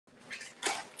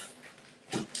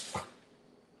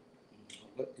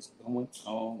going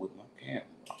on with my camera?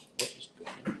 What is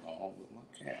going on with my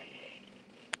camera?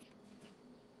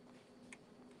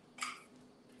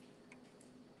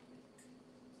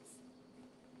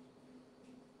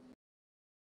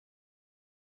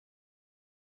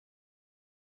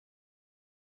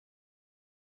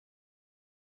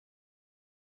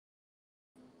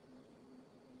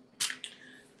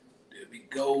 There we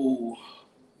go.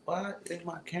 Why is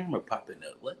my camera popping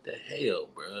up? What the hell,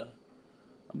 bruh?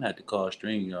 I'm gonna have to call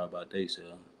StreamYard about they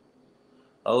sell.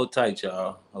 Hold tight,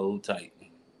 y'all. Hold tight.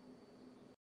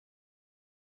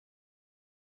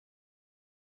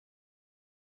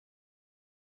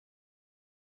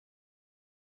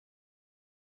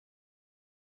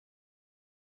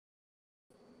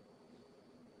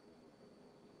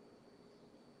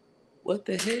 What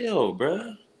the hell,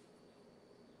 bruh?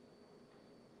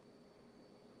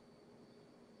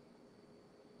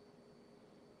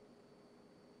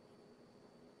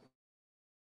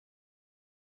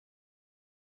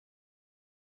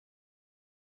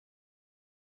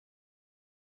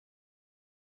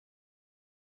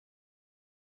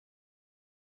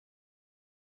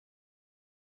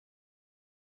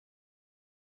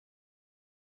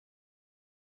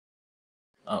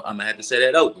 I'm gonna have to say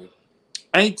that over.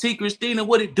 Ain't T Christina,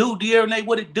 what it do? De'Aaron,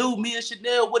 what it do? Mia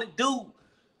Chanel, what it do?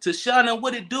 Tashana,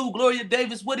 what it do? Gloria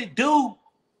Davis, what it do?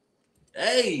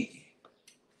 Hey,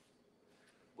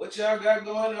 what y'all got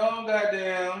going on,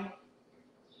 goddamn?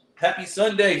 Happy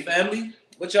Sunday, family.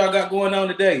 What y'all got going on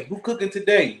today? Who cooking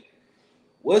today?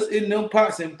 What's in them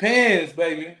pots and pans,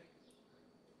 baby?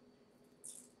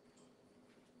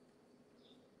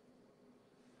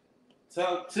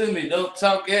 Talk to me. Don't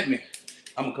talk at me.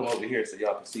 I'm gonna come over here so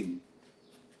y'all can see me.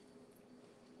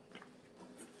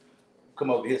 Come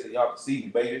over here so y'all can see me,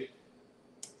 baby.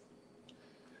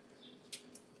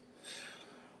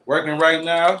 Working right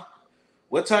now.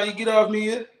 What time you get off,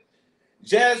 Mia?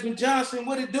 Jasmine Johnson,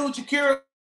 what it do? Shakira,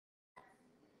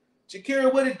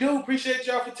 what it do? Appreciate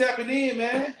y'all for tapping in,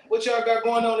 man. What y'all got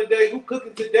going on today? Who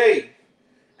cooking today?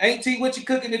 Ain't T, what you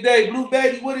cooking today? Blue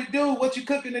Baby, what it do? What you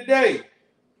cooking today?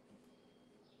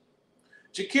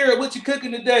 Shakira, what you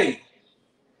cooking today?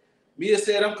 Mia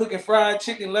said I'm cooking fried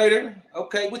chicken later.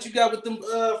 Okay, what you got with them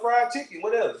fried chicken?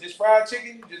 What else? Just fried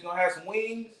chicken? You just gonna have some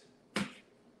wings?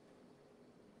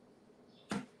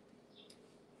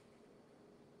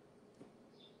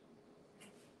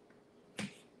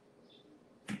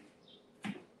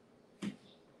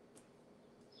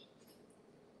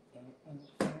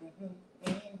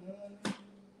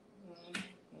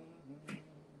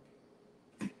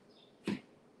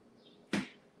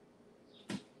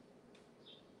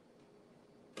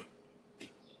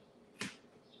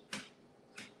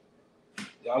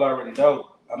 Y'all already know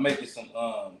I'm making some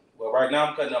well right now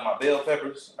I'm cutting up my bell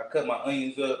peppers. I cut my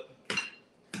onions up.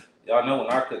 Y'all know when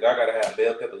I cook I gotta have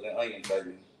bell peppers and onions,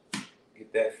 baby.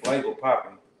 Get that flavor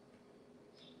popping.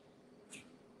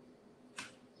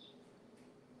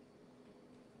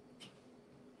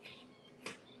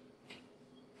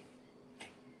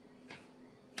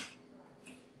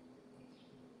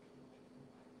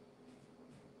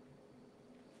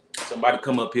 Somebody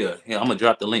come up here. Here, I'm gonna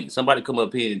drop the link. Somebody come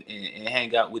up here and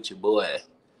hang out with your boy.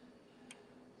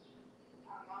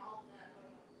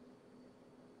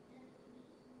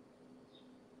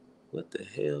 What the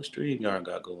hell StreamYard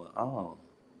got going on?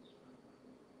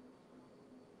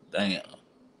 Damn.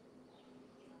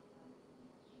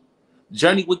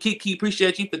 Journey with Kiki,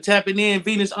 appreciate you for tapping in.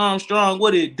 Venus Armstrong,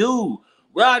 what it do?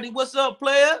 Roddy, what's up,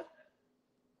 player?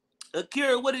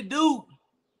 Akira, what it do?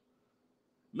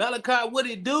 Malachi, what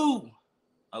it do?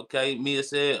 Okay, Mia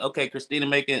said, okay, Christina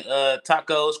making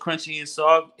tacos, crunchy and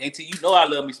soft. Until you know I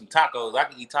love me some tacos. I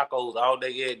can eat tacos all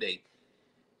day, every day.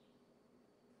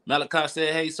 Malachi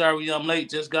said, hey, sorry I'm late.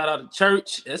 Just got out of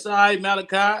church. That's all right,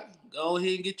 Malachi. Go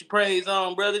ahead and get your praise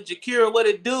on, brother. Jakira, what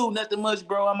it do? Nothing much,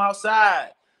 bro. I'm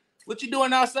outside. What you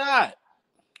doing outside?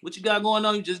 What you got going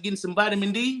on? You just getting some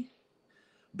vitamin D?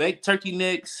 Baked turkey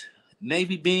necks,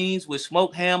 navy beans with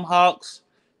smoked ham hocks,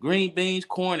 green beans,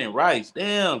 corn, and rice.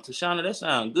 Damn, Tashana, that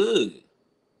sounds good.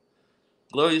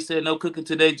 Gloria said no cooking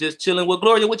today, just chilling. Well,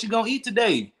 Gloria, what you gonna eat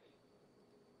today?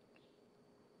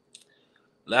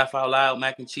 Laugh out loud,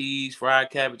 mac and cheese,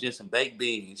 fried cabbage, and some baked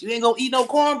beans. You ain't gonna eat no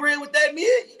cornbread with that, man.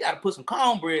 You gotta put some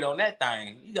cornbread on that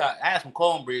thing. You gotta add some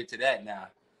cornbread to that now.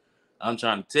 I'm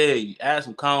trying to tell you, add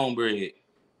some cornbread.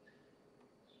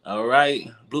 All right.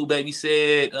 Blue Baby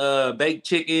said baked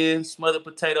chicken, smothered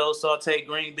potatoes, sauteed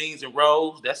green beans, and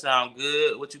rolls. That sounds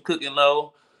good. What you cooking,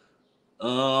 Lo?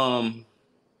 Um,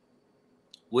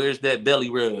 where's that belly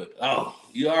rub? Oh,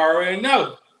 you already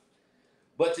know.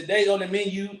 But today on the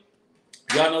menu,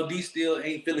 Y'all know D still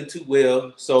ain't feeling too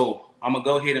well, so I'm gonna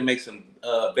go ahead and make some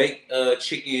baked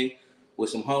chicken with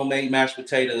some homemade mashed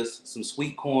potatoes, some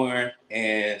sweet corn,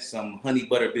 and some honey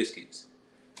butter biscuits.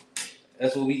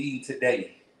 That's what we eating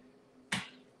today.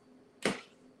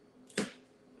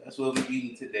 That's what we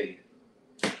eating today.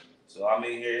 So I'm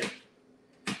in here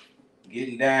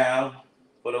getting down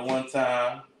for the one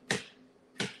time.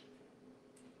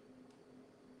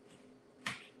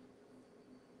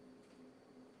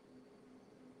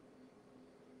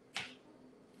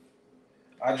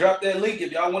 I dropped that link.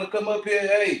 If y'all want to come up here,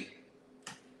 hey,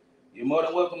 you're more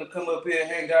than welcome to come up here and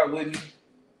hang out with me.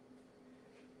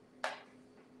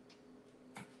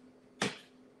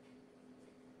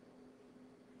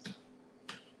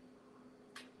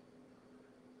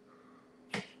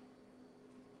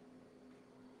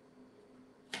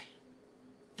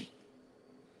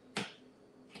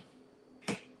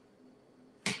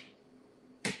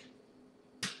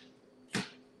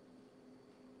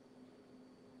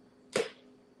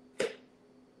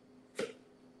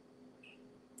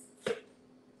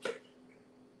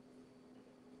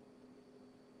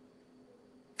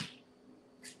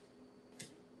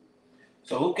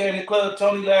 So who came to Club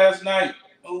Tony last night?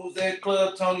 Who was at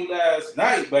Club Tony last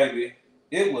night, baby?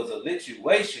 It was a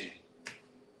lituation.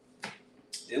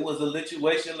 It was a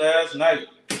lituation last night.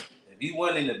 If you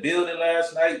weren't in the building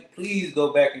last night, please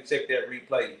go back and check that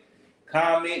replay.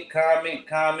 Comment, comment,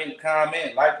 comment,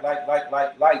 comment.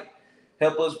 Like.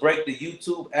 Help us break the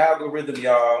YouTube algorithm,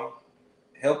 y'all.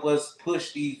 Help us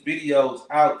push these videos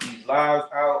out, these lives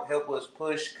out. Help us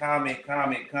push, comment,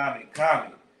 comment, comment,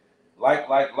 comment.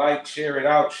 Like, share it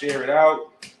out.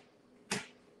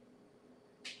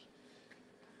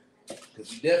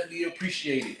 Because we definitely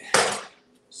appreciate it.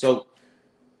 So,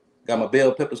 got my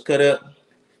bell peppers cut up.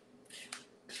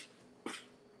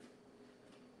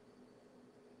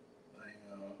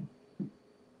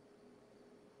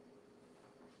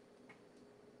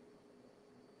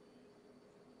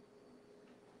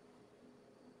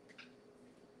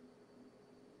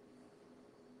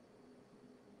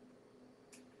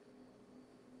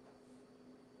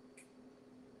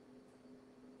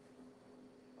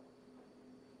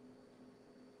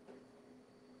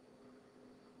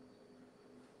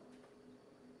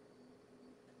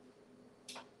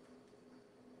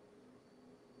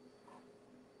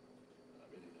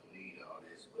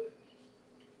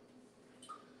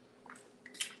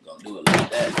 Gonna do it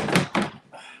like that.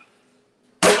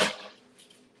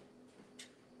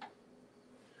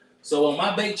 So on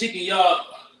my baked chicken, y'all,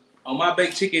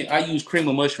 I use cream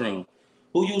of mushroom.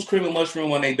 Who use cream of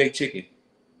mushroom on their baked chicken?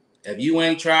 If you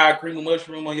ain't tried cream of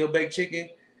mushroom on your baked chicken,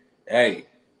 hey,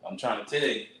 I'm trying to tell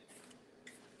you.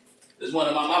 This is one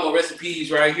of my mama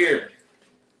recipes right here.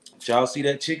 Y'all see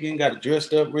that chicken? Got it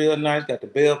dressed up real nice. Got the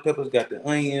bell peppers, got the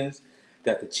onions,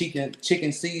 got the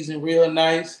chicken seasoned real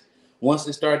nice. Once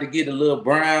it started to get a little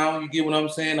brown, you get what I'm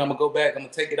saying? I'm gonna go back, I'm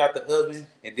gonna take it out the oven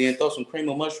and then throw some cream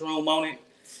of mushroom on it.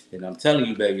 And I'm telling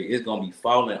you, baby, it's gonna be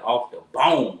falling off the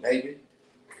bone, baby.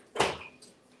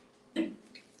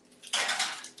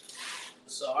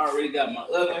 So I already got my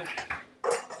oven.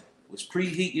 Was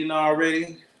preheating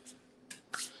already.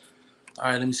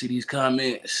 All right, let me see these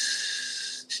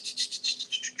comments.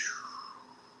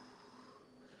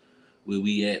 Where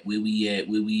we at?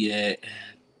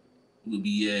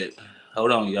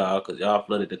 Hold on, y'all, because y'all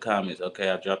flooded the comments. Okay,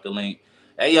 I dropped the link.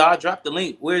 Hey, y'all, I dropped the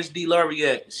link. Where's D. Lowery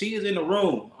at? She is in the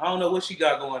room. I don't know what she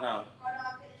got going on.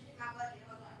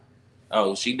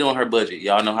 Oh, she doing her budget.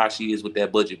 Y'all know how she is with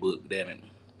that budget book, damn it.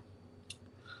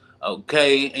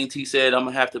 Okay, Auntie said I'm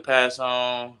gonna have to pass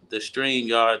on the stream,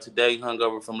 y'all. Today,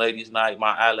 hungover from ladies' night,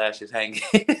 my eyelashes hanging.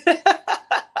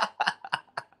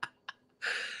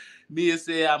 Mia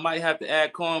said I might have to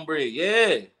add cornbread.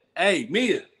 Yeah. Hey,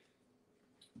 Mia.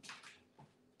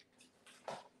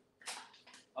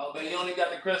 Oh, man, you only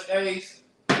got the crust A's?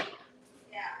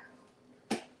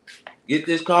 Yeah. Get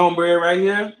this cornbread right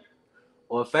here.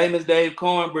 Or Famous Dave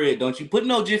cornbread. Don't you put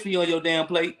no Jiffy on your damn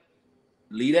plate.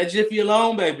 Leave that Jiffy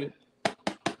alone, baby.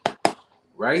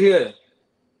 Right here.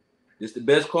 This the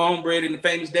best cornbread in the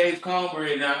Famous Dave's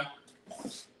cornbread now.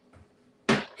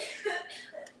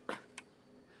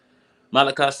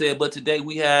 Malachi said, but today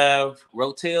we have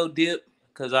Rotel dip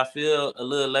because I feel a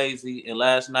little lazy. And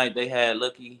last night they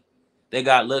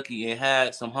got lucky and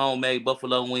had some homemade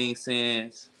buffalo wings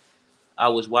since I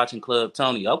was watching Club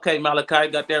Tony. Okay, Malachi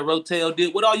got that Rotel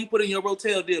dip. What all you put in your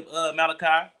Rotel dip,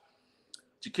 Malachi?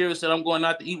 Jakira said, I'm going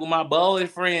out to eat with my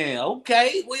boyfriend.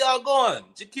 Okay, where y'all going?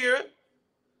 Jakira?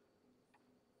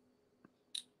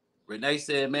 Renee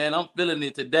said, man, I'm feeling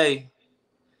it today.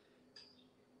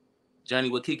 Johnny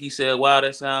with Kiki said, wow,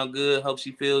 that sound good. Hope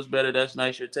she feels better. That's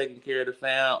nice. You're taking care of the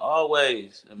fam.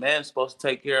 Always. A man's supposed to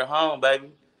take care of home,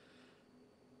 baby.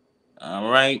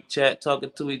 All right. Chat talking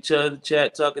to each other.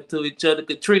 Chat talking to each other.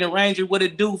 Katrina Ranger, what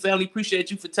it do, family? Appreciate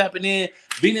you for tapping in.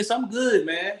 Venus, I'm good,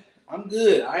 man. I'm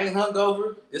good. I ain't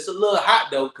hungover. It's a little hot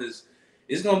though, cause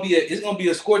it's gonna be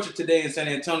a scorcher today in San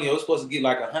Antonio. It's supposed to get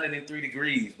like 103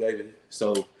 degrees, baby.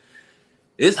 So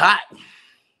it's hot.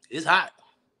 It's hot.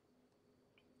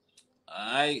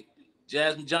 All right.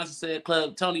 Jasmine Johnson said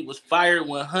Club Tony was fired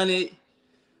 100.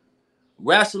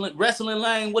 Wrestling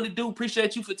Lane, what it do?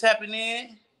 Appreciate you for tapping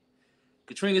in.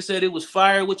 Katrina said it was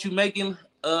fire. What you making?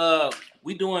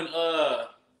 We doing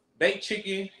baked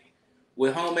chicken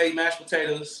with homemade mashed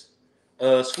potatoes,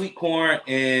 sweet corn,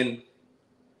 and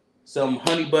some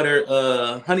honey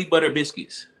butter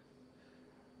biscuits.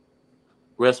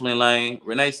 Wrestling Lane.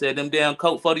 Renee said them damn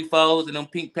Coke 44s and them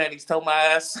pink panties told my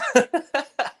ass.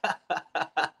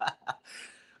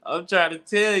 I'm trying to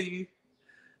tell you.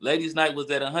 Ladies' night was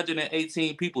at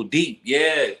 118 people deep.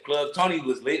 Yeah, Club Tony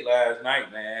was lit last night,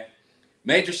 man.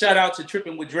 Major shout out to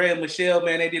Tripping with Dre and Michelle,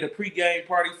 man. They did a pregame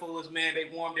party for us, man. They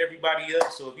warmed everybody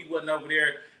up. So if you wasn't over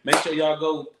there, make sure y'all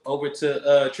go over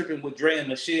to Tripping with Dre and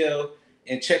Michelle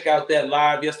and check out that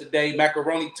live yesterday.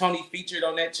 Macaroni Tony featured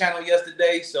on that channel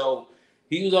yesterday. So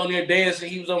he was on there dancing.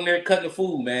 He was on there cutting the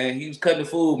food, man. He was cutting the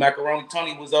food. Macaroni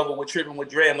Tony was over with Tripping with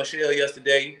Dre and Michelle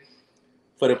yesterday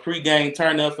for the pregame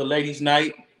turn up for ladies'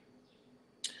 night.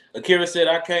 Akira said,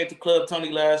 I came to Club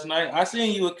Tony last night. I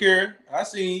seen you, Akira. I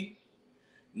seen you.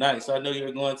 Nice. I know you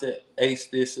were going to ace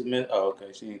this semester. Oh,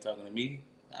 okay. She ain't talking to me.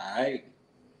 All right.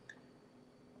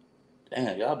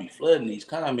 Damn, y'all be flooding these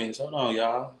comments. Hold on,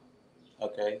 y'all.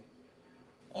 Okay.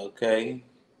 Okay.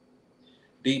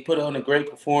 D put on a great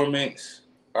performance.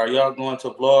 Are y'all going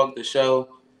to vlog the show?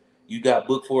 You got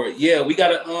booked for it. Yeah, we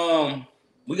gotta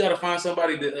find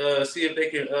somebody to see if they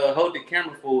can hold the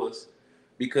camera for us.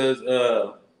 Because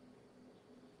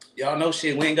y'all know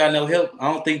shit, we ain't got no help.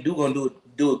 I don't think gonna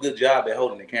do a good job at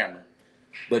holding the camera.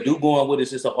 But going with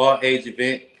us, it's an all age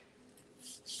event.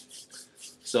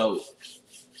 So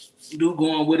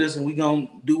going with us and we gonna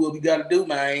do what we gotta do,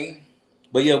 man.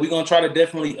 But yeah, we gonna try to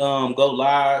definitely go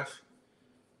live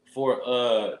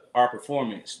for our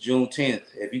performance June 10th.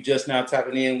 If you just now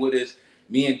tapping in with us,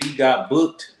 me and D got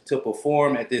booked to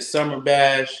perform at this summer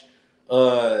bash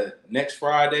next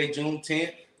Friday, June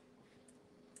 10th.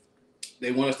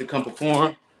 They want us to come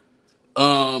perform.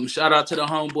 Shout out to the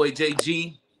homeboy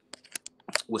JG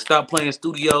with Stop Playing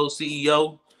Studios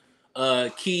CEO,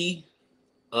 Key.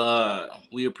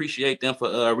 We appreciate them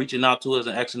for reaching out to us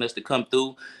and asking us to come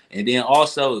through. And then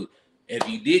also, if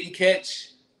you didn't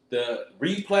catch the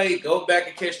replay, go back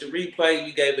and catch the replay.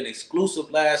 We gave an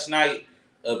exclusive last night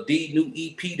of the new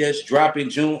EP that's dropping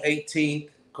June 18th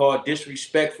called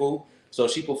Disrespectful. So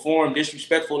she performed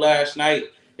Disrespectful last night.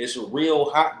 It's a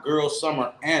real hot girl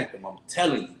summer anthem. I'm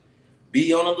telling you.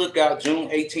 Be on the lookout. June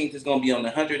 18th is going to be on the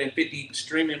 150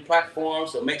 streaming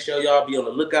platforms. So make sure y'all be on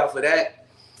the lookout for that.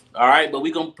 All right, but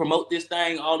we're going to promote this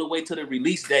thing all the way to the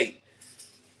release date.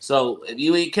 So if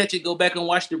you ain't catch it, go back and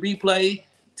watch the replay.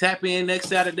 Tap in next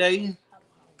Saturday.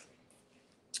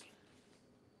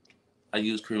 I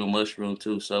use cream of mushroom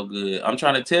too. So good. I'm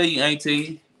trying to tell you,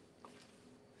 Auntie.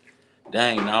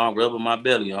 Dang, now I'm rubbing my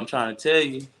belly. I'm trying to tell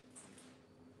you.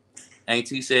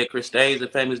 Auntie said Chris Dave's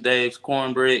and Famous Dave's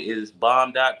cornbread is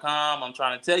bomb.com. I'm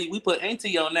trying to tell you, we put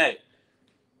Auntie on that.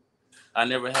 I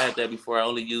never had that before. I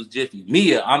only used Jiffy.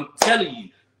 Mia, I'm telling you,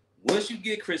 once you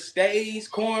get Chris Dave's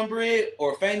cornbread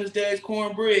or Famous Dave's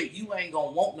cornbread, you ain't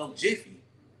gonna want no Jiffy.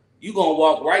 You gonna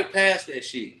walk right past that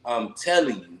shit. I'm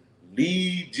telling you,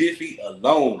 leave Jiffy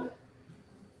alone.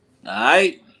 All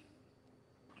right.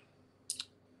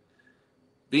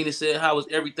 Venus said, how was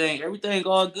everything? Everything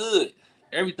all good.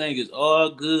 Everything is all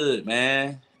good,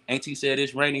 man. Auntie said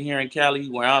it's raining here in Cali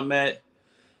where I'm at.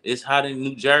 It's hot in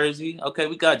New Jersey. Okay,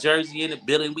 we got Jersey in the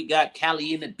building. We got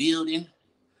Cali in the building.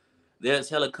 There's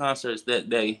hella concerts that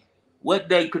day. What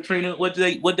day, Katrina? What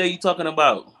day you talking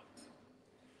about?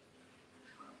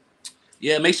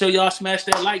 Yeah, make sure y'all smash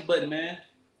that like button, man.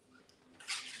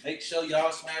 Make sure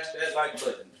y'all smash that like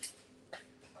button.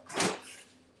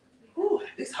 Whew,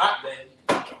 it's hot, baby.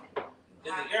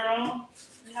 Is the air on?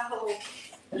 No.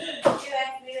 Man. You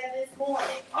asked me that this morning.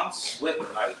 I'm sweating,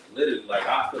 like, literally, like,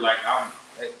 I feel like I'm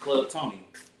at Club Tony.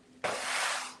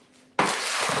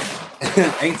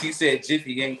 Auntie said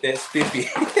Jiffy ain't that spiffy.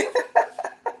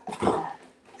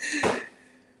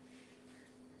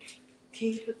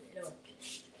 Can you put that on?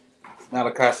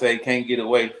 Malachi said can't get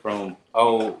away from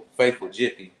old faithful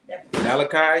Jiffy.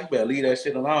 Malachi, you better leave that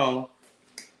shit alone.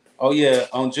 Oh yeah,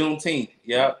 on Juneteenth.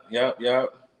 Yep.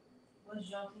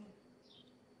 What's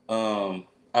Juneteenth?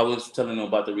 I was telling them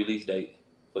about the release date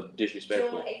for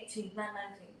disrespectful. June 18th, not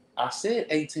 19th. I said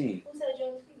 18. Who said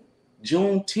Juneteenth?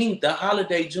 Juneteenth, the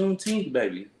holiday Juneteenth,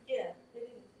 baby. Yeah, it is.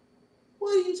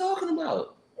 What are you talking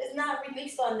about? It's not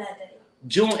released on that day.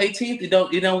 June 18th.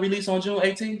 It don't release on June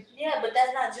 18th. Yeah, but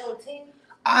that's not Juneteenth.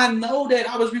 I know that.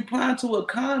 I was replying to a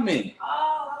comment.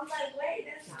 Oh, I'm like, wait,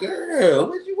 that's not. Girl,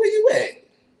 where you at?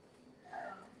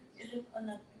 Is it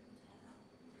another?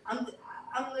 I'm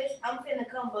finna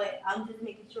come, but I'm just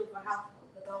making sure for household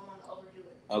because I don't want to overdo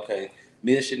it. Okay.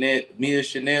 Mia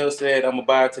Chanel said I'm gonna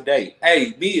buy it today.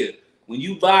 Hey, Mia, when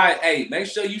you buy, hey, make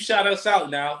sure you shout us out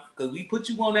now, cause we put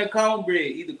you on that cornbread,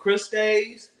 either Chris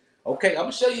Days. Okay, I'm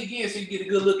gonna show you again so you get a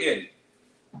good look at it.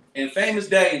 And Famous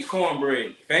Dave's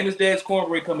cornbread. Famous Dave's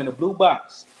cornbread come in a blue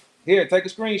box. Here, take a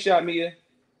screenshot, Mia.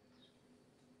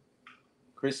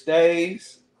 Chris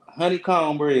Days,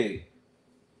 honeycomb bread.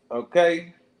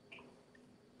 Okay.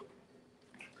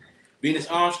 Venus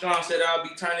Armstrong said I'll be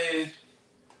turning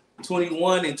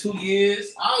 21 in 2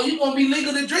 years. Oh, you gonna be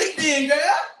legal to drink then,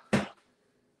 girl.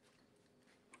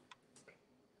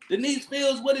 Denise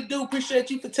Fields, what it do? Appreciate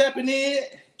you for tapping in.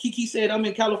 Kiki said I'm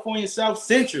in California South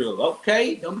Central.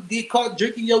 Okay, don't get caught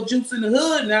drinking your juice in the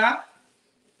hood now.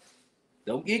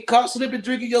 Don't get caught slipping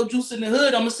drinking your juice in the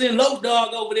hood. I'm gonna send Low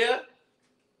Dog over there.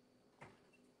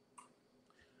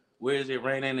 Where is it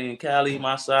raining in Cali?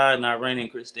 My side, not raining,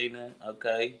 Christina.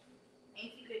 Okay.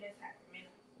 Ain't you good in Sacramento?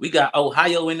 We got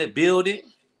Ohio in the building.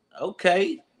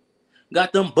 Okay.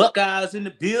 Got them Buckeyes in the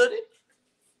building.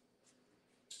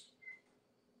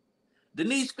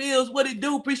 Denise Fields, what it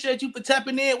do? Appreciate you for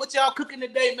tapping in. What y'all cooking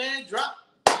today, man? Drop.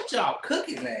 What y'all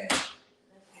cooking, man?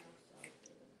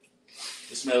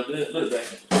 It smells good. Look at that.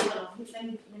 Let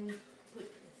me put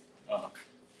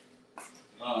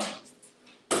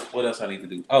this. What else I need to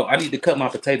do? Oh, I need to cut my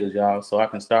potatoes, y'all, so I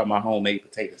can start my homemade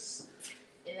potatoes.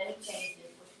 And let me change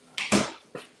this.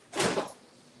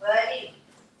 Buddy.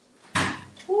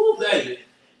 Woo, baby.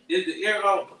 Is the air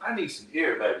on? I need some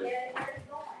air, baby.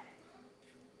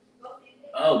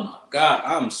 Oh my God,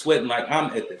 I'm sweating like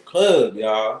I'm at the club,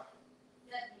 y'all.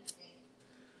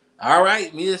 All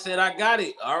right, Mia said I got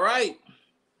it. All right.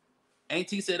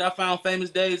 Auntie said I found Famous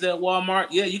Days at Walmart.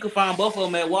 Yeah, you can find both of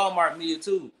them at Walmart, Mia,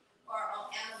 too.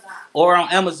 Or on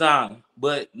Amazon.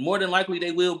 But more than likely,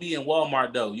 they will be in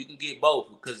Walmart, though. You can get both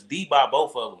because D buy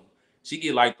both of them. She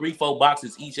get like 3-4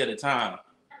 boxes each at a time.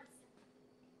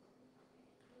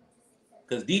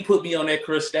 Because D put me on that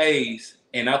Chris Days,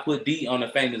 and I put D on the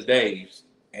Famous Days.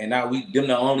 And now them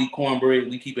the only cornbread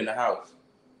we keep in the house.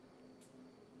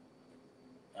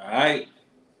 All right.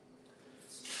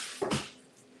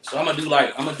 So I'm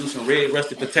gonna do some red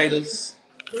rusted potatoes.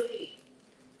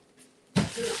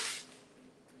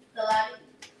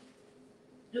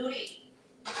 Duty.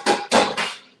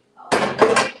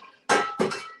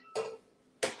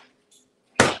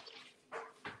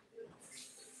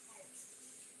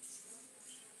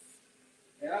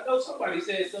 And I know somebody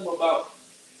said something about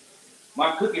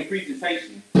my cooking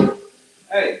presentation.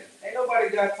 Hey, ain't nobody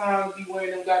got time to be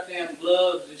wearing them goddamn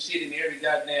gloves and shit in every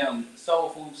goddamn Soul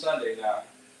Food Sunday now.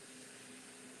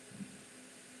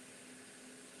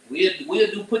 We'll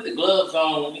do put the gloves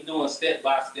on when we doing step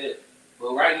by step.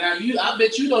 But right now, I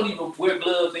bet you don't even wear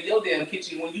gloves in your damn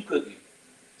kitchen when you cooking.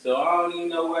 So I don't even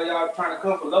know why y'all trying to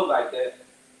come for low like that.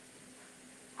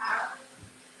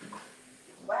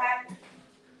 What happened?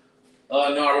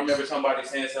 No, I remember somebody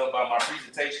saying something about my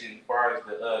presentation as far as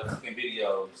the cooking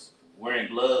videos, wearing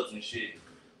gloves and shit.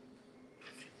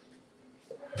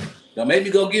 Now maybe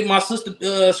go get my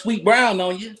sister Sweet Brown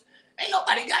on you. Ain't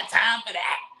nobody got time for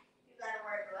that. You gotta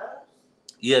wear gloves?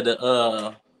 Yeah,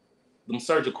 them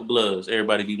surgical gloves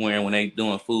everybody be wearing when they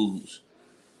doing foods.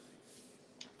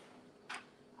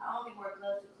 I only wear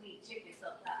gloves to clean chicken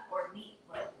sometimes or meat,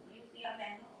 but usually I'm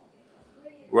at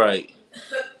home. Right.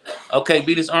 Okay,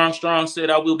 Venus Armstrong said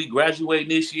I will be graduating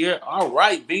this year. All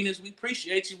right, Venus, we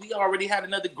appreciate you. We already had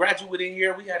another graduate in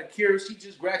here. We had a Kira, she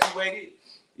just graduated.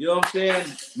 You know what I'm saying?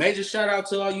 Major shout out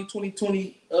to all you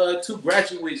 2022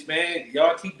 graduates, man.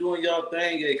 Y'all keep doing y'all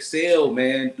thing. Excel,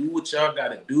 man. Do what y'all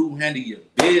gotta do. Handle your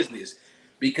business.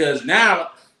 Because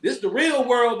now, this is the real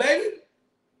world, baby.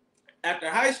 After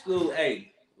high school,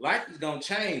 hey, life is gonna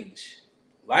change.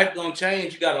 Life gonna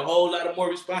change. You got a whole lot of more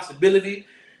responsibility.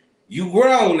 You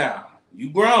grown now. You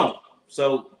grown.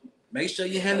 So make sure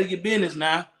you handle your business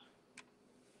now.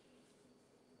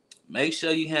 Make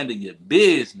sure you handle your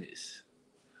business.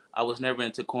 I was never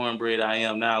into cornbread. I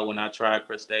am now when I tried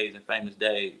Chris Days and Famous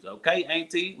Days. Okay,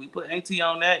 Auntie, we put Auntie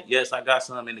on that. Yes, I got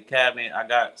some in the cabinet. I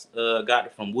got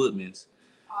it from Woodman's.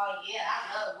 Oh yeah,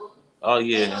 I love whooping. Oh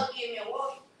yeah. They love getting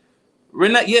Milwaukee.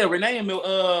 Renee in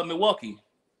Milwaukee.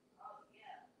 Oh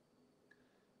yeah.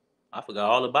 I forgot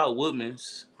all about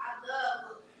Woodman's. I love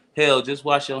Woodman's. Hell, just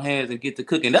wash your hands and get to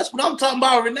cooking. That's what I'm talking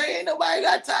about, Renee. Ain't nobody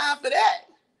got time for that.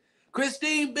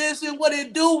 Christine Benson, what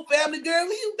it do, family girl?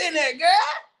 Where you been at, girl?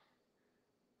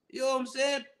 You know what I'm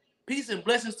saying? Peace and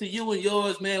blessings to you and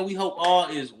yours, man. We hope all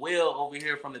is well over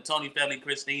here from the Tony family,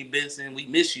 Christine Benson. We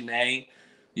miss you, man.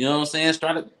 You know what I'm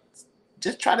saying?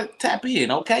 Just try to tap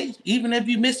in, okay? Even if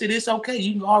you miss it, it's okay.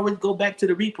 You can always go back to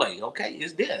the replay, okay?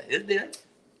 It's there. It's there.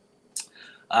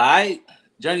 All right.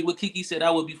 Journey with Kiki said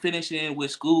I will be finishing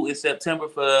with school in September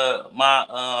for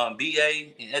my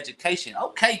BA in education.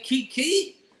 Okay,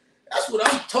 Kiki. That's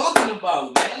what I'm talking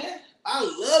about, man. I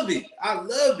love it. I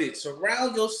love it.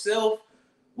 Surround yourself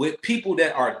with people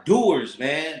that are doers,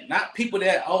 man. Not people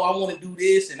that, oh, I want to do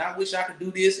this and I wish I could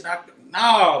do this.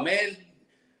 No, man.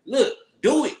 Look,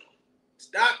 do it.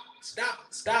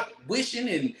 Stop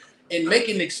wishing and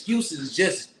making excuses.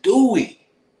 Just do it.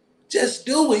 Just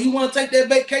do it. You want to take that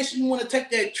vacation? You want to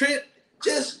take that trip?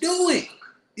 Just do it.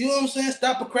 You know what I'm saying?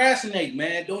 Stop procrastinating,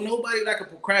 man. Don't nobody like a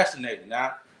procrastinator.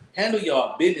 Now, handle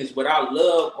y'all business, but I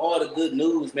love all the good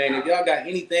news, man. If y'all got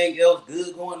anything else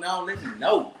good going on, let me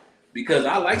know. Because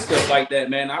I like stuff like that,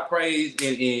 man. I praise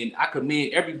and I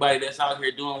commend everybody that's out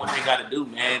here doing what they got to do,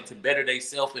 man, to better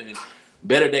themselves and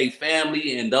better their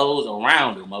family and those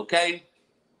around them, okay?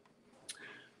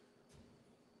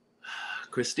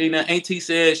 Christina Auntie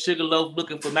says Sugarloaf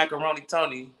looking for Macaroni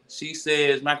Tony. She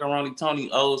says Macaroni Tony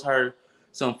owes her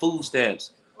some food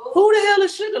stamps. Who the hell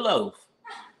is Sugarloaf?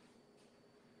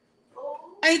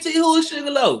 Auntie, who is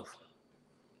Sugarloaf?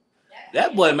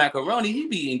 That boy Macaroni, he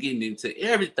be getting into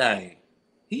everything.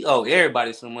 He owe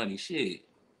everybody some money. Shit.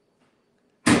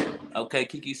 Okay,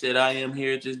 Kiki said I am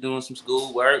here just doing some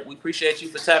school work. We appreciate you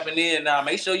for tapping in. Now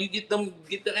make sure you get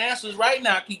the answers right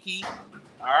now, Kiki.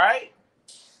 All right.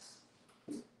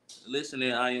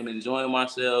 Listening, I am enjoying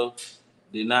myself.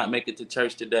 Did not make it to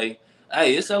church today.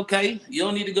 Hey, it's okay. You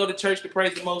don't need to go to church to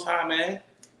praise the Most High, man.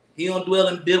 He don't dwell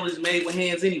in buildings made with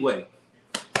hands anyway.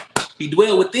 He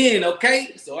dwell within,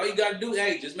 okay? So all you got to do,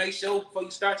 hey, just make sure before you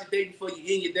start your day, before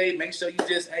you end your day, make sure you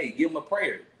just, hey, give him a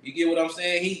prayer. You get what I'm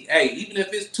saying? Even if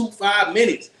it's 5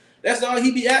 minutes, that's all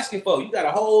he be asking for. You got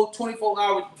a whole 24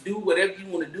 hours to do whatever you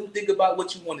want to do. Think about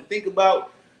what you want to think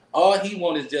about. All he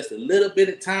wants is just a little bit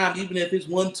of time, even if it's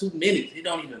 1-2 minutes. It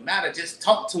don't even matter. Just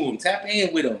talk to him. Tap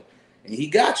in with him. And he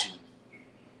got you.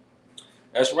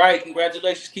 That's right.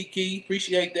 Congratulations, Kiki.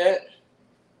 Appreciate that.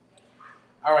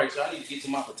 All right, so I need to get to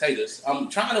my potatoes. I'm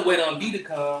trying to wait on B to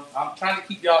come. I'm trying to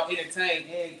keep y'all entertained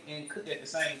and cook at the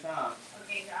same time.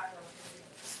 Okay, I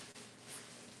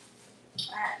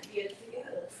have to get it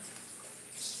together.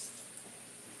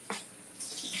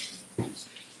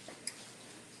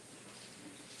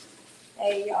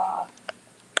 Hey y'all.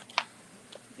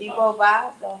 Debo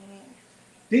vibes on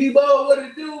Debo, here. what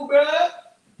it do, bruh?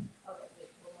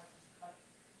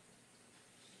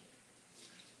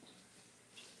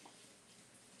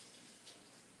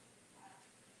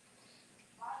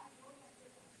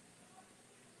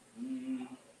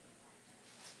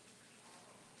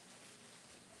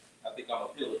 I think I'm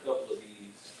gonna peel a couple of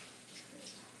these.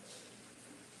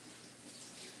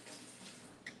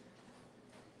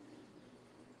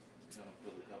 I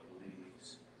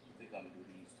think I'm gonna do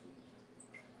these two.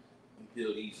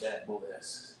 Peel these bad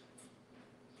boys.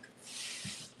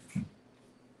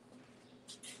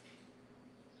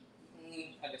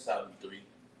 I guess I'll do 3.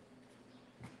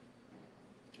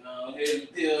 Go ahead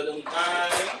and peel them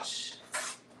things.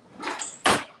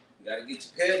 You gotta get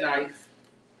your pen knife.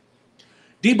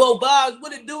 Debo Vibes,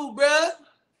 what it do, bruh?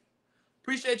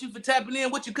 Appreciate you for tapping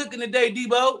in. What you cooking today,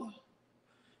 Debo?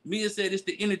 Mia said it's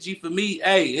the energy for me.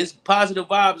 Hey, it's positive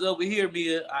vibes over here,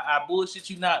 Mia. I bullshit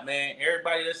you not, man.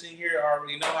 Everybody that's in here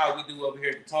already know how we do over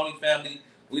here at the Tony family.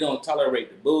 We don't tolerate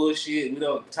the bullshit. We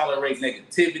don't tolerate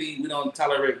negativity. We don't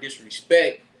tolerate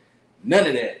disrespect. None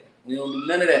of that. We don't do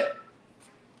none of that.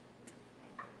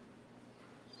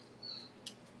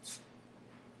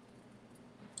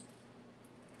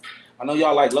 I know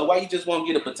y'all like, why you just want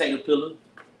to get a potato peeler?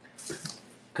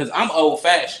 Because I'm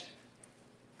old-fashioned.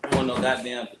 I don't want no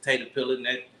goddamn potato peeler.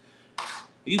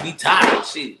 You be tired,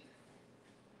 shit.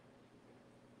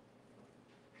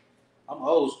 I'm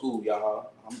old school,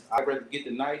 y'all. I'd rather get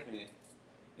the knife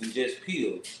and just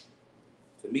peel.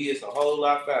 To me, it's a whole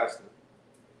lot faster.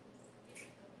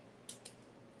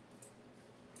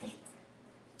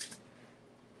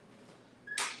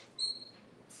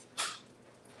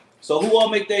 So who all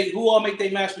make they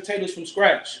mashed potatoes from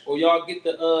scratch, or y'all get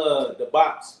the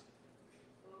box?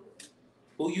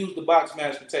 Who used the box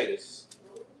mashed potatoes?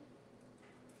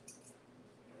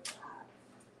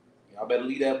 Y'all better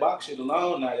leave that box shit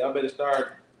alone now. Y'all better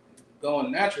start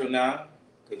going natural now.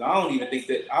 Cause I don't even think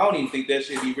that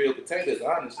should be real potatoes,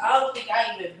 honestly. I don't think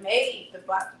I even made the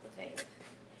box potatoes.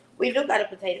 We do got a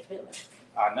potato peeler.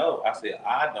 I know. I said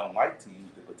I don't like to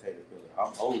use the potato peeler.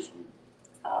 I'm old school.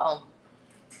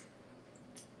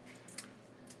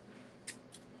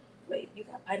 Wait, you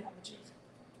got pineapple juice?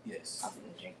 Yes. I'm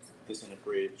gonna drink some. It's in the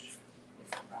fridge.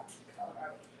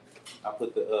 I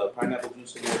put the pineapple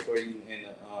juice in there for you and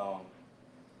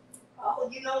Oh,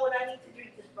 you know what? I need to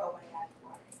drink this bro.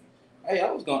 Hey,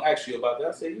 I was gonna ask you about that.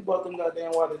 I said you bought them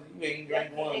goddamn waters. You ain't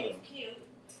drank one of them. Cute.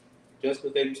 Just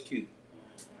because they was cute.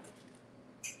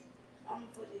 I'm gonna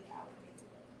put it out.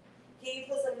 Can you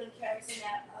put some of them carrots in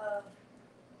that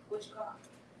what you call?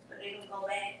 So they don't go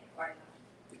bad or not?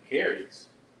 The carrots.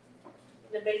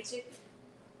 The baked chicken.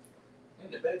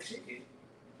 And the baked chicken.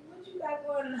 What you got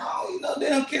going on? I don't eat no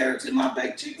damn carrots in my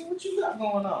baked chicken. What you got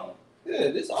going on? Yeah,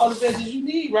 this is all the veggies you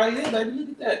need right here, baby. Look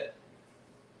at that.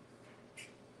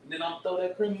 And then I'll throw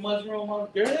that creamy mushroom on,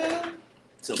 girl.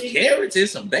 Some carrots and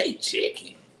some baked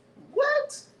chicken.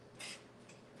 What?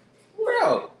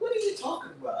 Bro, what are you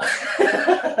talking about?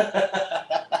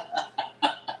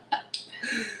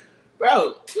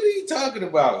 Bro, what are you talking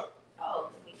about? Oh,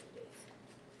 let me do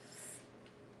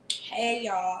this. Hey,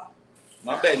 y'all.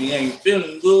 My baby ain't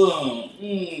feeling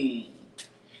good.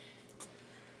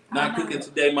 Not cooking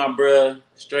today, my bruh.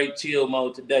 Straight chill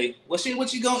mode today. What you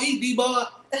gonna eat, D-Boy?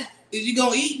 Is you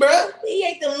gonna eat, bruh? He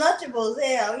ate them Lunchables,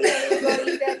 hell. He ain't even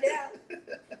gonna eat that down.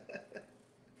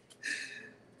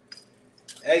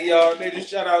 Hey, y'all, nigga,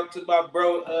 shout out to my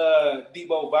bro,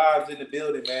 Debo Vibes in the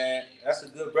building, man. That's a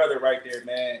good brother right there,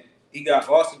 man. He got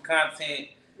awesome content.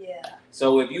 Yeah.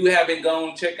 So if you haven't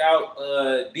gone, check out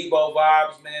Debo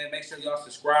Vibes, man. Make sure y'all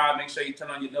subscribe. Make sure you turn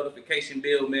on your notification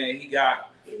bell, man. He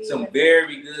got some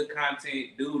very good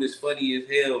content. Dude is funny as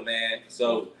hell, man.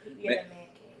 So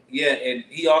yeah, and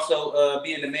he also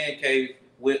be in the man cave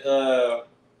with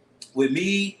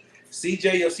me,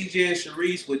 CJ of CJ and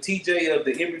Sharice, with TJ of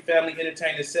the Embry Family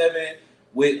Entertainment 7,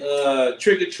 with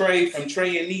Trigger Trey from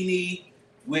Trey and Nene,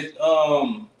 with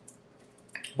Vaughn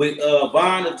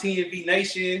of TNV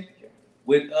Nation,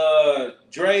 with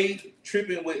Dre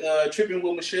tripping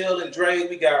with Michelle and Dre.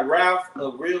 We got Ralph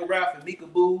of Real Ralph and Mika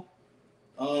Boo.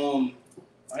 I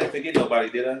didn't forget nobody,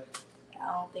 did I?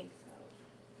 I don't think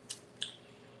so.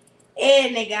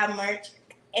 And they got merch,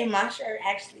 and my shirt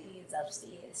actually is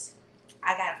upstairs.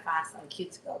 I gotta find something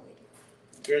cute to go with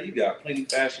it. Girl, you got plenty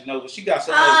Fashion Nova. She got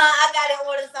so much. I gotta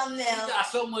order something else. She got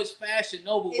so much Fashion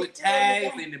Nova with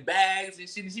tags and the bags and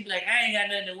shit. She be like, I ain't got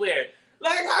nothing to wear.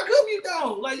 Like, how come you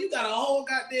don't? Like, you got a whole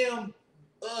goddamn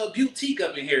boutique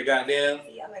up in here, goddamn.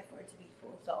 See, I like for it to be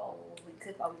full, so when we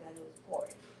cook, all we gotta do is pour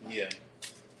it. Yeah.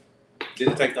 Did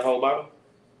it take the whole bottle?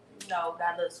 No,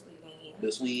 got a little sweet in here.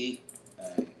 The sweet.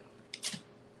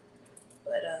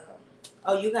 But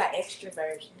oh, you got extra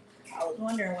version. I was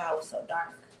wondering why it was so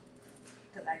dark.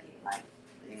 Cause I get light.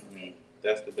 Mm-hmm.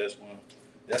 That's the best one.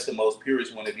 That's the most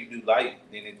purest one. If you do light,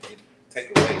 then it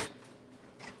take away.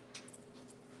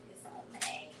 It's so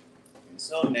name. It's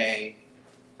so name.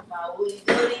 My woody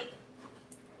doody.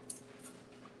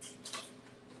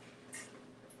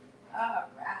 All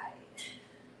right.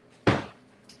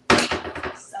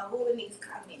 So who in these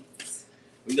comments?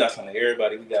 We got some of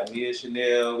everybody. We got Mia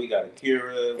Chanel. We got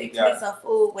Akira. We got some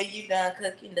food when you done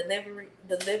cooking. Delivery.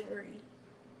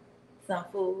 Some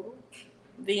food.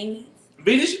 Venus,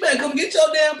 you better come get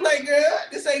your damn plate, girl.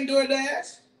 This ain't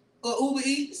DoorDash or Uber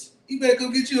Eats. You better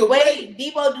come get you a plate. Wait,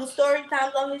 Debo do story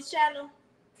times on his channel?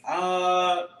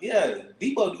 Yeah.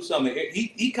 Debo do something.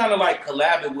 He kind of like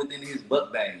collabing within his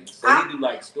mukbang. So he do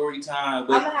like story time,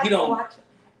 but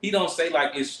he don't say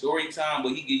like it's story time,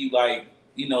 but he give you like,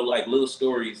 you know, like little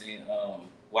stories and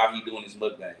while he doing his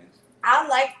mukbangs. I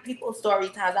like people's story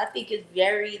times. I think it's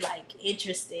very like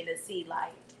interesting to see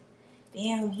like,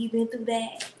 damn, he been through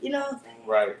that. You know what I'm saying?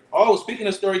 Right. Oh, speaking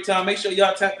of story time, make sure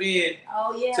y'all tap in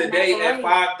today Macaroni.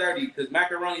 at 5:30 because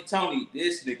Macaroni Tony,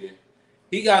 this nigga,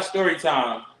 he got story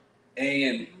time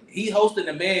and he hosting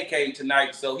the man cave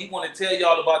tonight. So he want to tell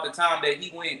y'all about the time that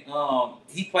he went.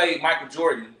 He played Michael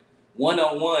Jordan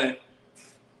 1-on-1.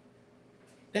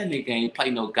 That nigga ain't play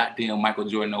no goddamn Michael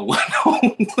Jordan no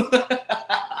 1-on-1.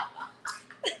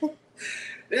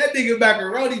 That nigga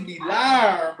Macaroni be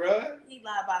lying, bro. He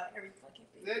lie about every fucking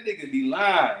thing. That nigga be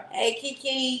lying. Hey,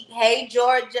 Kiki. Hey,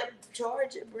 Georgia,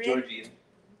 Brit.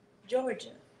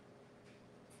 Georgia.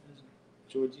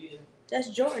 Georgia. That's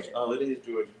Georgia. Oh, it is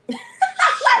Georgia.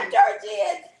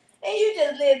 Georgia. And you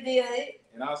just lived there.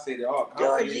 And I'll say that all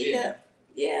Georgia.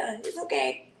 Yeah, it's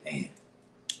okay. Damn.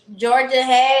 Georgia,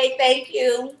 hey, thank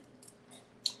you.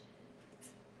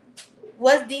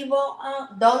 What's Devo?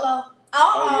 Dolo?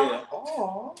 Oh yeah.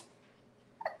 Oh.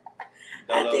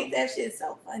 I think that shit's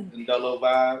so funny. And Dolo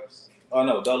vibes. Oh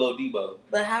no, Dolo Debo.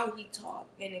 But how he talk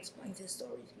and explains his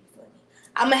stories be funny.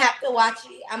 I'm gonna have to watch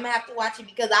it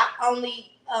because I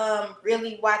only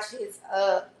really watch his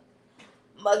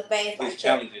mukbangs. His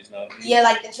challenges, no. Yeah,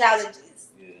 like the challenges.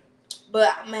 Yeah.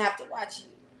 But I'm gonna have to watch it.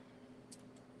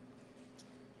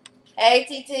 Hey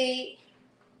TT.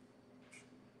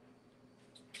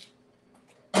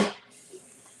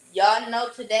 Y'all know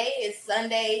today is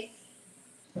Sunday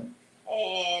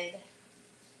and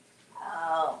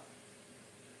I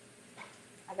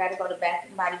gotta go to Bath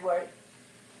and Body Works.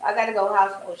 I gotta go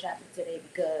household shopping today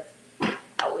because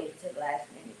I waited till the last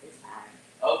minute this time.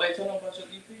 Oh, they tell them about your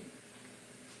EP.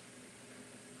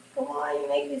 Come on, you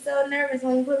make me so nervous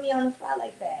when you put me on the spot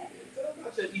like that. Yeah, tell them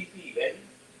about your EP, baby.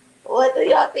 What do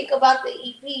y'all think about the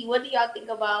EP? What do y'all think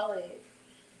about it?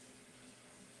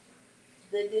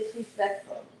 The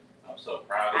disrespectful. I'm so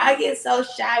proud of you. I get so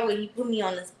shy when you put me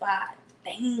on the spot.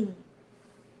 Dang.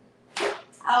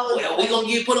 Well, we gonna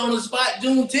get put on the spot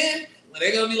June 10th. Well,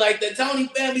 they gonna be like the Tony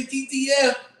family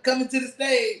TTF coming to the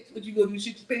stage. What you gonna do?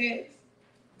 Shit your pants?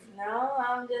 No,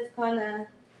 I'm just gonna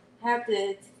have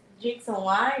to drink some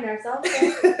wine or something.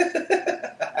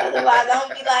 Otherwise, don't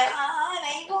be like, it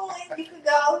ain't going. You can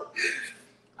go.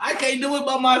 I can't do it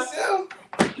by myself.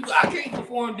 I can't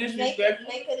perform disrespectful.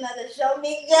 Make another show,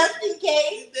 me just in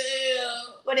case.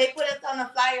 Damn. But they put us on the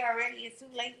flyer already. It's too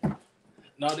late.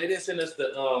 No, they didn't send us the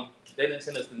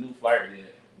new flyer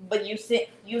yet. But you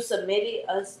submitted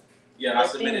us. Yeah, I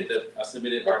submitted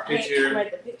our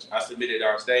picture. I submitted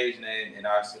our stage name, and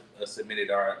I submitted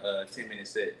our 10-minute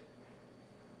set.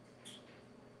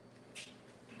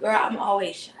 Girl, I'm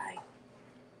always shy,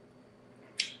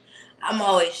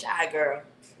 girl.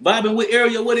 Vibing with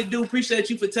Ariel, what it do? Appreciate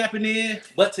you for tapping in.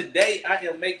 But today I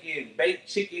am making baked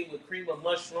chicken with cream of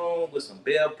mushroom with some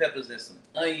bell peppers and some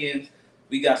onions.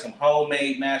 We got some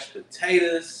homemade mashed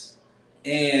potatoes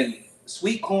and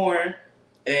sweet corn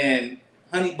and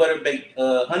honey butter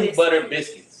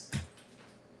biscuits.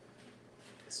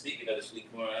 Speaking of the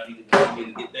sweet corn, I need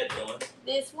to get that done.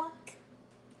 This one?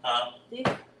 Huh? This?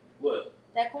 What?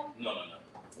 That corn? No.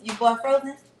 You bought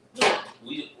frozen? Yeah.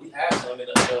 We had some in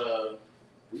the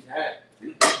we had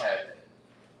that.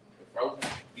 The frozen.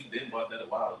 You didn't bought that a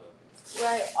while ago.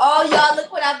 Right. Oh, y'all, look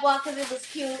what I bought because it was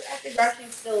cute at the grocery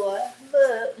store.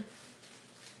 Look.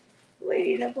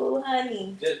 Winnie the Pooh,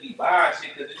 honey. Just be buying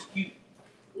shit because it's cute.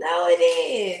 No, it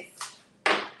is.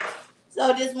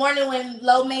 So this morning when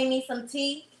Lo made me some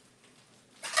tea,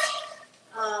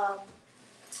 that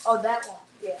one,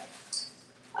 yeah.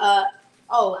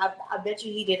 I bet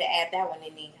you he didn't add that one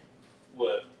in there.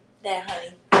 What? That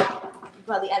honey. You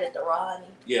probably added the raw honey.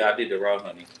 Yeah, I did the raw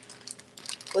honey.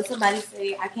 Well, somebody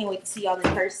say, I can't wait to see y'all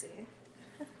in person.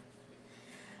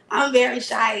 I'm very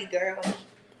shy, girl.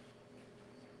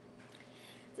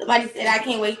 Somebody said, I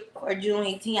can't wait for June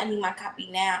 18th. I need my copy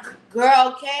now.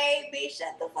 Girl, okay, bitch,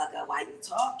 shut the fuck up. Why you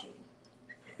talking?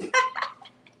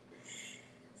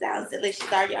 Sounds silly.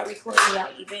 She's already recording y'all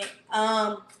event.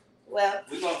 Well,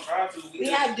 we're gonna try to. We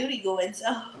have Duty going, so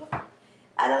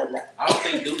I don't know. I don't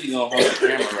think Duty gonna hold the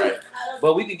camera right.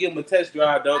 But we can give him a test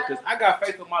drive though, because I got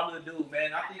faith in my little dude,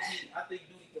 man. I think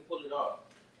Duty can pull it off.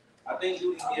 I think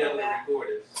Duty can be able to record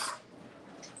this.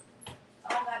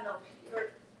 I don't got no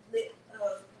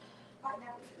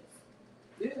pineapple juice.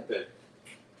 Yeah, baby.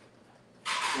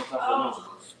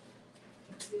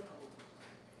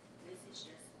 This is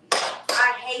just.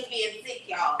 I hate being sick,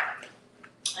 y'all.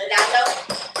 And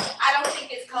I don't think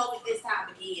it's COVID this time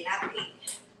again.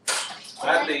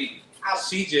 I think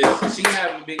she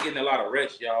haven't been getting a lot of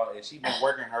rest, y'all, and she been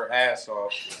working her ass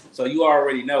off. So you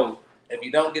already know, if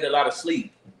you don't get a lot of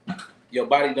sleep, your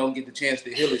body don't get the chance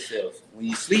to heal itself. When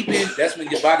you sleeping, that's when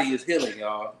your body is healing,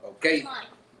 y'all. Okay? Come on.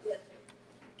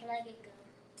 Can I get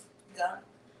gum?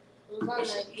 It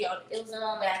was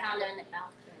on the counter in the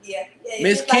bathroom. Yeah.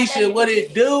 Miss Keisha, what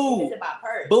it do? It's about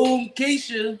her. Boom,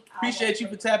 Keisha. Appreciate you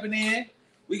for tapping in.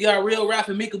 We got Real Rap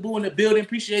and Mika Boo in the building.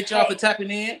 Appreciate y'all for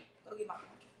tapping in. Go get my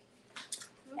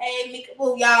phone. Hey, Mika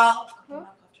Boo, y'all.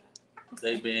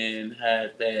 They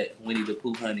had that Winnie the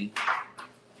Pooh honey.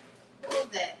 Who is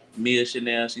that? Mia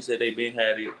Chanel. She said they been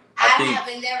had it. I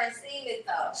haven't never seen it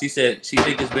though. She said she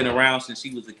think it's been around since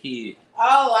she was a kid.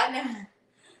 Oh, I know.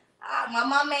 My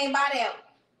mom ain't buy that one.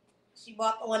 She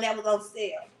bought the one that was on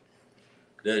sale.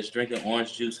 Does drinking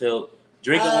orange juice help?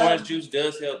 Drinking orange juice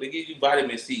does help. It gives you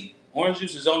vitamin C. Orange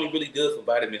juice is only really good for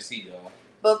vitamin C, y'all.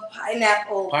 But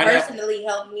pineapple personally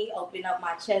helped me open up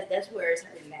my chest. That's where it's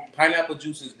hurting at. Pineapple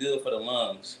juice is good for the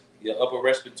lungs. Your upper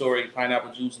respiratory,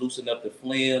 pineapple juice loosen up the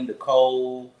phlegm, the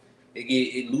cold.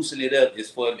 It loosen it up.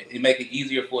 It make it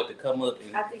easier for it to come up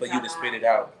and for you to spit it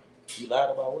out. You lied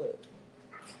about what?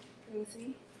 Let me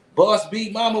see. Boss B,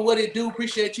 mama, what it do?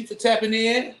 Appreciate you for tapping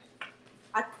in.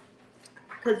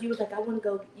 Cause you was like, I want to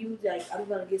go. You was like, I'm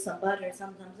gonna get some butter or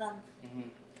something. Mm-hmm.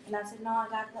 And I said, no, I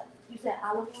got that. You said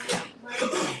olive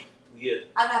oil. Yeah.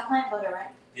 I got plant butter, right?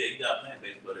 Yeah, you got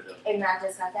plant-based butter though. And I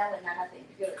just got that one. I got the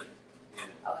impurity.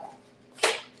 Yeah.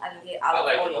 Okay. I can get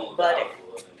olive oil butter.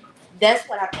 That's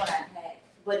what I thought I had,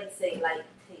 but it say like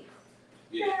taste.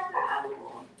 Yeah. I got olive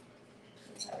oil.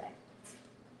 It's alright.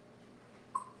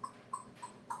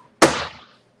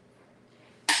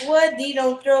 What? D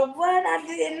don't throw what? I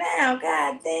did now.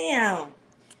 God damn.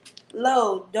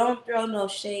 Low, don't throw no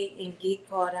shade and get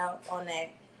caught out on that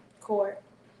court.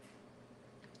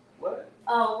 What?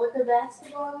 Oh, with the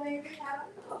basketball, maybe? I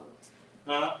don't know.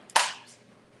 Huh?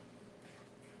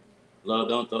 Low,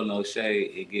 don't throw no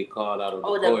shade and get called out of the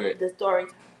court. The story.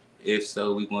 If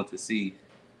so, we want to see.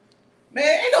 Man,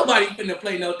 ain't nobody finna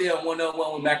play no damn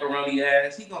one-on-one with macaroni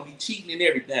ass. He gonna be cheating and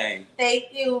everything. Thank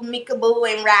you, Mika Boo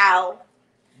and Rao.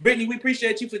 Brittany, we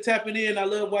appreciate you for tapping in. I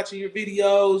love watching your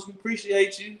videos. We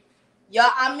appreciate you.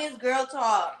 Y'all, I miss girl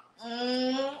talk.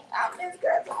 I miss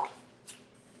girl talk.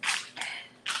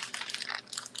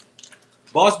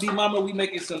 Boss B Mama, we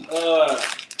making some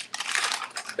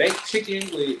baked chicken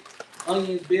with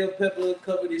onions, bell pepper,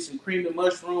 covered in some cream and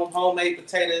mushroom, homemade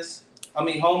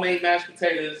mashed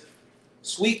potatoes,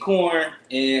 sweet corn,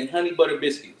 and honey butter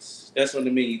biscuits. That's on the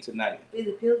menu tonight. Is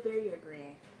it Pillsbury or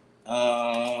Grand?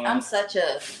 I'm such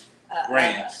a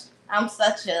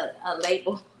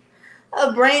label,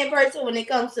 a brand person when it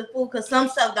comes to food, because some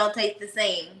stuff don't taste the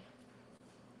same.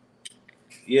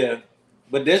 Yeah.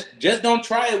 But just don't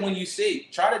try it when you're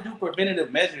sick. Try to do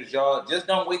preventative measures, y'all. Just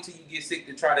don't wait till you get sick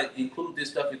to try to include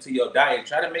this stuff into your diet.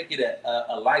 Try to make it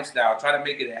a lifestyle. Try to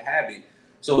make it a habit.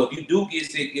 So if you do get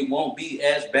sick, it won't be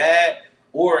as bad,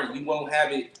 or you won't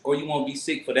have it, or you won't be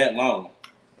sick for that long.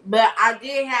 But I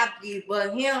did have these,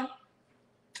 but him,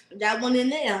 that one in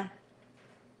there,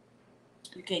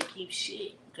 you can't keep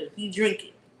shit because he drink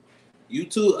it. You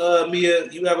too, Mia.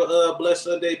 You have a blessed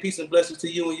Sunday. Peace and blessings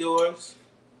to you and yours.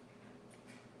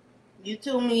 You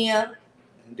too, Mia.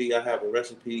 Indeed, I have a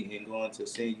recipe and going to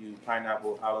send you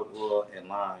pineapple, olive oil, and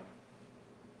lime.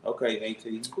 Okay, AT.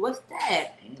 What's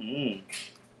that? Mm-hmm.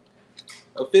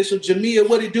 Official Jamia,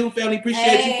 what it do, family?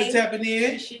 Appreciate you for tapping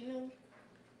in.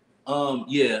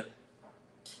 Yeah.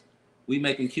 We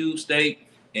making cube steak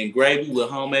and gravy with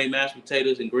homemade mashed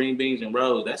potatoes and green beans and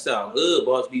rolls. That sounds good,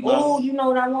 Boss B. Oh, you know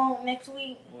what I want next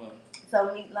week? What? Some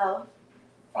meatloaf.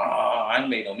 I ain't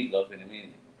made no meatloaf in a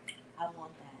minute. I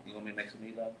want that. You want me to make some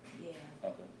meatloaf? Yeah.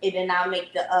 Okay. And then I'll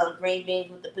make the green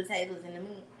beans with the potatoes and the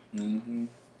meat. Mm-hmm.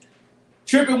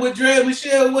 Tripping with Dre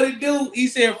Michelle, what it do? He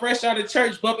said fresh out of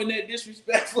church, bumping that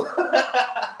disrespectful.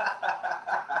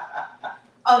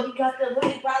 Oh, he got the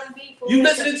what he probably be for. You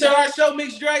listening to our show,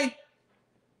 Mix Dre?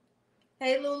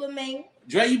 Hey, Lula Ming.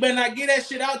 Dre, you better not get that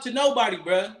shit out to nobody,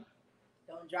 bruh.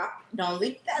 Don't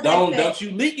leak that. Don't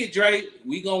you leak it, Dre.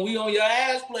 We on your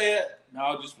ass, player.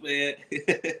 No, just play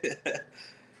it.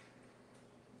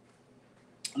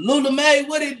 Lula May,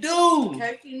 what it do?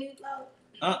 Turkey meatloaf.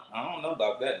 I don't know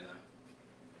about that now.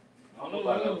 I don't know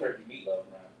about no turkey meatloaf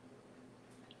now.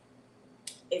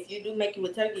 If you do make it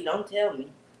with turkey, don't tell me.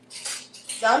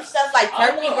 Some stuff like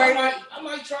turkey burgers. I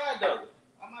might try it though.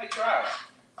 I might try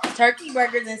it. Turkey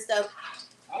burgers and stuff.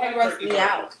 That gross me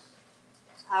out.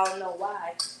 I don't know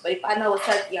why, but if I know it's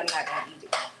turkey, I'm not gonna eat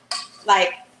it.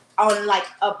 Like on like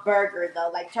a burger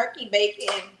though, like turkey bacon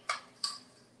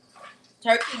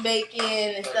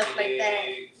and stuff like that.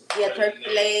 Yeah, turkey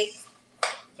legs.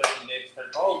 Turkey legs.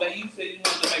 Oh, man, you said you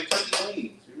wanted to make turkey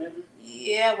wings. Remember?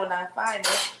 Yeah, when I find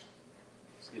it.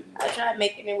 I tried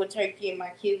making it with turkey, and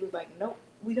my kids was like, "Nope,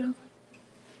 we don't.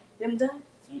 Them done."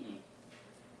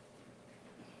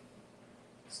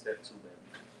 Step 2, baby.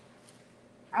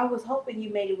 I was hoping you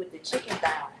made it with the chicken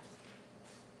thighs.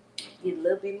 Get a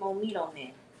little bit more meat on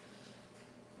there,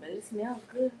 but it smells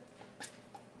good.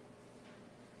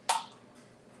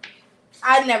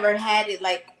 I never had it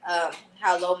like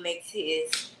how Lo makes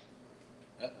his.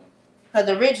 Because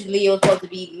originally it was supposed to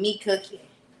be me cooking.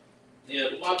 Yeah,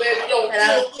 but my baby don't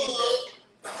feel good.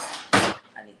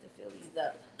 I need to fill these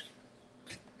up.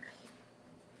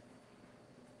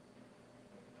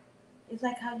 It's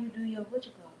like how you do your what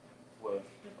you call What?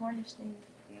 the Cornish thing.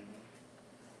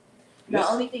 Mm-hmm. The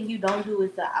only thing you don't do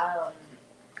is the what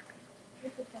the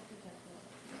fuck is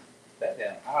that? That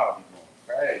damn owl be going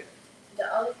Right.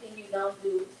 The only thing you don't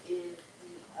do is the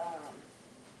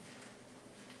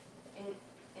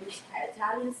in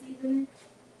Italian seasoning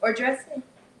or dressing.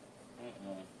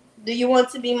 Do you want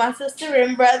to be my sister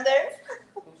and brother?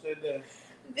 Who said that?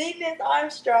 Venus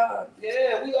Armstrong.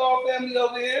 Yeah, we all family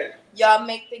over here. Y'all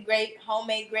make the great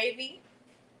homemade gravy?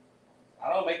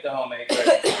 I don't make the homemade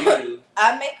gravy. You do.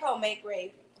 I make homemade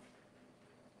gravy.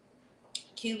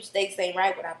 Cube steaks ain't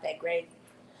right without that gravy.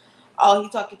 Oh, he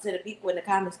talking to the people in the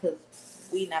comments because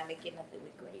we not making nothing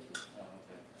with gravy. Oh,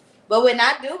 okay. But when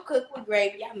I do cook with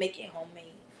gravy, I make it homemade.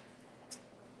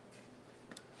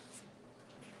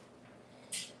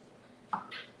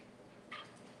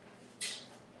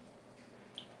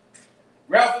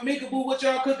 Ralph and Mika Boo, what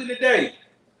y'all cooking today?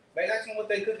 They ask them what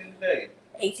they cooking today.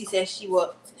 AT says she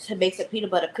will make some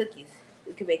peanut butter cookies.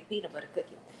 We can make peanut butter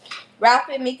cookies. Ralph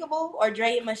and Mika Boo or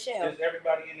Dre and Michelle? Just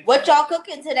everybody in the What y'all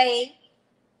cooking today?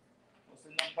 What's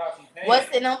in them pots and pans?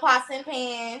 What's in them pots and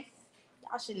pans?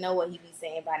 Y'all should know what he be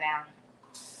saying by now.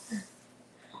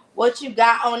 What you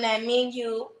got on that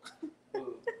menu?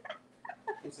 Who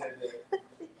said that?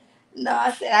 No,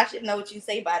 I said I should know what you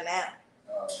say by now.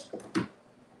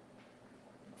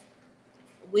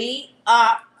 We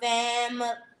are family.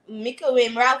 Mika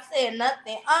and Ralph said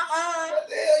nothing. What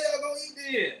the hell y'all gonna eat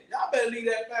then? Y'all better leave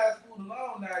that fast food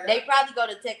alone now. Y'all. They probably go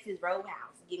to Texas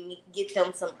Roadhouse. Get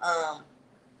them some.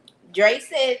 Dre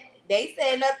said they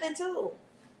said nothing too.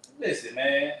 Listen,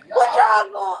 man. What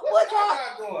y'all going? What y'all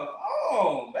got going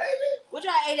on, baby? What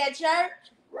y'all ate at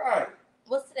church? Right.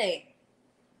 What's today?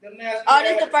 Them nasty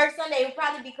this the first Sunday. It'll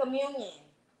probably be communion.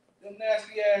 Them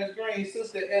nasty ass green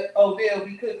sister Odell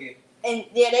be cooking. And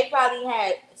yeah, they probably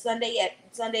had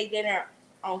Sunday dinner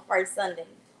on first Sunday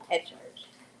at church.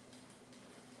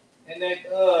 And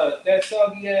that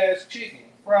soggy ass chicken,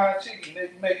 fried chicken they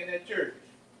be making at church.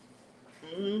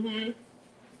 Mm-hmm.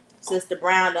 Sister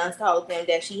Brown done told them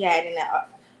that she had in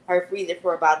her freezer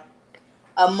for about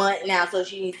a month now, so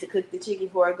she needs to cook the chicken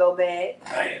before it go bad.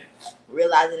 Damn.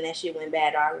 Realizing that shit went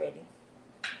bad already.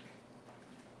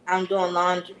 I'm doing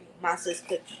laundry. My sis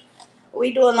cooking.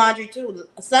 We doing laundry too.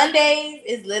 Sundays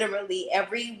is literally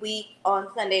every week on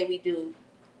Sunday we do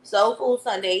Soul Food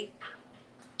Sunday.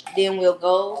 Then we'll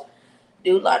go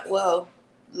do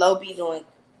Lo be doing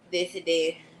this and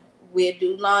then we'll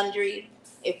do laundry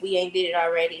if we ain't did it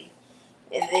already.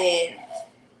 And then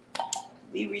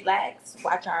we relax,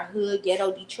 watch our hood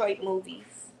ghetto Detroit movies.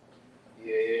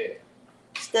 Yeah.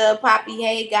 Still Poppy,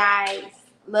 hey guys.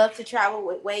 Love to travel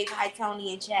with Wave, Hi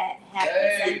Tony, and Chat.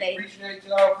 Happy Sunday. Appreciate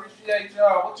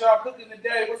y'all. What y'all cooking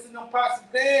today? What's in them pots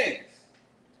and pans?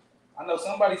 I know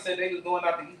somebody said they was going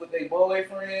out to eat with their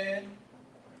boyfriend.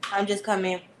 I'm just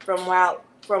coming from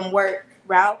work,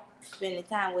 Ralph, spending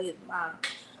time with his mom.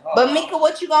 Oh. But Mika,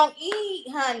 what you gonna eat,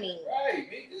 honey? Hey,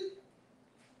 Mika.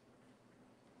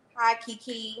 Hi,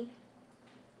 Kiki.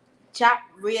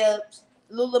 Chopped ribs.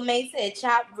 Lula May said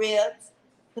chopped ribs,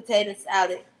 potato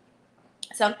salad.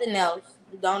 Something else.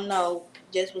 Don't know.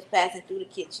 Just was passing through the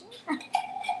kitchen.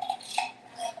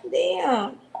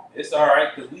 Damn. It's all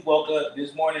right, because we woke up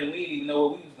this morning and we didn't even know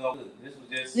what we was going to do. This was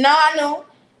just... No, I knew.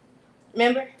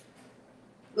 Remember?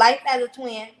 Life as a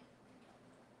twin.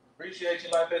 Appreciate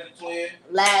you, Life as a twin.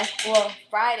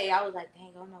 Friday, I was like,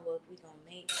 dang, I don't know what we going to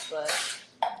make. But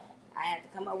I had to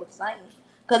come up with something.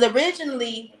 Because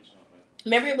originally,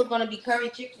 remember it was going to be curry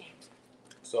chicken.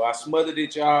 So I smothered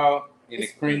it, y'all, in the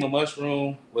cream of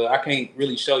mushroom. Well, I can't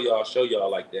really show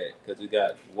y'all like that because it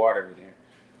got water in there.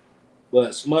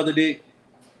 But smothered it.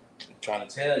 I'm trying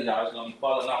to tell y'all it's going to be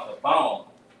falling off the bone.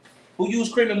 Who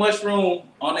used cream and mushroom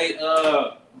on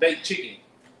a baked chicken?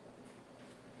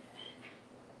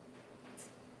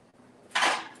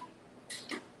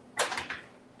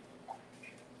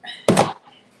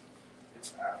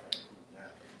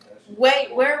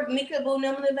 Wait, where Mika Boo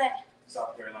them live at?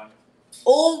 South Carolina.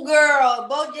 Oh, girl.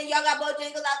 Y'all got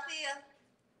Bojangles out there?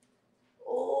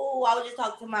 Oh, I was just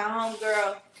talking to my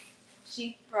homegirl.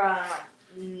 She from,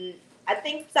 I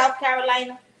think, South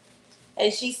Carolina.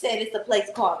 And she said it's a place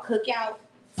called Cookout.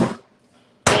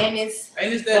 And it's...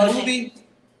 Ain't this that movie?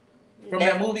 From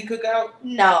that movie Cookout?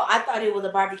 No, I thought it was a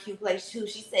barbecue place, too.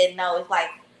 She said, no, it's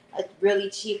like a really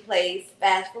cheap place,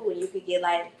 fast food. You could get,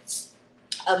 like,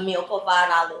 a meal for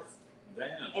 $5. Damn.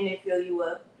 And it fill you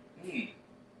up.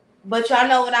 But y'all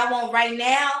know what I want right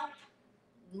now?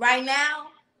 Right now?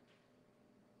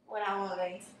 What I want,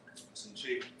 guys? Some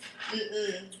chicken.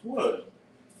 What?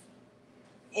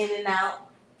 In-N-Out.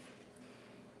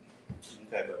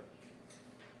 Okay, but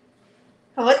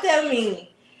What that mean?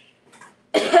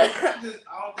 I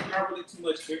don't think I really too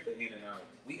much care for In-N-Out.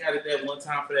 We had it that one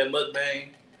time for that mukbang,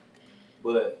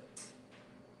 but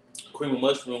Cream of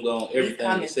mushroom go on He's everything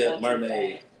coming except so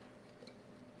mermaid. fast.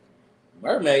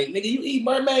 Mermaid, nigga, you eat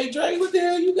mermaid, Dre? What the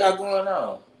hell you got going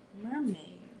on?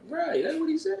 Mermaid. Right, that's what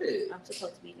he said. I'm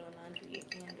supposed to be doing laundry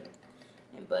again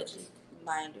and budget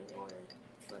binder order,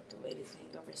 but the way this thing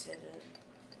over set up.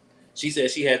 She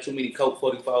said she had too many Coke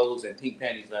 44s and pink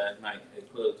panties last night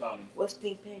at Club Tommy. What's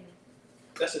pink panty?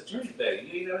 That's a drink bag.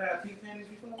 You ain't never had pink panties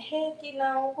before? Heck, you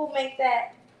know who make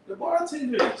that? The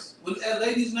bartenders. At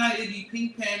ladies' night, it'd be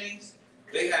pink panties.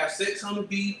 They have sex on the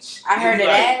beach. I heard of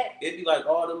that. It'd be like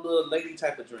all the little lady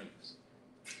type of drinks.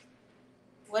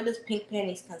 What does pink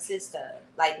panties consist of?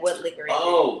 Like what liquor is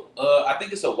I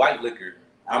think it's a white liquor.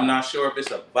 I'm not sure if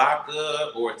it's a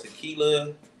vodka or a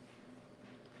tequila.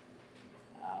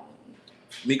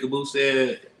 Mika Boo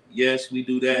said, yes, we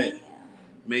do that. Yeah.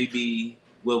 Maybe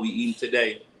what we eating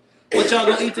today. What y'all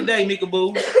gonna eat today, Mika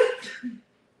Boo?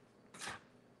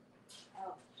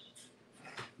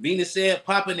 Venus said,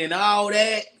 popping and all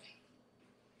that.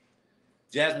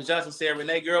 Jasmine Johnson said,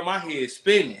 Renee, girl, my head's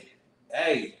spinning.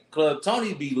 Hey, Club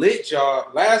Tony be lit,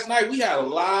 y'all. Last night, we had a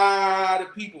lot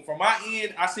of people. From my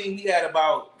end, I seen we had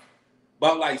about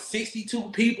like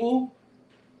 62 people.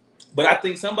 But I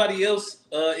think somebody else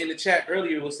in the chat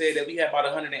earlier was saying that we had about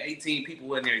 118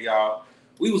 people in there, y'all.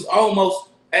 We was almost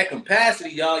at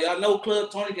capacity, y'all. Y'all know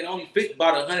Club Tony can only fit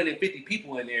about 150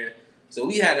 people in there. So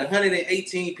we had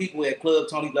 118 people at Club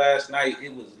Tony last night.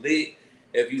 It was lit.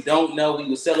 If you don't know, we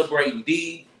were celebrating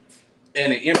D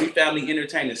and the Embry Family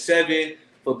Entertainment 7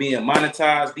 for being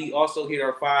monetized. D also hit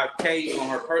our 5K on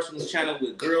her personal channel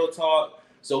with Girl Talk.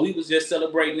 So we was just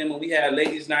celebrating them when we had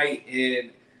Ladies Night,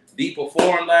 and D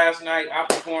performed last night. I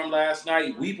performed last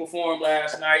night. We performed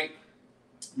last night.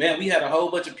 Man, we had a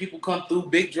whole bunch of people come through.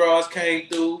 Big draws came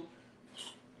through.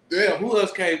 Yeah, who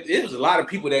else came? It was a lot of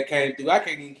people that came through. I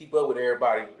can't even keep up with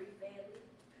everybody.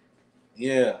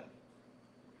 Yeah.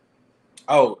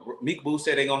 Oh, Mika Boo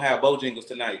said they're going to have Bojangles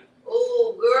tonight.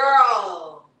 Oh,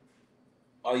 girl.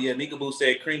 Oh, yeah. Mika Boo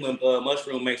said cream of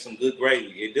mushroom makes some good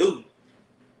gravy. It do.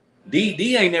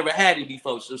 D ain't never had it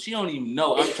before, so she don't even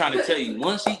know. I'm trying to tell you,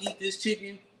 once she eat this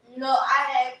chicken. No, I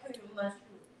had cream of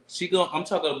mushroom. I'm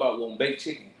talking about one baked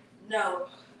chicken. No.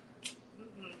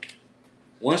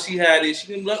 Once she had it, she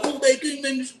gonna be like, oh, they can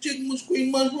make me some chicken with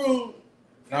cream mushroom.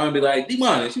 And I'm gonna be like,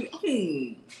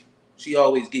 D-Money. She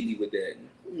always get me with that.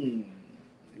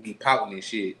 Be pouting and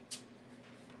shit.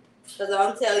 Cause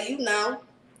I'm telling you now.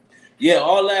 Yeah,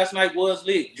 all last night was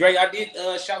lit. Dre, I did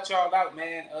shout y'all out,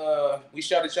 man. We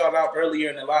shouted y'all out earlier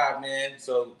in the live, man.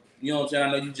 So, you know what I'm saying?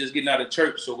 I know you just getting out of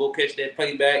church, so go catch that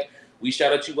playback. We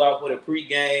shouted you out for the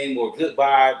pregame or Good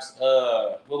Vibes.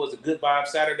 What was it? Good Vibes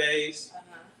Saturdays.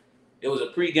 It was a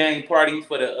pregame party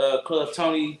for the Club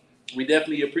Tony. We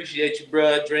definitely appreciate you,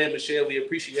 bruh. Dre and Michelle, we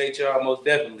appreciate y'all most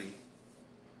definitely.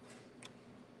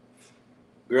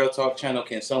 Girl Talk channel,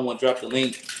 can someone drop the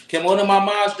link? Can one of my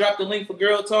moms drop the link for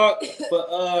Girl Talk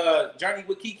for Journey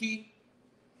with Kiki?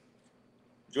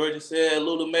 Georgia said,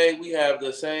 Lula May, we have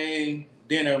the same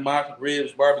dinner, mock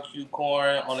ribs, barbecue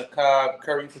corn on the cob,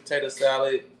 curry potato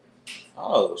salad.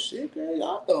 Oh, shit, girl,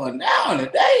 y'all going down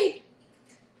today.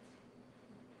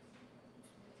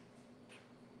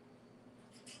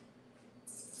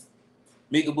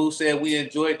 Mika Boo said we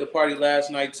enjoyed the party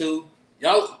last night too.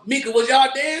 Y'all, Mika, was y'all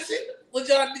dancing? Did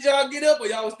y'all get up or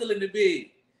y'all was still in the bed?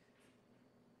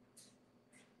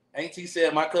 Auntie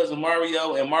said my cousin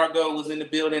Mario and Margot was in the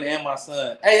building and my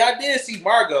son. Hey, I did see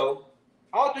Margot.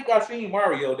 I don't think I seen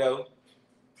Mario though.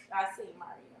 I see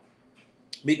Mario.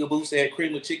 Mika Boo said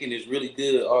cream of chicken is really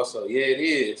good also. Yeah, it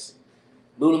is.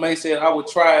 Lula May said, I would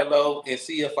try it, though, and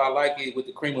see if I like it with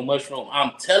the cream of mushroom.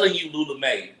 I'm telling you, Lula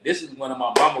May, this is one of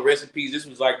my mama recipes. This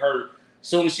was like her, as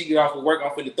soon as she get off of work,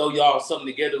 I'm finna throw y'all something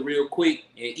together real quick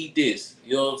and eat this.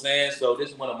 You know what I'm saying? So this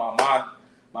is one of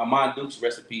my Mom Duke's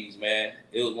recipes, man.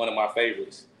 It was one of my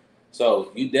favorites.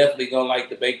 So you definitely gonna like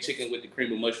the baked chicken with the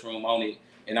cream of mushroom on it.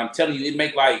 And I'm telling you, it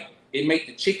make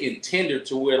the chicken tender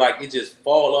to where like it just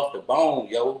fall off the bone,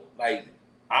 yo. Like,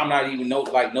 I'm not even no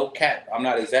cap. I'm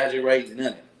not exaggerating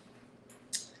nothing.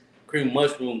 Cream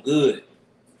mushroom good.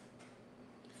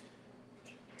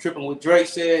 Tripping with Drake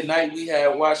said, night we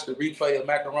had watched the replay of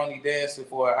Macaroni dancing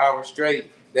for an hour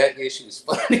straight. That issue is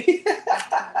funny.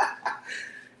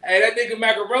 Hey, that nigga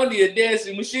Macaroni a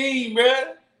dancing machine,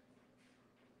 bruh.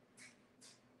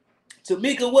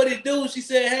 Tamika, what it do? She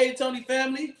said, hey, Tony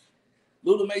family.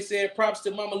 Lula May said, props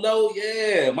to Mama Lo.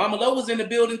 Yeah, Mama Lo was in the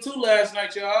building too last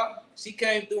night, y'all. She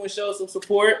came through and showed some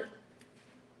support.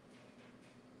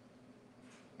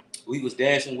 We was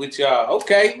dancing with y'all.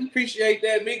 Okay, we appreciate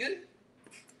that, Mika.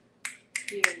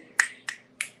 Yeah.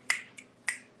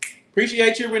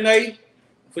 Appreciate you, Renee.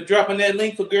 for dropping that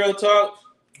link for Girl Talk.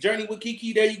 Journey with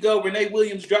Kiki, there you go. Renee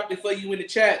Williams dropped it for you in the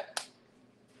chat.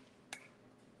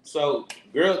 So,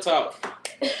 Girl Talk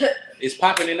is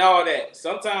popping and all that.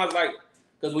 Sometimes, like,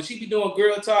 because when she be doing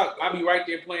Girl Talk, I be right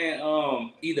there playing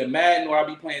either Madden or I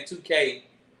be playing 2K.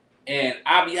 And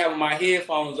I be having my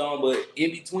headphones on, but in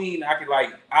between, I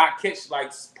catch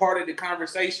like part of the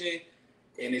conversation,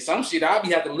 and then some shit I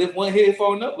be having to lift one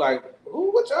headphone up, like,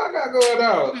 ooh, what y'all got going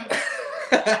on?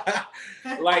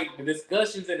 Like the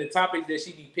discussions and the topics that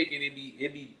she be picking, it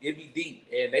be deep,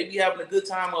 and they be having a good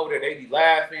time over there. They be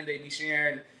laughing, they be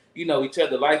sharing, each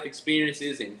other life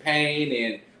experiences and pain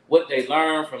and what they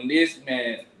learn from this.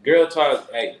 Man, Girl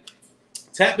Talk, hey,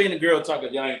 tap in the Girl Talk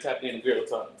if y'all ain't tapped in the Girl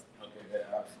Talk.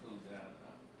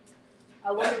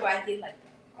 I wonder why I did like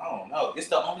that. I don't know. It's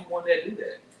the only one that do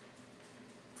that.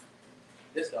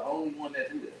 It's the only one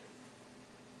that do that.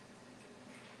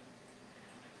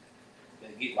 They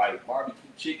get like barbecue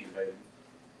chicken, baby.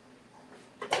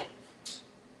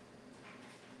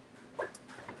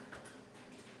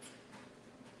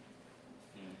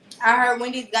 I heard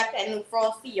Wendy's got that new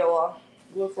Frosty, y'all.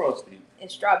 What Frosty?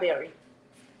 It's strawberry.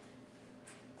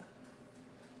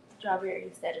 Strawberry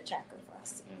instead of chocolate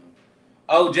Frosty.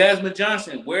 Oh, Jasmine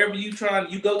Johnson, wherever you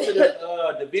go to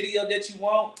the video that you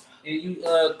want, and you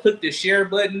click the share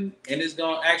button, and it's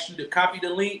gonna ask you to copy the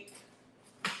link,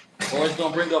 or it's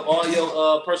gonna bring up all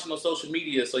your personal social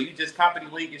media. So you just copy the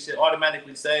link, it should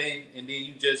automatically save, and then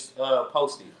you just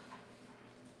post it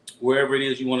wherever it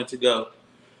is you want it to go.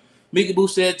 Mika Boo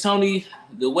said, Tony,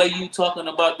 the way you talking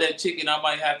about that chicken, I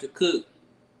might have to cook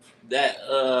that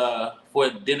for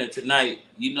dinner tonight.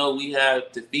 We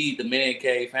have to feed the Man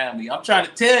Cave family. I'm trying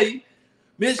to tell you.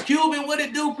 Miss Cuban, what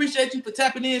it do? Appreciate you for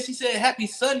tapping in. She said, happy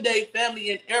Sunday,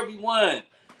 family and everyone.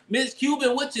 Miss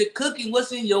Cuban, what you cooking?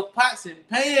 What's in your pots and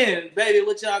pans, baby?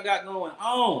 What y'all got going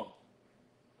on?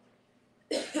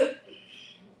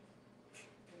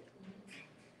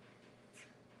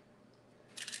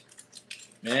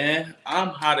 Man, I'm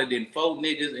hotter than 4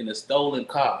 niggas in a stolen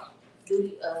car.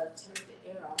 Duty turned the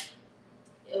air off.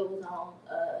 It was on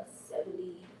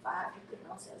 75. You put it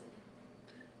on 70.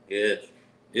 Yeah,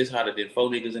 it's hotter than 4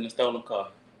 niggas in a stolen car.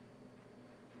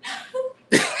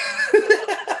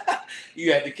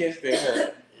 You have to catch that,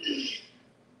 huh?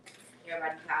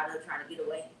 Everybody tired of trying to get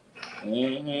away.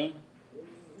 Mm-hmm.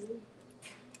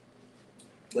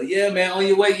 But yeah, man, on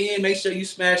your way in, make sure you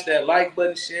smash that like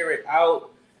button, share it out.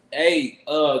 Hey,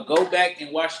 go back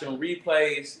and watch them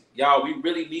replays. Y'all, we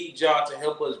really need y'all to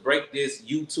help us break this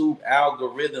YouTube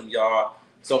algorithm, y'all.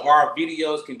 So our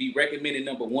videos can be recommended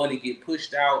 #1 and get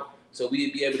pushed out. So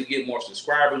we'd be able to get more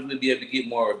subscribers. We'd be able to get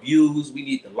more views. We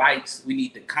need the likes. We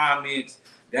need the comments.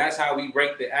 That's how we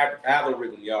break the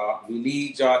algorithm, y'all. We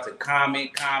need y'all to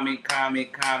comment.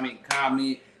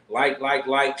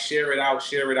 Like, share it out.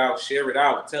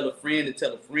 Tell a friend to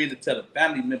tell a friend to tell a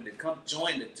family member to come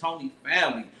join the Tony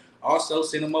family. Also,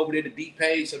 send them over to the D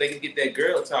page so they can get that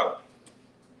Girl Talk.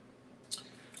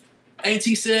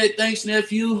 Auntie said, thanks,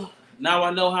 nephew. Now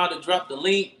I know how to drop the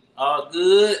link. All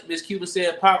good. Miss Cuban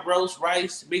said, pot roast,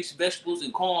 rice, mixed vegetables,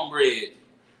 and cornbread.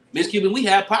 Miss Cuban, we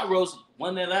had pot roast.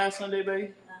 Wasn't that last Sunday,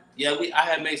 baby? Yeah, I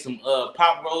had made some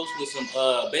pot roast with some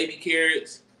baby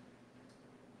carrots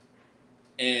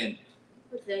and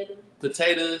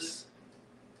potatoes.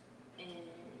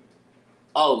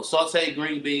 Oh, sauteed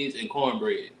green beans and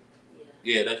cornbread.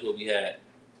 Yeah, that's what we had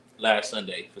last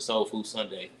Sunday for Soul Food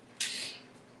Sunday.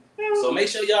 So make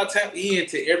sure y'all tap in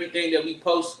to everything that we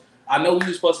post. I know we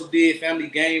were supposed to do family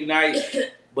game night,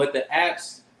 but the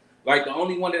apps, like the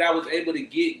only one that I was able to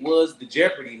get was the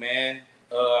Jeopardy, man.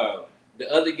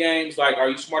 The other games, like Are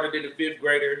You Smarter Than a Fifth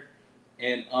Grader?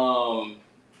 And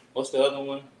what's the other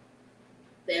one?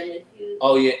 Family Feud.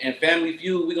 Oh yeah, and Family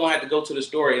Feud, we're gonna have to go to the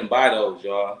store and buy those,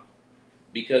 y'all.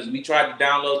 Because we tried to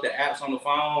download the apps on the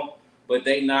phone, but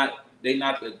they not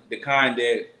the kind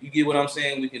that, you get what I'm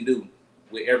saying, we can do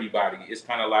with everybody. It's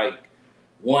kind of like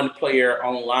one player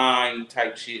online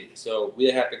type shit. So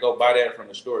we'll have to go buy that from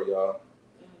the store, y'all.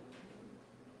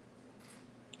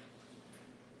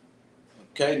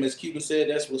 Okay, Miss Cuban said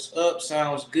that's what's up.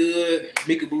 Sounds good.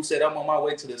 Mika Boo said I'm on my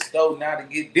way to the store now to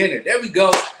get dinner. There we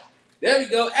go.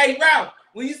 Hey, Ralph,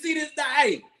 when you see this,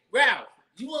 hey, Ralph,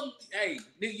 nigga,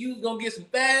 you gonna get some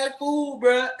fast food,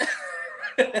 bruh.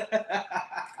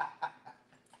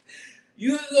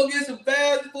 You gonna get some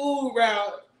fast food,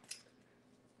 Ralph.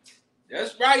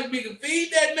 That's right, nigga.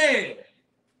 Feed that man.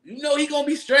 You know he gonna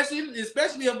be stressing,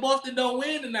 especially if Boston don't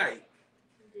win tonight.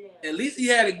 Yeah. At least he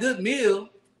had a good meal.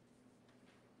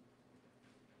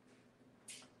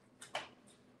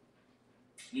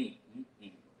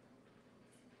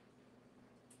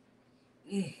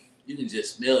 You can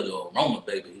just smell the aroma,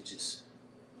 baby. It just.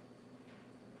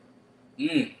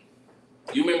 You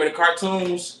remember the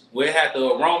cartoons where it had the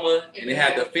aroma and it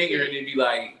had the finger and it'd be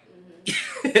like.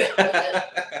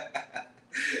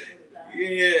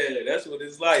 Yeah, that's what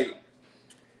it's like.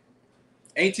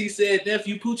 Auntie said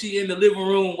nephew Poochie in the living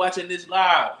room watching this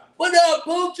live. What up,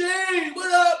 Poochie?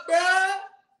 What up, bruh?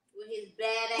 With his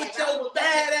bad ass. With your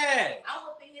bad ass. I'm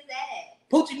whooping his ass.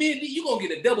 Poochie, me and me, you gonna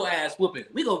get a double ass whooping.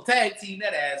 We gonna tag team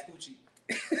that ass, Poochie.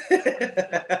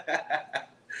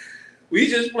 We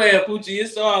just playing, Poochie.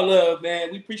 It's all love,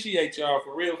 man. We appreciate y'all,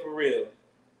 for real, for real.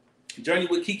 Journey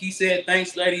with Kiki said,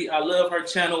 thanks, lady. I love her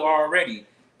channel already.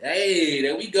 Hey,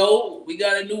 there we go. We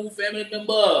got a new family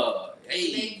member.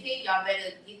 Hey. Y'all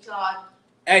better get y'all.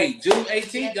 Hey, June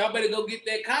 18th, y'all better go get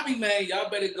that copy, man. Y'all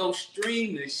better go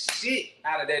stream the shit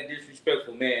out of that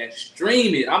disrespectful, man.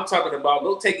 Stream it. I'm talking about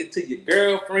go take it to your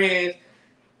girlfriends.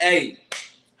 Hey,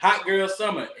 Hot Girl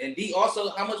Summer. And D also,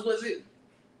 how much was it?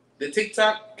 The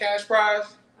TikTok cash prize?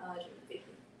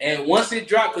 And once it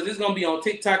drops, because it's going to be on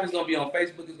TikTok, it's going to be on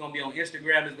Facebook, it's going to be on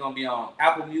Instagram, it's going to be on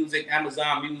Apple Music,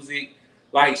 Amazon Music.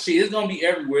 Like, shit, it's going to be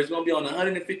everywhere. It's going to be on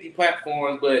 150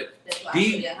 platforms, but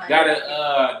D got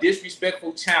a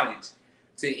disrespectful challenge.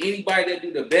 To anybody that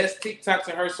do the best TikToks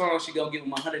of her song, she going to give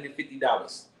them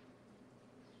 $150.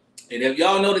 And if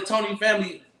y'all know the Tony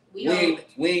family, we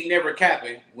ain't never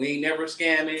capping. We ain't never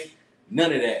scamming.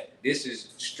 None of that. This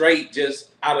is straight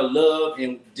just out of love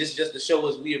and just to show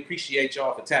us we appreciate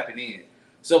y'all for tapping in.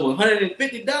 So $150,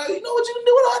 you know what you can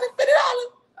do with $150?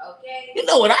 Okay. You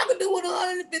know what I can do with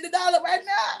 $150 right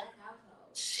now?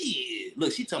 Shit.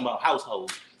 Look, she talking about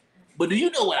household. But do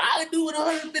you know what I can do with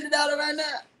 $150 right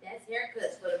now? That's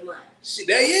haircuts for the month. Shit,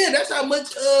 that's how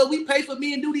much we pay for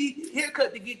me and Duty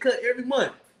haircut to get cut every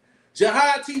month.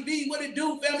 Jahad TV, what it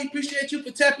do, family? Appreciate you for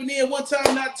tapping in one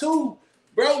time, not two.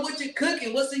 Bro, what you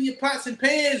cooking? What's in your pots and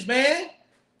pans, man?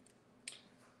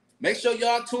 Make sure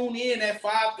y'all tune in at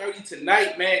 5:30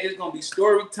 tonight, man. It's going to be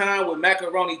story time with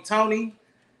Macaroni Tony.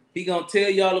 He going to tell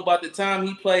y'all about the time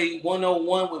he played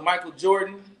 101 with Michael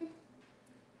Jordan.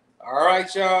 All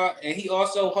right, y'all. And he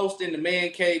also hosting the Man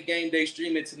Cave Game Day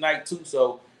streaming tonight, too.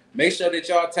 So make sure that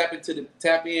y'all tap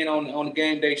in on the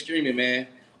Game Day streaming, man.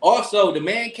 Also, the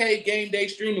Man Cave Game Day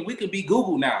streaming, we can be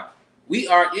Google now. We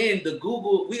are in the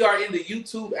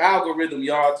YouTube algorithm,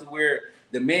 y'all, to where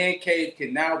the Man Cave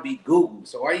can now be Google.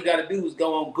 So all you got to do is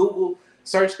go on Google,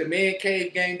 search the Man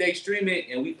Cave Game Day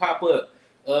streaming, and we pop up.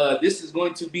 This is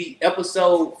going to be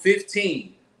episode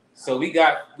 15. So we've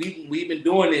been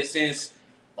doing it since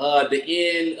the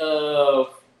end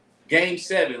of Game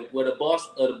 7 with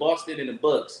the Boston and the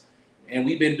Bucks, and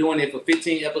we've been doing it for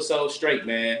 15 episodes straight,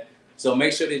 man. So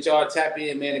make sure that y'all tap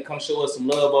in, man, and come show us some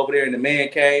love over there in the Man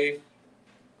Cave.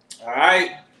 All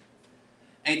right.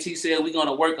 Auntie said we're going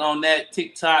to work on that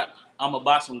TikTok. I'm going to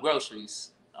buy some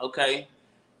groceries. Okay.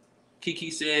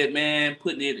 Kiki said, man,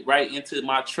 putting it right into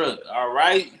my truck. All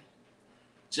right.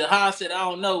 Jahad said, I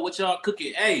don't know what y'all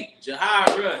cooking. Hey,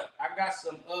 Jahad, bro, I got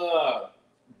some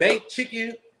baked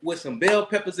chicken with some bell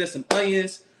peppers and some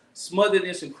onions smothered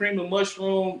in some cream and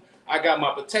mushroom. I got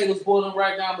my potatoes boiling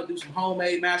right now. I'm going to do some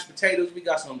homemade mashed potatoes. We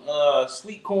got some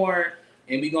sweet corn.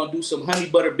 And we're going to do some honey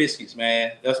butter biscuits,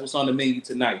 man. That's what's on the menu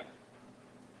tonight.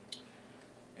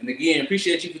 And again,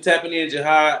 appreciate you for tapping in,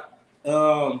 Jahad.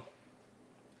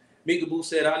 Mika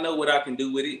said, I know what I can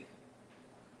do with it.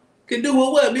 Can do with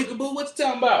what, Mika Boo? What you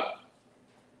talking about?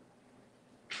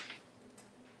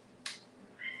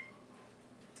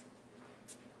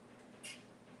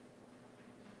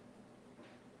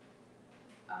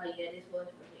 Oh, yeah, this was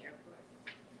from the airport.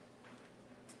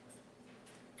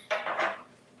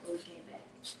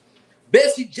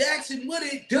 Bessie Jackson, what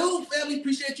it do, family?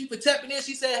 Appreciate you for tapping in.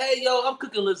 She said, hey, yo, I'm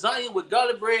cooking lasagna with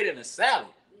garlic bread and a salad.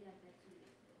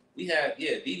 We had,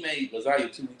 D made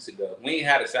lasagna 2 weeks ago. We ain't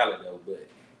had a salad, though, but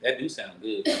that do sound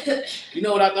good. You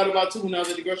know what I thought about, too, when I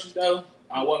was at the grocery store?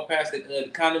 I walked past the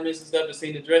condiments and stuff and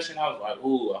seen the dressing. I was like,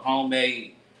 ooh, a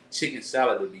homemade chicken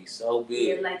salad would be so good.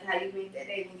 Yeah, like how you made that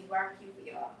day when you barbecue for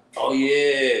y'all. Oh,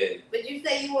 yeah. But you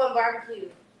say you want barbecue.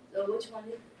 So which one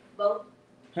is both?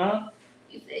 Huh?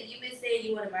 You've been saying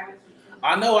you want to barbecue.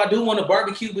 I know I do want to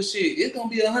barbecue, but shit, it's going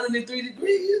to be 103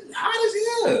 degrees. It's hot as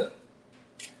hell.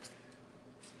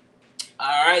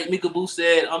 All right, Mika Boo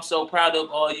said, I'm so proud of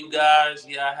all you guys.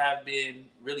 Yeah, I have been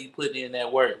really putting in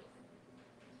that work.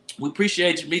 We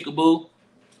appreciate you, Mika Boo.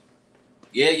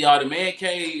 Yeah, y'all, the Man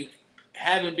Cave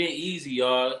haven't been easy,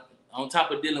 y'all. On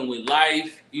top of dealing with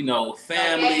life,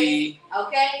 family,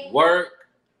 work.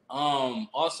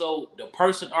 Also,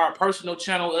 our personal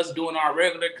channel, us doing our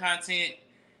regular content.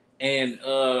 And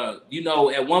you know,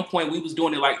 at one point we was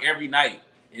doing it like every night.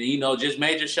 And you know, just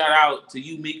major shout out to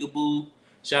you, Mika Boo.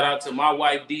 Shout out to my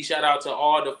wife D. Shout out to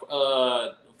all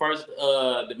the first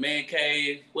the man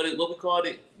cave. What we called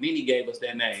it? Nene gave us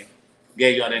that name.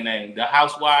 Gave y'all that name. The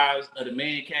housewives of the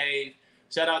man cave.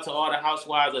 Shout out to all the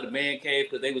housewives of the man cave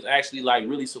because they was actually like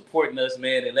really supporting us,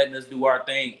 man, and letting us do our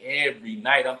thing every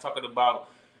night. I'm talking about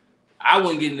I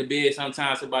wouldn't get into bed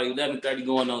sometimes about 11:30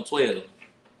 going on 12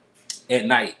 at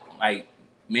night. Like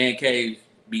man cave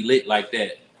be lit like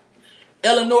that.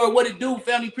 Eleanor, what it do?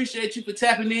 Family, appreciate you for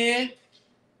tapping in.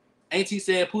 Auntie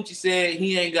said, Poochie said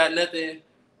he ain't got nothing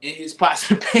in his pots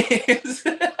and pans.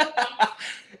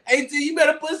 Auntie, you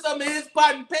better put something in his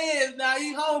pot and pans now.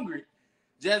 He hungry.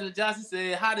 Jasmine Johnson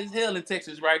said, hot as hell in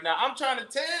Texas right now. I'm trying to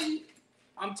tell you.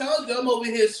 I'm telling you, I'm over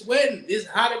here sweating. It's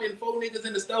hotter than 4 niggas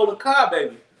in the stolen car,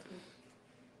 baby.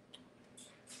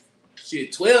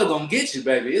 Shit, 12 gonna get you,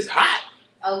 baby. It's hot.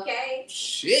 Okay.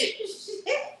 Shit.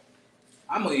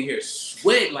 I'm over here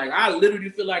sweating. Like, I literally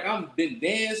feel like I'm been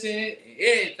dancing and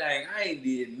everything. I ain't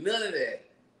did none of that.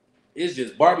 It's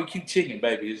just barbecue chicken,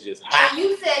 baby. It's just hot. And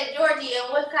you said Georgia,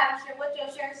 and what kind of shirt? What your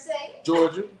shirt say?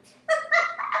 Georgia.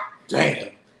 Damn.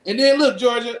 And then look,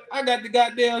 Georgia, I got the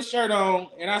goddamn shirt on,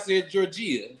 and I said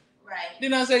Georgia. Right.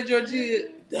 Then I say Georgia.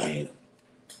 Damn.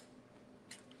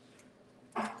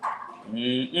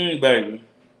 Baby.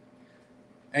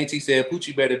 Auntie said,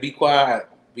 Poochie better be quiet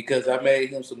because I made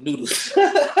him some noodles.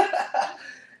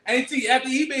 Auntie, after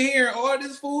he been hearing all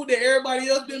this food that everybody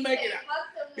else been making,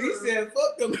 he said,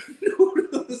 fuck them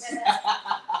noodles.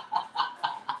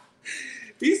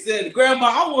 He said, Grandma,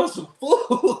 I want some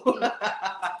food.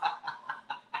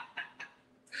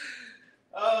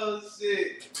 Oh,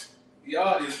 shit.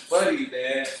 Y'all is funny,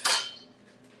 man.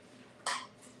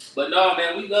 But no,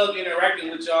 man, we love interacting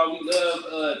with y'all. We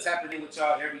love tapping in with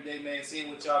y'all every day, man, seeing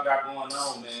what y'all got going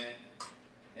on, man.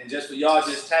 And just for y'all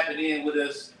just tapping in with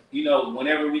us, you know,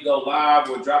 whenever we go live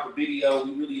or drop a video,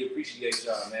 we really appreciate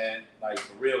y'all, man. Like,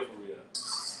 for real, for real.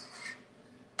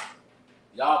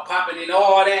 Y'all popping in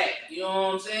all that, you know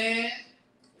what I'm saying?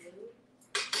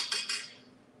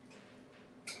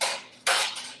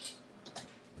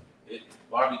 It's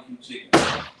barbecue chicken.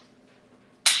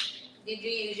 Did you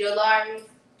use your Lowery?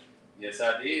 Yes,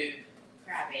 I did.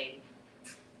 Cry, baby.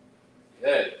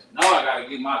 Yes. No, I gotta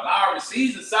get my Lowery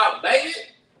season salt, baby.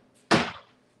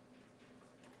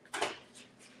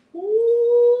 Ooh,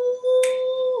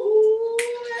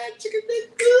 that chicken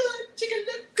look good. Chicken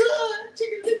look good.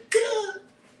 Chicken look good.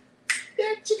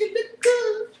 That chicken look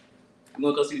good. You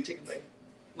wanna go see the chicken, baby?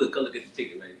 Look, go look at the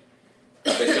chicken, baby. I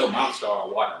bet your mouth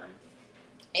started watering.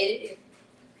 It is.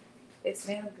 It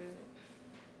smells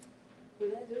good.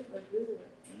 Ooh, that does look good.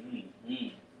 Mm-hmm.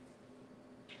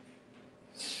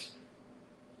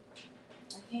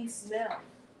 I can't smell.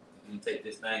 Let me take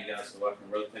this thing out so I can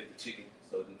rotate the chicken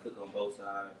so it can cook on both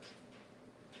sides.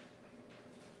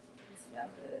 It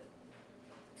smells good.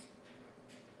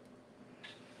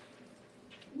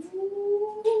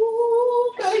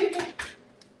 Ooh, baby.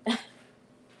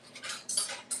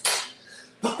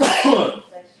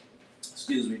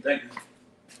 Excuse me, thank you.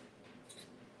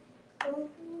 Ooh,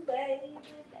 baby,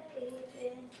 baby.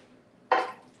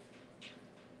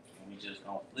 Let me just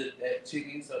gonna flip that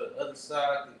chicken so the other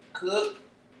side can cook.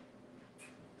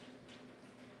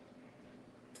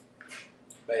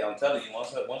 Babe, I'm telling you,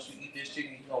 once you eat this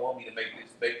chicken, you don't want me to make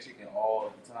this baked chicken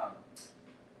all the time.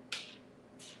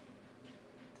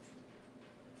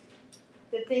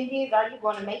 The thing is, are you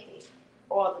going to make it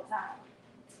all the time?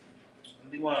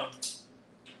 What do you want?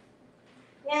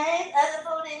 Yeah, there's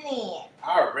other food in there.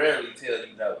 I rarely tell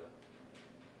you no.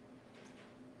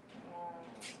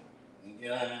 You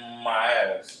know my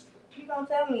ass. You don't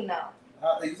tell me no.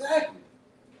 Exactly.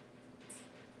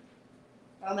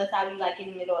 Unless I be like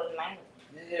in the middle of the night.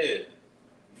 Yeah.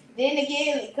 Then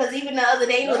again, because even the other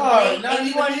day was No, late not and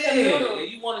you even wanted some then. noodles. And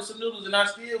you wanted some noodles and I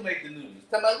still make the noodles.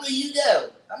 Talking about, where you go?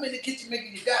 I'm in the kitchen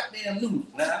making your goddamn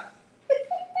noodles now.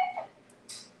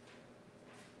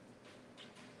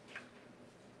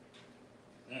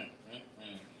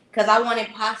 Because I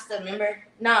wanted pasta, remember?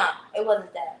 Nah, it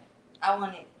wasn't that. I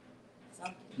wanted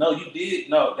something. No, you did.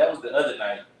 No, that was the other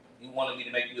night. You wanted me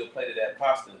to make you a plate of that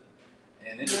pasta.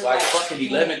 And it was like fucking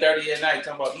 11:30 at night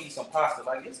talking about eating some pasta.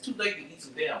 Like, it's too late to eat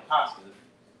some damn pasta.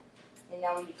 And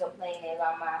now when you complaining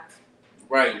about my...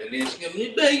 Right, and then she goes,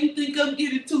 babe, you think I'm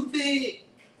getting too big?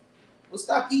 Well,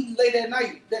 stop eating late at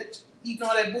night. Eating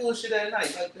all that bullshit at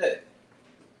night like that.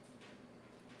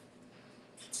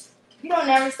 You don't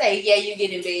never say, yeah, you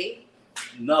getting big.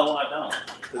 No, I don't.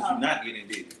 Because you're not getting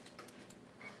big.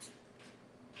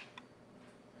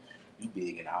 You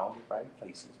big in all the right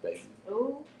places, baby.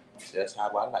 Ooh. That's how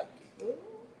I like it.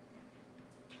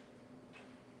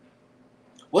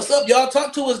 What's up, y'all?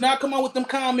 Talk to us now. Come on with them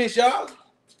comments, y'all.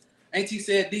 Auntie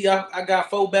said, D, I got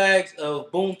 4 bags of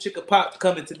Boom Chicka Pop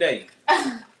coming today.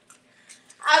 I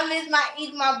miss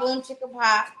eating my Boom Chicka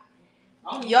Pop.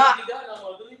 Y'all, You got no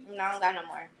more, do you? No, I don't got no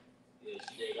more. Yeah,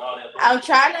 she ate all that. I'm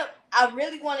trying to. I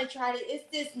really want to try it. It's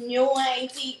this new one,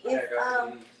 Auntie. It's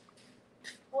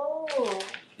Oh.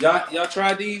 Y'all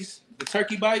tried these? The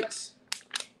turkey bites?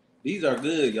 These are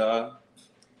good, y'all.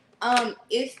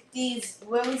 It's these.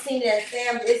 When we seen that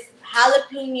Sam's, it's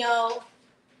jalapeno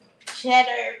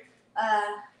cheddar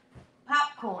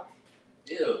popcorn.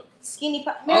 Ew. Skinny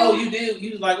pop. Oh, you did?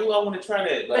 You was like, oh, I want to try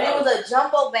that. But it was a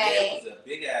jumbo bag. Yeah, it was a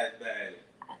big ass bag.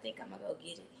 I think I'm gonna go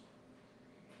get it.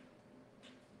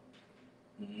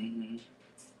 Mm-hmm.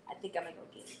 I think I'm gonna go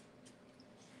get it.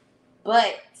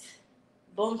 But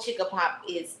Boom Chicka Pop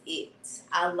is it.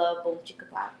 I love Boom Chicka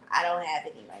Pop. I don't have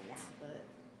any right now, but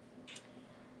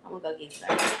I'm gonna go get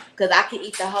some. Cause I can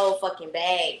eat the whole fucking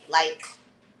bag. Like,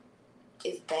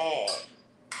 it's bad.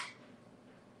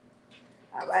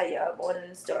 All right, y'all. Going in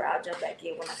the store. I'll jump back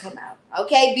in when I come out.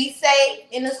 Okay, be safe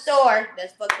in the store.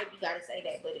 That's fucked up. You gotta say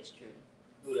that, but it's true.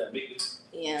 Do that, Mickey.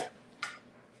 Yeah.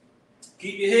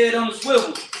 Keep your head on the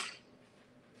swivel.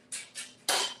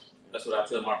 That's what I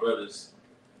tell my brothers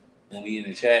when we in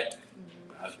the chat.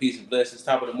 Peace and blessings.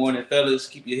 Top of the morning, fellas.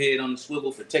 Keep your head on the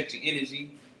swivel. Protect your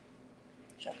energy.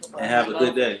 And have a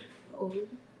good day.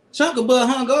 Chocolate Bud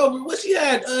hungover. What she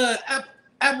had?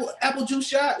 Apple juice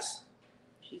shots.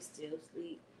 She's still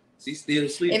asleep. She's still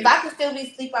sleeping. If I could still be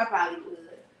asleep, I probably would.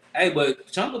 Hey,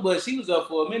 but Chocolate Bud, she was up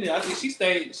for a minute. I think she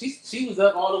stayed. She was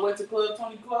up all the way to Club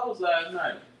Tony Close last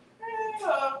night.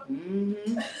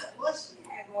 Mm-hmm. What she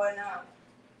had going on?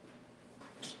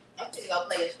 I'm just gonna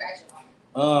play a scratch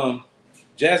on.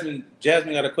 Jasmine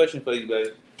got a question for you,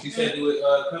 baby. She said it would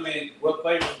come in. What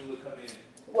flavors do it come in?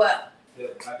 What?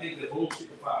 I think the Boom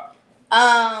Chicka Pop.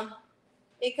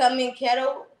 It come in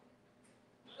kettle.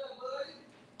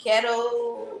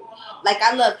 Like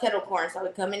I love kettle corn, so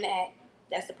it come in that.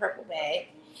 That's the purple bag.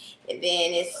 And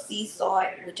then it's sea salt,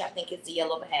 which I think is the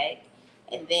yellow bag.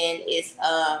 And then it's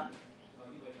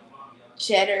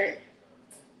cheddar.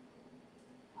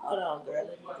 Hold on, girl.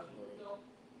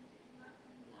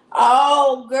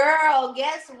 Oh, girl,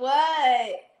 guess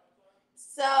what?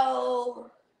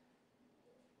 So,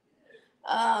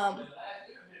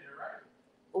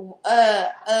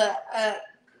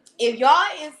 if y'all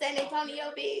in San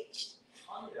Antonio Beach,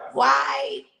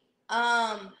 why,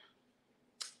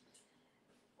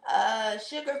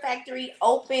 Sugar Factory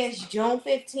opens June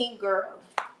 15th, girl.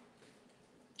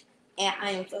 And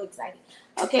I am so excited.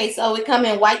 Okay, so it come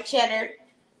in white cheddar,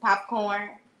 popcorn,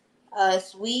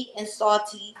 sweet and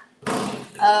salty,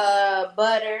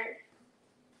 butter,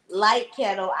 light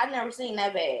kettle. I've never seen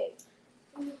that bag.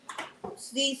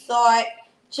 Sea salt,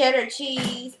 cheddar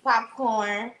cheese,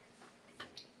 popcorn,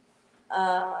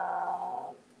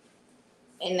 and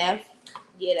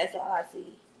that's all I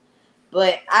see.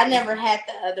 But I never had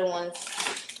the other ones.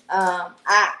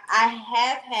 I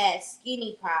have had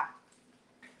Skinny Pop,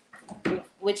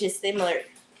 which is similar.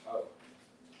 Oh.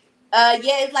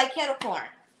 Yeah, it's like kettle corn.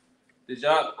 Did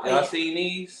y'all seen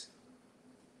these?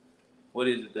 What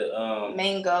is it? The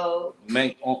mango.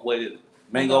 What is it?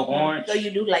 Mango orange. So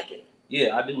you do like it?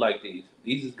 Yeah, I do like these.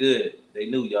 These is good. They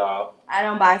new, y'all. I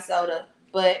don't buy soda,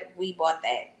 but we bought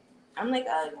that. I'm like,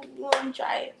 oh, you want to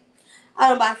try it? I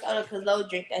don't buy soda because Lo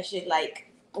drink that shit like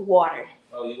water.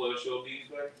 Oh, you want to show these,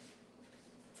 man?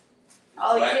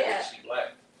 Oh, black, yeah. She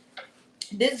black.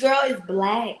 This girl is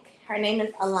black. Her name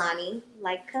is Alani,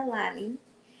 like Kalani.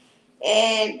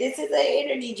 And this is an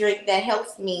energy drink that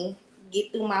helps me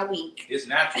get through my week. It's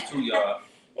natural too, y'all.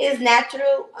 It's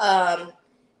natural.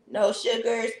 No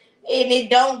sugars. And it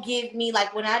don't give me,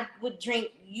 like when I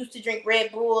used to drink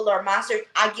Red Bull or Monster,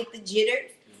 I get the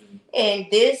jitters. Mm-hmm. And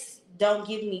this don't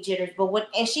give me jitters. But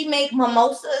and she make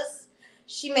mimosas.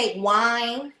 She make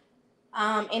wine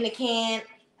in a can.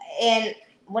 And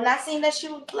when I seen that she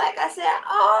was black, I said,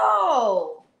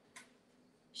 oh,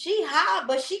 she hot,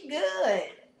 but she good.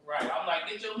 Right. I'm like,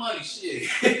 get your money, shit.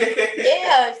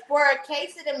 Yeah, for a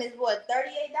case of them is what,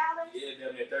 $38? Yeah,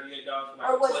 damn near $38.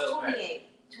 Or was it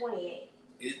 28?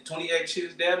 It's 28 shit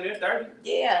is damn near 30.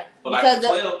 Yeah. But like a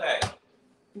 12 pack.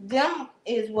 Them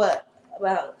is what?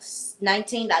 About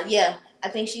 $19. Yeah. I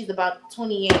think she's about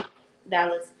 $28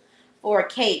 for a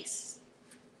case.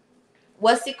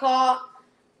 What's it called?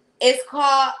 It's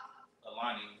called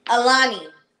Alani.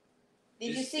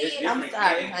 Did you see it? I'm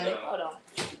sorry, honey. Hold on.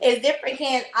 It's different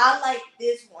cans. I like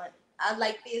this one.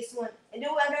 And do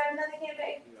I got another can,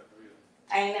 babe?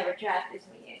 I ain't never tried this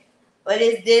one yet. But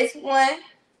it's this one,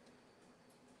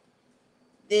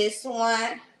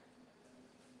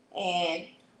 and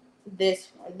this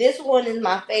one. This one is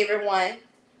my favorite one.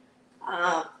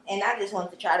 And I just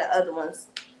wanted to try the other ones.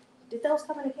 Did those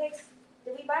come in the case?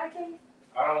 Did we buy the case?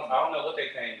 I don't know what they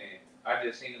came in. I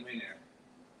just seen them in there.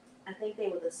 I think they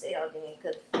was a sale then.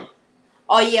 Cause,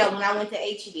 oh yeah, when I went to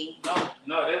HEB.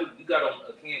 No, you got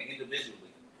a can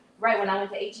individually. Right, when I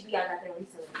went to HEB, I got them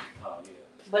recently. Oh yeah.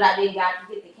 But I didn't got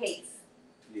to get the case.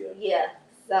 Yeah. Yeah.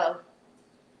 So.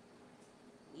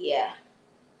 Yeah.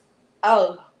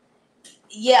 Oh.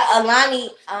 Yeah, Alani.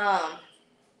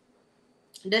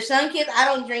 The Sun Kids. I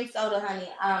don't drink soda, honey.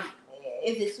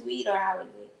 Is it sweet or how is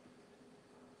it?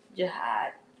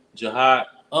 Jihad.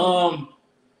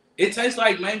 It tastes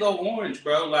like mango orange,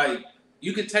 bro. Like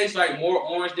you could taste like more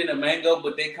orange than a mango,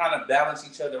 but they kind of balance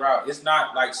each other out. It's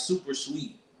not like super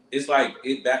sweet. It's like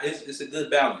it's a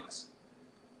good balance.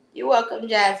 You're welcome,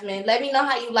 Jasmine. Let me know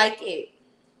how you like it.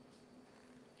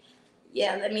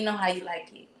 Yeah, let me know how you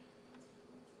like it.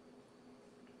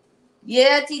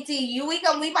 Yeah, TT,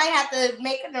 we might have to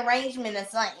make an arrangement or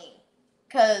something.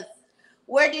 Cause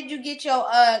where did you get your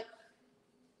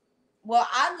well,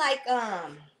 I like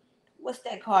what's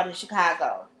that called in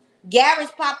Chicago?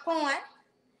 Garrett's popcorn.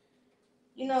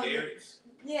 You know Garrett's?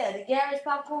 Yeah, the Garrett's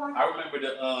popcorn. I remember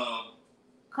the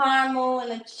caramel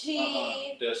and the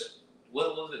cheese.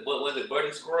 What was it?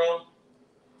 Buddy Squirrel?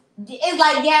 It's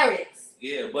like Garrett's.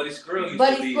 Yeah, Buddy Squirrel used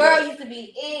Buddy to be Squirrel used to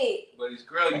be it. Buddy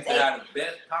Squirrel used to have the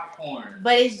best popcorn.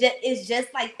 But it's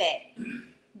just like that.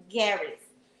 Garrett's.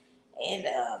 And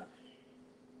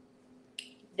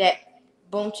that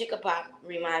Boom Chicka Pop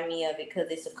remind me of it because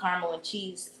it's a caramel and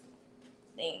cheese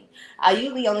thing. I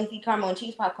usually only see caramel and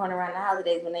cheese popcorn around the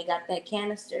holidays when they got that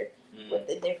canister with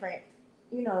the different,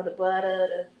 the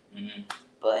butter.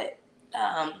 But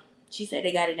she said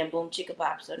they got it in Boom Chicka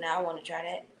Pop, so now I want to try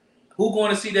that. Who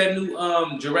going to see that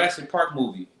new Jurassic Park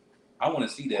movie? I want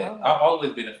to see that. Oh. I've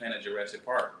always been a fan of Jurassic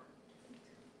Park.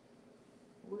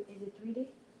 Is it 3D?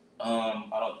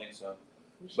 I don't think so.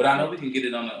 But I know we can get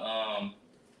it on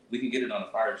the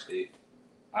Fire Stick.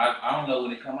 I don't know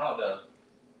when it come out though.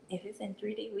 If it's in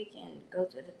 3D, we can go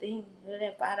to the thing. It's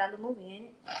that $5 movie, ain't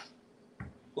it?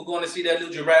 Who going to see that new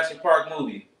Jurassic Park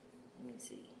movie? Let me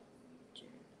see.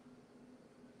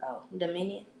 Oh,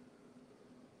 Dominion.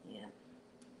 Yeah.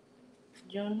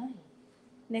 June 9th.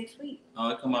 Next week. Oh,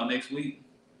 it come out next week?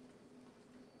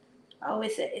 Oh,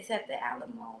 it's at the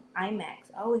Alamo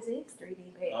IMAX. Oh, it is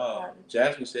 3D.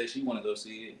 Jasmine said she want to go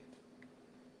see it.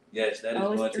 Yes, that is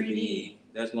going to be.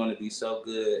 That's going to be so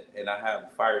good. And I have a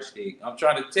Fire Stick. I'm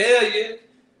trying to tell you,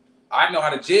 I know how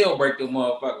to jailbreak them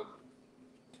motherfuckers.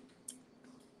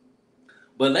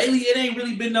 But lately, it ain't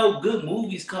really been no good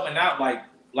movies coming out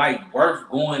like worth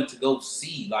going to go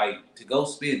see, like to go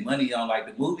spend money on. Like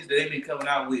the movies that they've been coming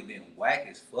out with been whack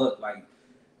as fuck, like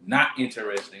not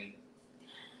interesting.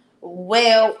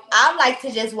 Well, I like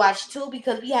to just watch two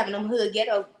because we having them hood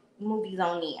ghetto movies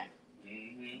on there.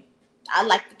 I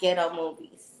like the ghetto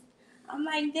movies. I'm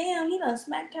like, damn, he done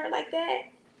smacked her like that.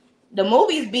 The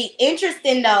movies be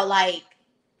interesting though, like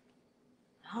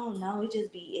I don't know, it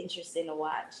just be interesting to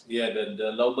watch. Yeah,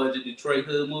 the low budget Detroit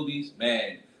hood movies,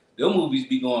 man, them movies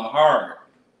be going hard.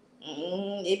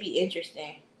 It be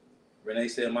interesting. Renee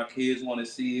said my kids want to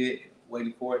see it,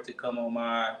 waiting for it to come on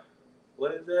my,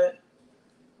 what is that?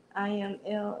 I am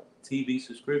ill. TV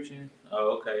subscription.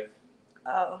 Oh, okay.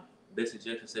 Oh. Bessie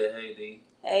Jackson said, "Hey, D."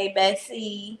 Hey,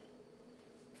 Bessie.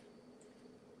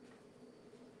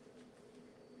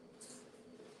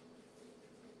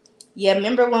 Yeah,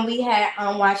 remember when we had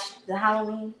watched the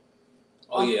Halloween?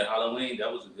 Oh yeah, Halloween.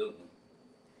 That was a good one.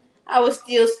 I was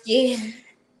still scared.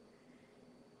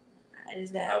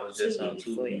 I was just on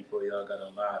Tubi before y'all got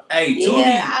on live. Hey,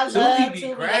 yeah, I love Tubi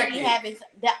be cracking.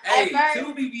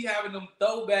 Tubi be having them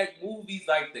throwback movies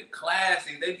like the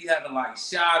classics. They be having like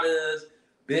Shadas,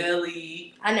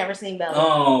 Belly. I never seen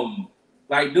Belly.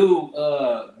 Like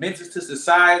Menace to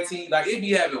Society. Like it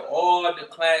be having all the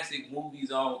classic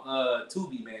movies on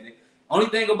Tubi, man. Only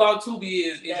thing about Tubi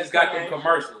is it just got them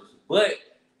commercials, but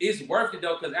it's worth it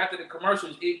though because after the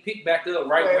commercials, it picked back up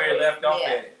right where it left off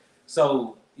at.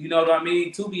 So. You know what I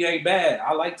mean? Tubi ain't bad.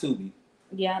 I like Tubi.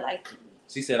 Yeah, I like Tubi.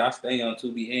 She said I stay on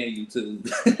Tubi and YouTube.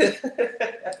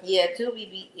 Yeah, Tubi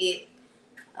be it.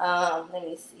 Let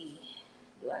me see.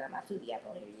 Do I got my Tubi app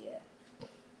on here? Yeah.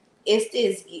 It's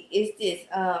this.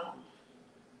 I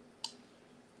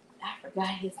forgot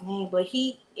his name, but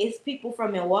it's people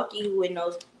from Milwaukee who in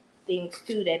those things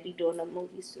too that be doing the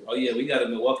movies too. Oh yeah, we got a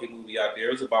Milwaukee movie out there.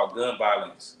 It's about gun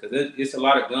violence because it's a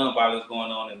lot of gun violence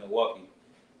going on in Milwaukee.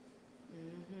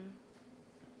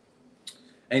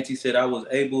 Auntie said I was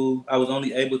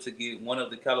only able to get one of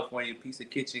the California Pizza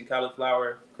Kitchen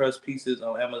cauliflower crust pieces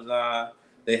on Amazon.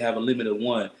 They have a limited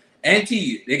one.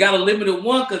 Auntie, they got a limited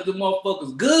one because the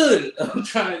motherfuckers good. I'm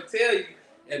trying to tell you.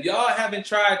 If y'all haven't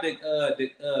tried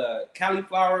the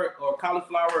cauliflower or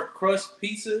cauliflower crust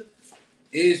pizza,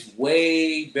 it's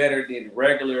way better than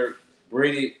regular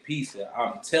breaded pizza.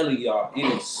 I'm telling y'all, it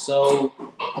is so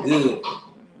good.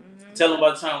 Tell them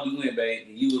about the time we went, babe.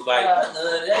 And you was like,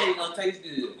 that ain't gonna taste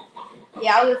good.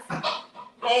 Yeah, I was.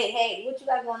 Hey, what you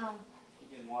got going on?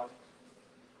 Getting water.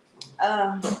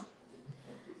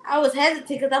 I was hesitant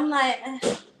because I'm like,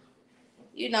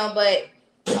 but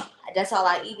that's all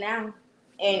I eat now.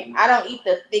 And I don't eat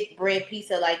the thick bread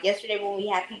pizza. Like yesterday when we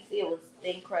had pizza, it was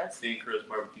thin crust. Thin crust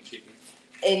barbecue chicken.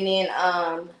 And then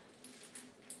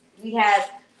we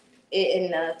had it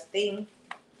in the thing.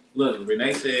 Look,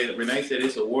 Renee said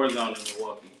it's a war zone in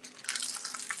Milwaukee.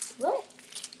 What?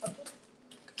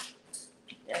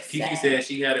 That's Kiki sad. said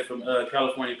she had it from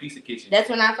California Pizza Kitchen. That's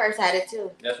when I first had it too.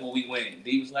 That's when we went.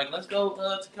 Dee was like, let's go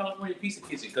to California Pizza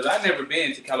Kitchen. Because I've never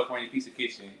been to California Pizza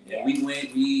Kitchen. And we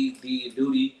went, me, Dee, and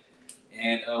Duty.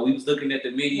 And we was looking at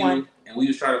the menu. And we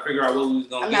was trying to figure out what we was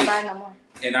going to get. I'm not buying no more.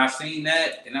 And I seen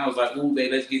that. And I was like, ooh,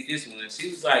 babe, let's get this one. And she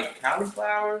was like,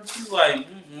 cauliflower? She was like,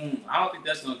 I don't think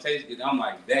that's going to taste good. I'm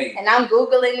like, dang. And I'm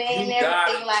Googling it and you gotta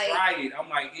everything. Like, try it. I'm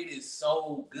like, it is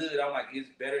so good. I'm like,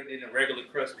 it's better than a regular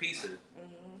crust pizza.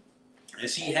 And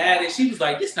she had it. She was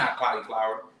like, this not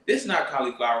cauliflower. This not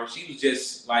cauliflower. She was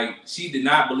just like, she did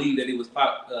not believe that it was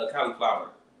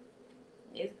cauliflower.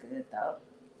 It's good though.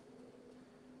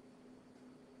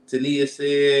 Tania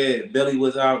said, Belly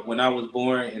was out when I was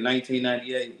born in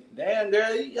 1998. Damn,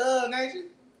 girl, you young, ain't you?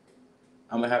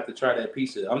 I'm going to have to try that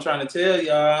pizza. I'm trying to tell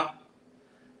y'all.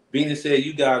 Venus said,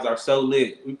 you guys are so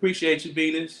lit. We appreciate you,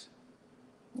 Venus.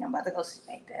 I'm about to go sit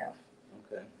back down.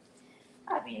 Okay.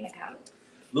 I'll be in the comments.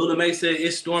 Lula May said,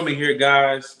 it's storming here,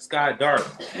 guys. Sky dark.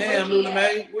 Damn, Lula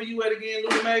May. Where you at again,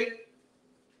 Lula May?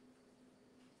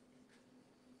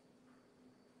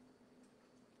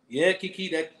 Yeah, Kiki,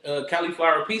 that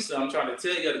cauliflower pizza, I'm trying to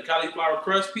tell you, the cauliflower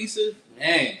crust pizza,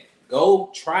 man,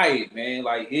 go try it, man.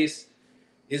 Like, it's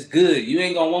good. You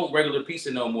ain't gonna want regular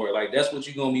pizza no more. Like, that's what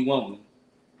you gonna be wanting.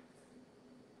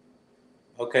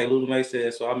 Okay, Lula May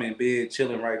said, so I'm in bed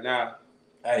chilling right now.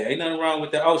 Hey, ain't nothing wrong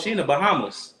with that. Oh, she in the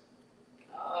Bahamas.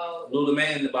 Lula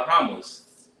May in the Bahamas.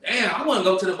 Damn, I want to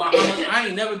go to the Bahamas. I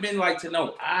ain't never been like to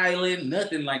no island,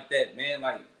 nothing like that, man.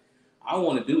 Like, I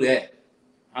want to do that.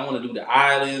 I want to do the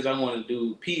islands. I want to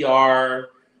do PR.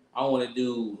 I want to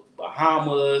do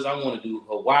Bahamas. I want to do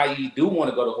Hawaii. Do want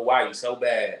to go to Hawaii so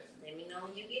bad. Let me know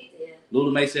when you get there. Lula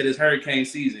May said it's hurricane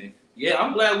season. Yeah,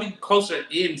 I'm glad we closer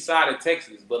inside of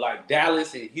Texas, but like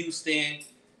Dallas and Houston,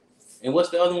 and what's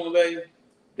the other one, baby?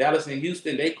 Dallas and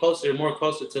Houston, they more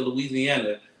closer to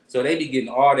Louisiana, so they be getting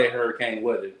all that hurricane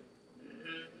weather.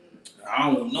 I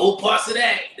don't want no parts of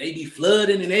that. They be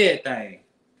flooding and everything.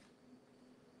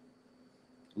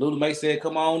 Lula May said,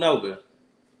 come on over.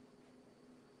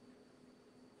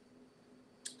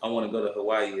 I want to go to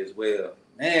Hawaii as well.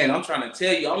 Man, I'm trying to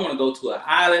tell you, I want to go to an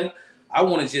island. I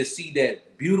want to just see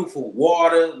that beautiful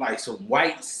water, like some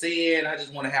white sand. I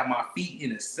just want to have my feet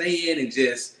in the sand and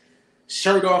just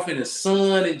shirt off in the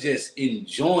sun and just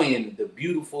enjoying the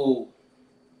beautiful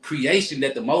creation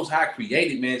that the Most High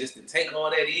created, man, just to take all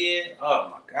that in. Oh,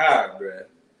 my God, bro.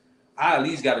 I at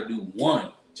least got to do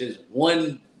just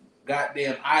one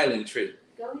goddamn island trip.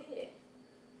 Go ahead.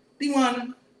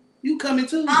 D1, you coming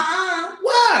too?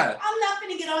 Why? I'm not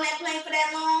gonna get on that plane for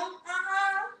that long.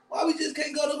 Why we just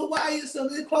can't go to Hawaii or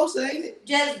something? It's closer, ain't it?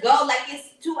 Just go like it's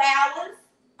 2 hours.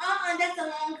 That's a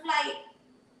long flight.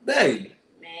 Babe.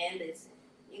 Man, listen.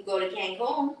 You go to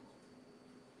Cancun.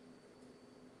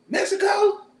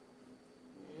 Mexico?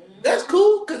 That's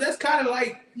cool, because that's kind of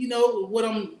like, what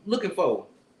I'm looking for.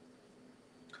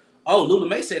 Oh, Lula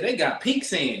May said they got pink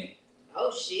sand. Oh,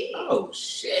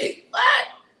 shit. What?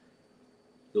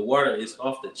 The water is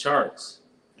off the charts.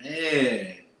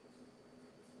 Man,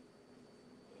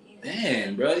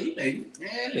 bro. Listen.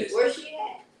 Where's she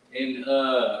at? In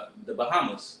the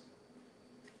Bahamas.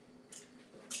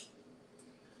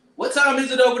 What time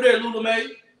is it over there, Lula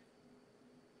May?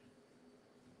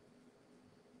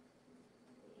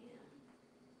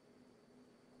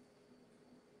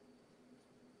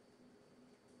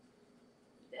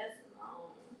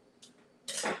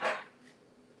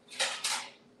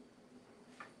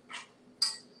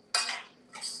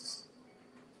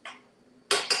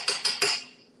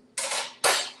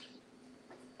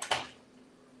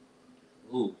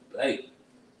 Ooh, baby.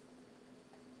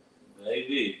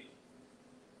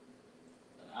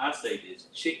 I say this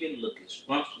chicken looking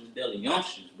scrumptious Deli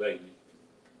youngsters, baby.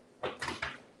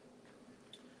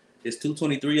 It's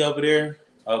 2:23 over there.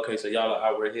 Okay, so y'all are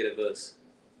hour ahead of us.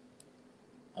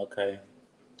 Okay.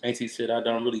 Auntie said, I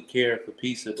don't really care for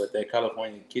pizza, but that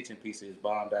California kitchen pizza is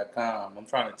bomb.com. I'm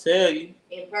trying to tell you.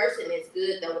 In person, it's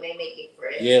good though when they make it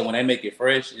fresh. Yeah, when they make it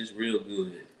fresh, it's real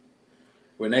good.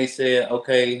 Renee said,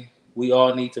 okay, we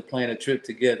all need to plan a trip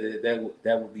together.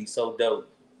 That would be so dope.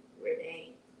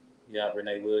 Renee. Yeah,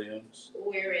 Renee Williams.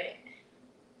 Where at?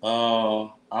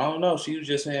 I don't know. She was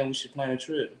just saying we should plan a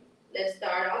trip. Let's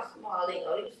start off small and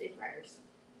go to Houston first.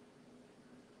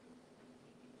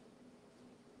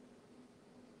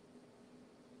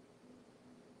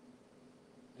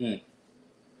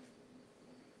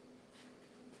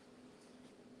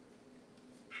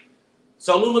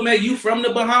 So Lula May, you from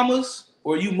the Bahamas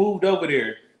or you moved over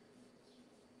there?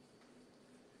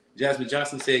 Jasmine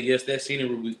Johnson said, yes, that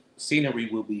scenery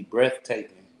will be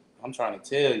breathtaking. I'm trying to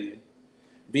tell you.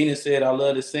 Venus said, I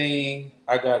love to sing.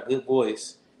 I got good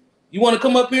voice. You want to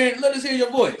come up here and let us hear your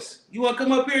voice? You want to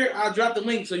come up here? I'll drop the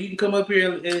link so you can come up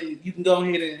here and you can go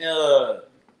ahead and,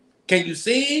 can you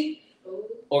sing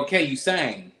or can you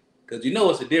sing? Because you know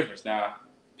it's a difference now.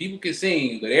 People can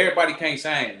sing, but everybody can't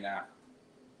sing now.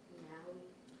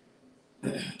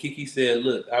 Kiki said,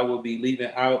 look, I will be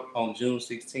leaving out on June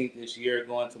 16th this year,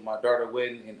 going to my daughter's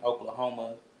wedding in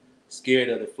Oklahoma, scared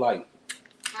of the flight.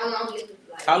 How long is the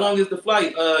flight? How long is the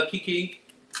flight, Kiki?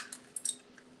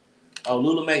 Oh,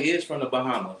 Lula May is from the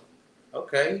Bahamas.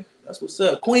 Okay, that's what's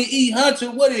up. Queen E.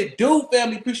 Hunter, what it do,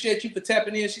 family? Appreciate you for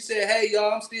tapping in. She said, hey,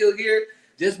 y'all, I'm still here.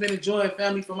 Just been enjoying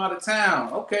family from out of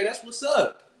town. Okay, that's what's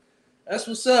up. That's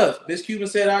what's up. Miss Cuban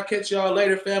said, I'll catch y'all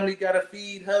later, family. Gotta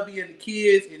feed hubby and the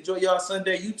kids. Enjoy y'all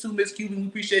Sunday. You too, Miss Cuban. We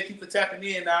appreciate you for tapping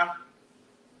in now.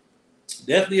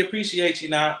 Definitely appreciate you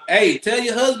now. Hey, tell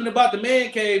your husband about the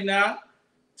man cave now.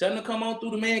 Tell him to come on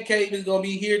through the man cave. It's gonna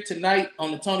be here tonight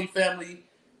on the Tony family,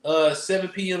 7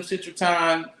 p.m. Central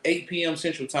Time, 8 p.m.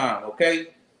 Central Time, okay?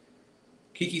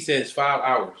 Kiki says 5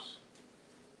 hours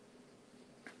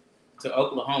to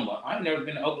Oklahoma. I've never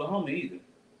been to Oklahoma either. Me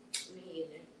either.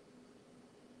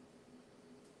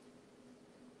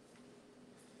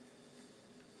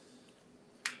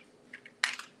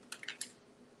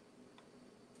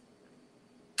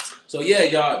 So yeah,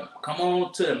 y'all, come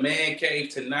on to the man cave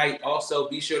tonight. Also,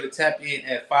 be sure to tap in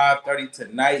at 5:30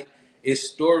 tonight. It's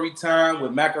story time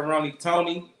with Macaroni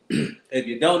Tony. If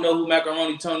you don't know who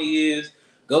Macaroni Tony is,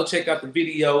 go check out the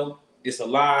video. It's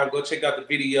alive. Go check out the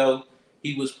video.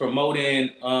 He was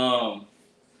promoting. What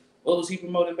was he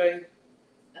promoting, babe?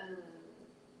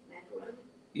 Macaroni.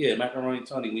 Yeah, Macaroni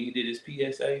Tony when he did his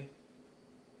PSA.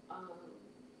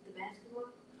 The basketball.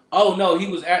 Oh no, he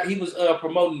was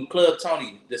promoting Club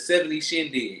Tony, the 70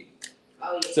 Shindig.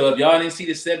 Oh yeah. So if y'all didn't see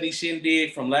the 70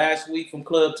 Shindig from last week from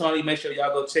Club Tony, make sure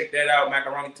y'all go check that out.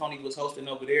 Macaroni Tony was hosting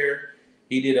over there.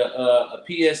 He did a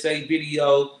PSA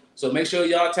video. So make sure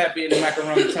y'all tap in to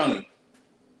Macaroni Tony.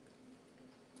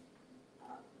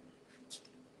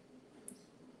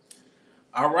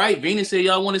 All right, Venus said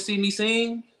y'all want to see me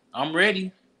sing? I'm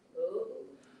ready.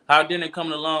 How dinner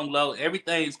coming along, Lo?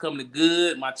 Everything's coming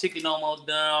good. My chicken almost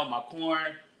done. My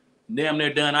corn damn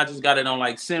near done. I just got it on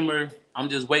like simmer. I'm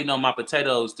just waiting on my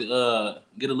potatoes to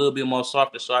get a little bit more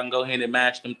softer so I can go ahead and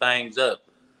mash them things up.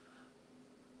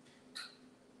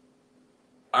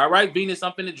 All right, Venus,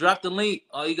 I'm finna drop the link.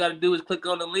 All you gotta do is click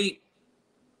on the link,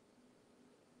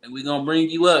 and we're gonna bring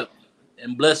you up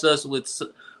and bless us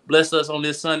on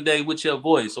this Sunday with your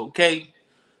voice, okay?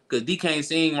 Cause D can't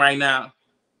sing right now.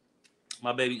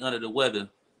 My baby under the weather.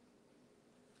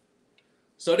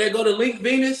 So there go the link,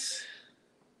 Venus.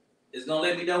 It's gonna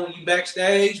let me know when you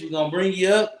backstage. We're gonna bring you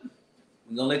up.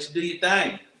 We're gonna let you do your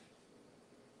thing.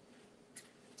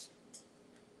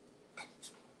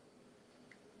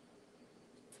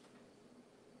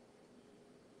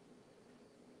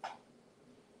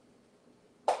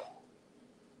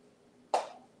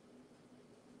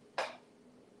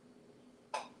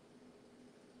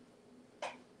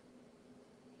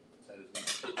 So it's gonna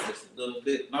take just a little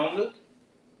bit longer.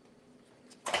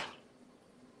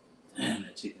 Damn,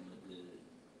 that chicken look good.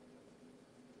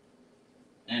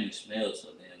 And it smells so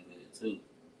damn good too.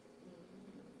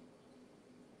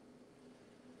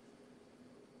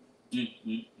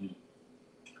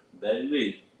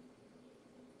 Baby.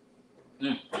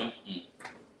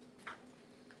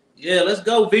 Yeah, let's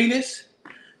go, Venus.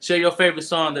 Share your favorite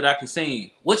song that I can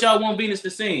sing. What y'all want Venus to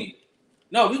sing?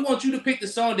 No, we want you to pick the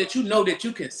song that you know that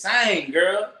you can sing,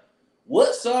 girl.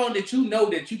 What song that you know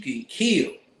that you can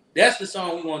kill? That's the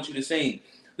song we want you to sing.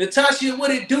 Natasha,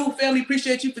 what it do, family?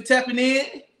 Appreciate you for tapping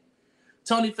in.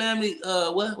 Tony family,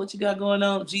 what you got going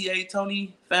on? GA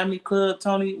Tony Family Club.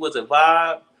 Tony was a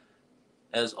vibe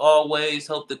as always.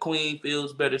 Hope the queen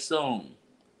feels better soon.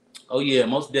 Oh yeah,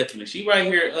 most definitely. She right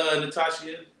here,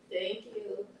 Natasha. Thank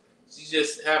you. She's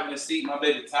just having a seat. My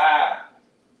baby tired.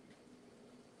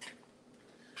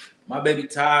 My baby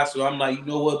tired, so I'm like, you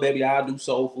know what, baby? I'll do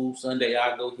soul food Sunday.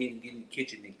 I'll go ahead and get in the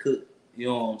kitchen and cook. You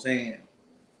know what I'm saying?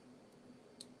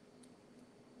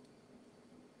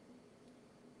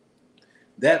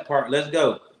 That part. Let's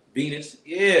go, Venus.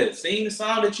 Yeah, sing the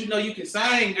song that you know you can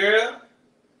sing, girl.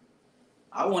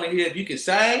 I want to hear if you can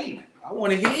sing. I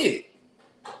want to hear it.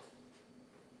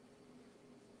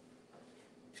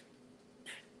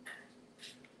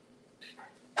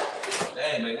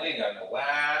 Dang, man, we ain't got no wine.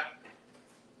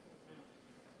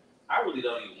 I really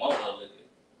don't even want no liquor,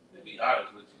 to be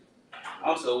honest with you.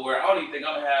 I'm so worried. I don't even think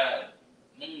I'm gonna have.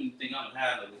 I don't even think I'm gonna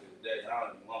have no liquor today. I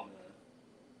don't even want none.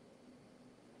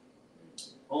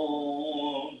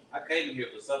 I came in here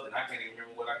for something. I can't even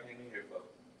remember what I came in here for.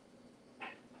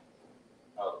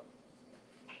 Oh,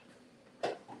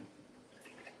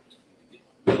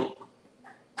 milk,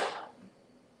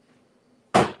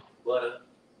 butter,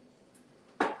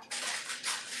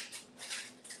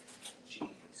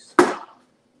 cheese,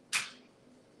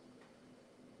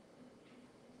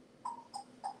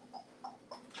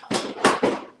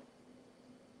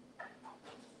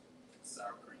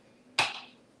 sour cream.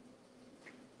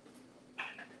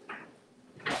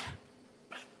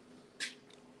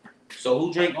 So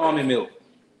who drink almond milk?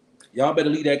 Y'all better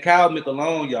leave that cow milk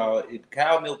alone, y'all. If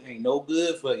cow milk ain't no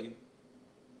good for you,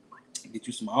 get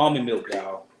you some almond milk,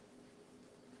 y'all.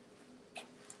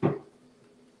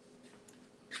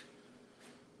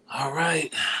 All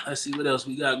right, let's see what else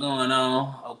we got going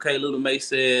on. Okay, Little May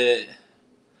said,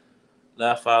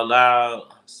 laugh out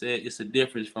loud. Said it's a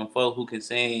difference from folk who can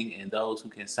sing and those who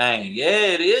can sing. Yeah,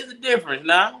 it is a difference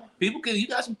now. People can. You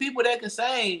got some people that can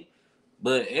sing,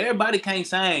 but everybody can't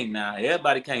sing now.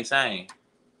 Everybody can't sing.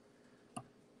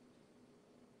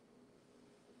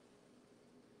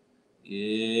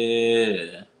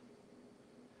 Yeah.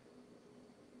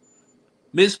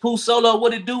 Miss Pooh Solo,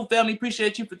 what it do, family?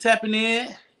 Appreciate you for tapping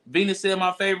in. Venus said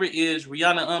my favorite is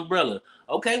Rihanna Umbrella.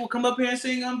 Okay, well come up here and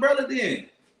sing Umbrella then.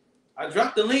 I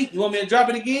dropped the link. You want me to drop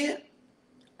it again?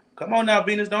 Come on now,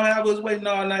 Venus. Don't have us waiting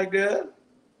all night, girl.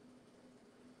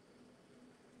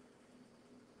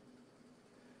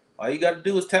 All you got to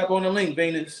do is tap on the link,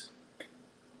 Venus.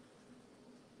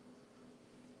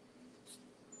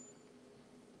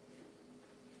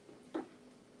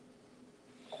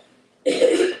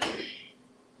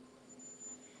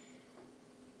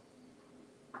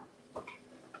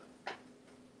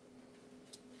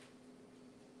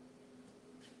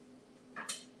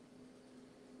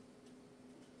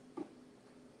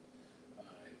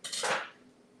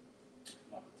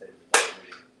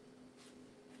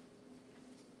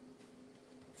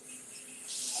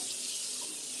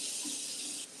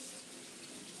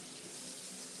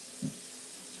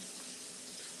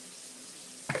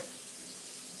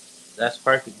 That's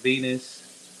perfect,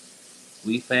 Venus.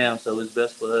 We fam, so it's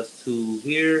best for us to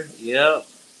hear. Yep.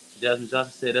 Jasmine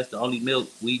Johnson said that's the only milk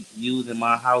we use in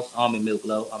my house, almond milk,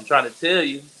 low. I'm trying to tell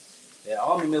you that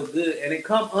almond milk good, and it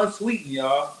comes unsweetened,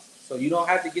 y'all. So you don't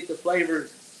have to get the flavored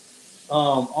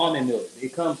almond milk.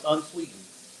 It comes unsweetened.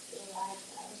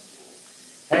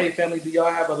 Hey, family, do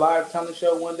y'all have a live talent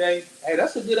show one day? Hey,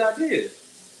 that's a good idea.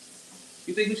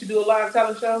 You think we should do a live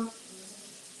talent show?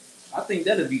 I think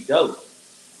that'd be dope.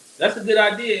 That's a good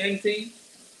idea, ain't it?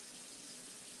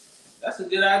 That's a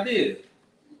good idea.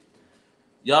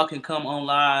 Y'all can come on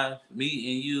live, me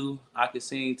and you. I can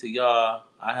sing to y'all.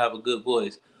 I have a good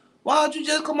voice. Why don't you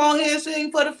just come on here and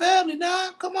sing for the family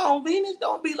now? Come on, Venus.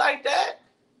 Don't be like that.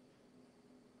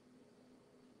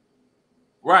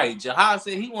 Right. Jahad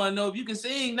said he want to know if you can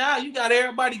sing now. You got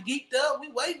everybody geeked up.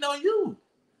 We waiting on you.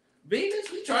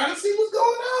 Venus, we trying to see what's going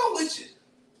on with you.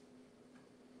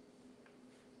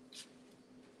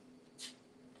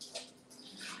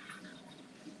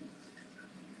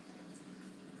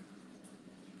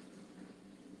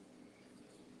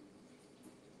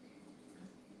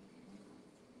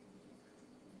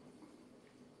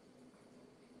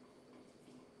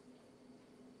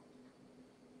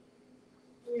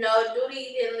 No,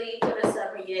 Duty didn't leave for the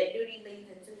summer yet. Duty leaves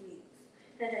in 2 weeks.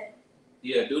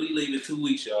 Yeah, Duty leaving 2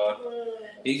 weeks, y'all.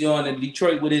 He's going to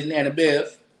Detroit with his Nana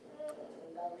Beth.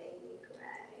 Don't make me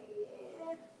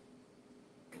cry.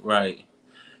 Right.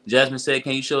 Jasmine said,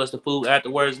 "Can you show us the food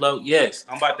afterwards, Lo?" Yes.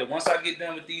 I'm about to. Once I get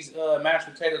done with these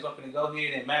mashed potatoes, I'm gonna go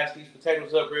ahead and mash these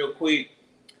potatoes up real quick,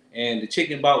 and the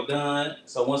chicken about done.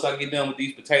 So once I get done with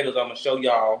these potatoes, I'm gonna show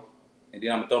y'all And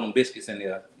then I'm gonna throw them biscuits in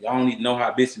there. Y'all don't need to know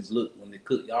how biscuits look when they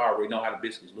cook. Y'all already know how the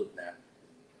biscuits look now.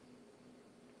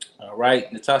 All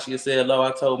right, Natasha said hello.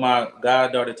 I told my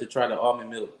goddaughter to try the almond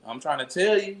milk. I'm trying to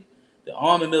tell you, the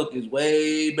almond milk is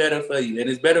way better for you, and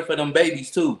it's better for them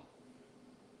babies too.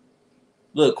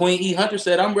 Look, Queen E Hunter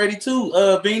said I'm ready too.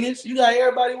 Venus, you got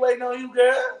everybody waiting on you,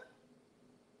 girl.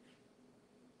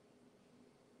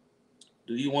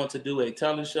 Do you want to do a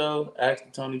talent show? Ask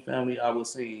the Tony family. I will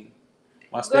sing.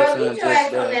 My Girl, stepson get your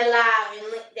ass just on that live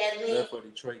and link that link. left for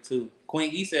Detroit too.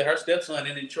 Queen E said her stepson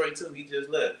in Detroit too. He just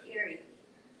left. Period.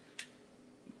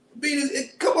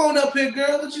 Venus, come on up here,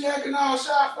 girl. What you acting all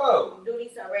shy for?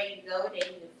 Duty's so ready to go. They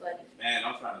even funny. Man,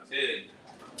 I'm trying to tell you.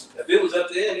 If it was up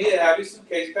to him, he'd have his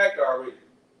suitcase packed already.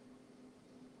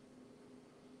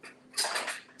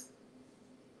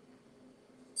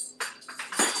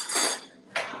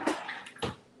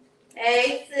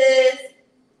 Hey, sis.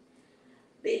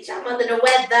 Bitch, I'm under the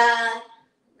weather.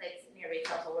 Like, here we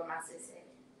go where my sis is.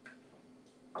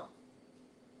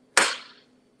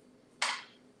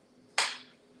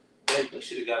 Hey, we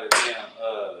should have got a damn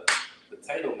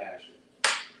potato masher.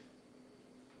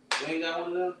 You ain't got one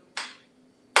of them?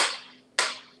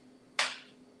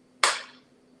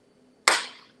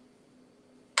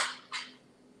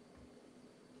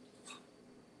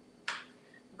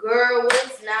 Girl,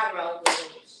 what's not wrong with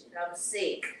me? Shit, I'm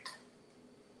sick.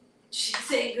 She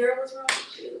said, girl, what's wrong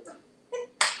with you?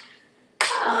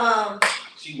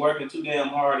 She working too damn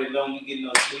hard and don't be getting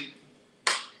no sleep.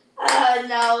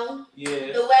 No.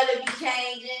 Yeah. The weather be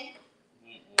changing.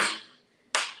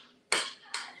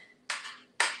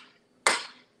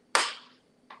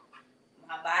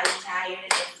 My body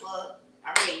tired as fuck.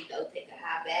 I'm ready to go take a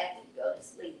hot bath and go to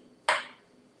sleep.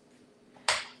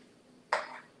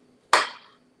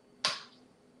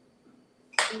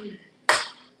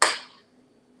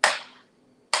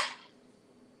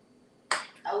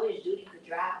 I wish Judy could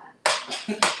drive.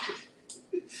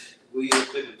 Where you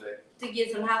sitting there? To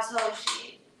get some household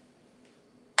shit.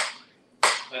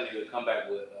 That nigga come back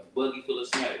with a buggy full of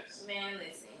snacks. Man,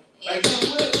 listen. Like,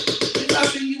 what? I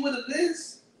see you with a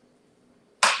list.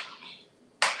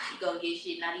 You gonna get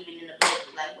shit not even in the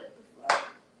budget. Like, what the fuck?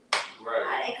 Right. I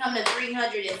didn't come to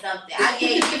 300 and something. I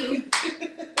gave you,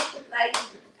 like,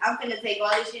 I'm finna take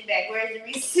all this shit back. Where's the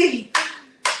receipt?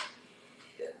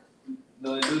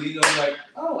 No, dude, he gonna be like,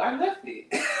 oh, I left it.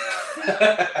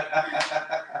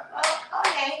 Oh,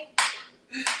 okay.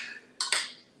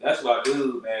 That's my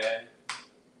dude, man.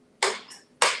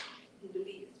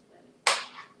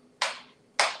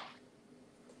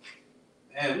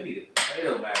 Man, we need a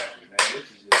potato masher, man. This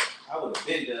is just, I would have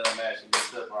been done mashing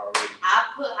this up already.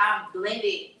 I blend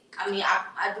it. I mean,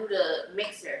 I do the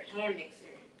mixer, hand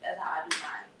mixer. That's how I do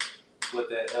mine. What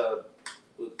that,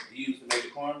 what you used to make the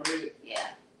cornbread?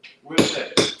 Yeah. Where's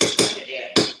that? Under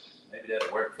there. Maybe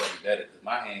that'll work for me better, because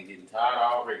my hand getting tired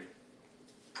already.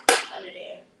 Under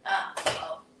there.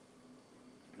 Oh.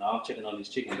 No, I'm checking on this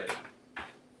chicken bacon.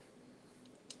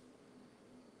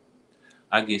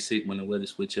 I get sick when the weather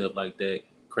switch up like that.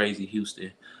 Crazy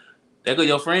Houston. There go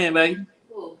your friend, baby.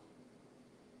 Who?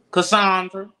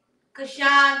 Cassandra.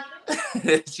 Cassandra.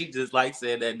 She just like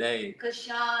saying that name.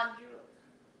 Cassandra.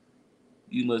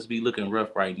 You must be looking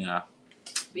rough right now.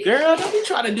 Bitch. Girl, don't be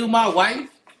trying to do my wife.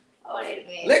 Oh, wait a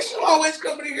minute. Lex, you always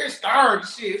coming in here starting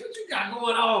shit. What you got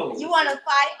going on? You want to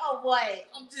fight or what?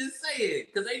 I'm just saying,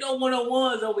 because ain't no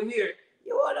one-on-ones over here.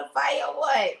 You want to fight or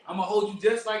what? I'm going to hold you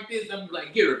just like this. I'm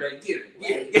like, get her, baby,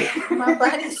 get her. My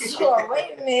body's sore.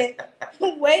 Wait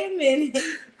a minute.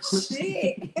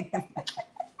 Shit.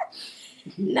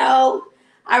 No,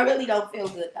 I really don't feel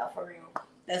good, though, for real.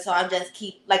 That's why I just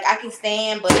keep, like, I can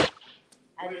stand, but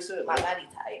my body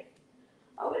tired.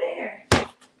 Over there.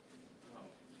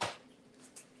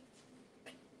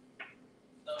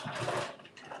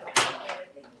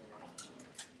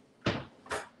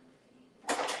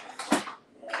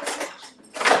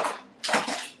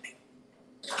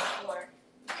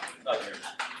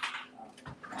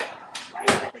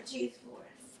 Cheese for us.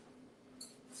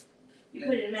 You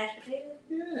put it in mashed potatoes?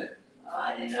 Yeah. Oh,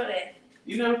 I didn't know that.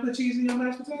 You never put cheese in your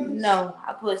mashed potatoes? No,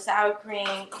 I put sour cream,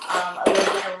 a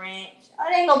little bit of ranch. Oh,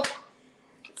 they ain't gonna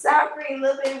sour cream, a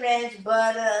little bit of ranch,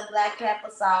 butter, black pepper,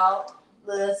 salt,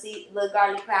 little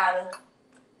garlic powder.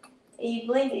 And you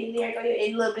blend it. There go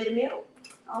a little bit of milk.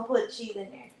 I'll put cheese in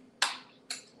there.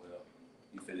 Well,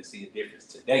 you finna see a difference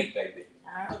today, baby.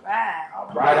 All right. All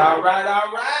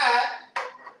right.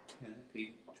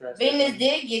 Venus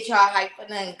did get y'all hype for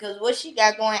nothing, because what she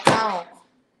got going on?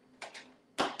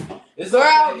 It's Girl,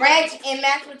 okay. ranch and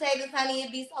mashed potatoes, honey,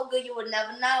 it'd be so good you would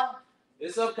never know.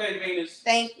 It's okay, Venus.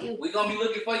 Thank you. We're gonna be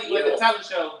looking for you at the talent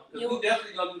show. Cause we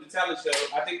definitely gonna do the talent show.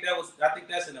 I think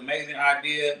that's an amazing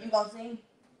idea. You gonna sing?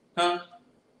 Huh?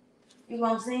 You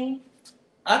gonna sing?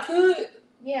 I could.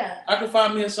 Yeah. I could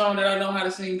find me a song that I know how to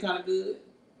sing kind of good.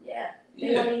 Yeah.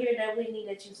 You want to hear that Whitney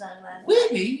that you sung last night?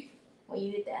 Whitney? When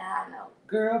you hit that high note.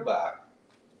 Girl, bye.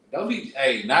 Don't be.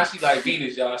 Hey, now she like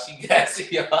Venus, y'all. She gassy,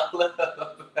 y'all.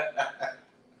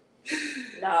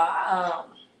 No,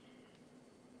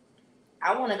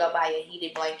 I want to go buy a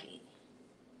heated blanket.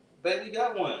 Bet we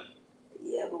got one.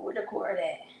 Yeah, but where the cord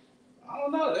at? I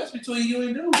don't know. That's between you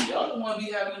and Dude. Y'all don't want to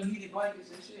be having them heated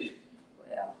blankets and shit.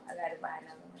 Well, I gotta buy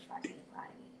another one if I can find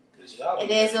it. And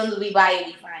then as soon as we buy it,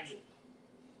 we find it.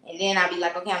 And then I'll be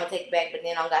like, okay, I'm gonna take it back, but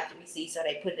then I don't got the receipt, so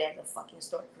they put it as a fucking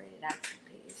store credit. I'm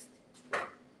pissed.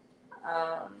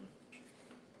 Let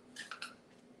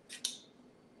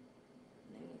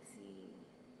me see.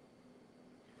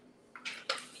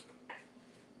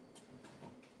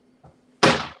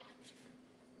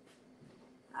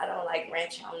 I don't like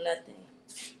ranch on nothing.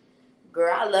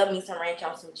 Girl, I love me some ranch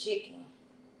on some chicken.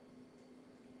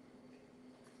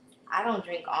 I don't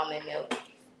drink almond milk.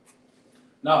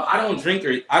 No, I don't drink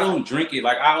it. I don't drink it.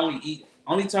 Like, I only eat.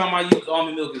 Only time I use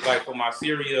almond milk is like for my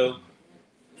cereal.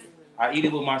 I eat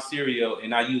it with my cereal,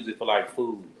 and I use it for like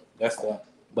food. That's the.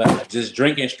 But just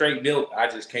drinking straight milk, I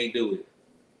just can't do it.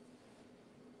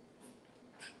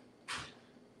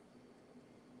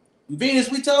 Venus,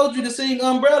 we told you to sing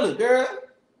Umbrella, girl.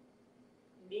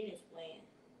 Venus playing.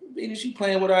 Venus, you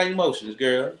playing with our emotions,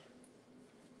 girl.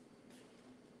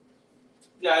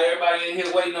 Got everybody in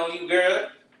here waiting on you, girl.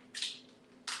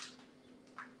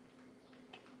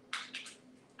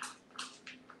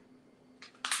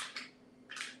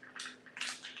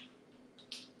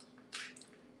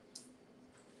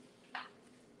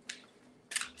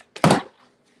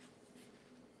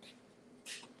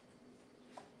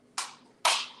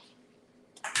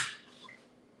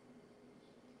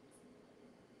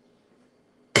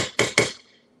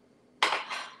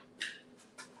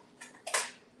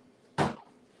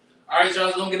 All right, y'all,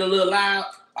 it's gonna get a little loud.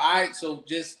 All right, so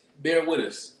just bear with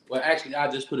us. Well, actually,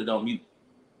 I'll just put it on mute.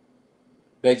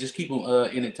 They just keep them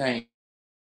entertained.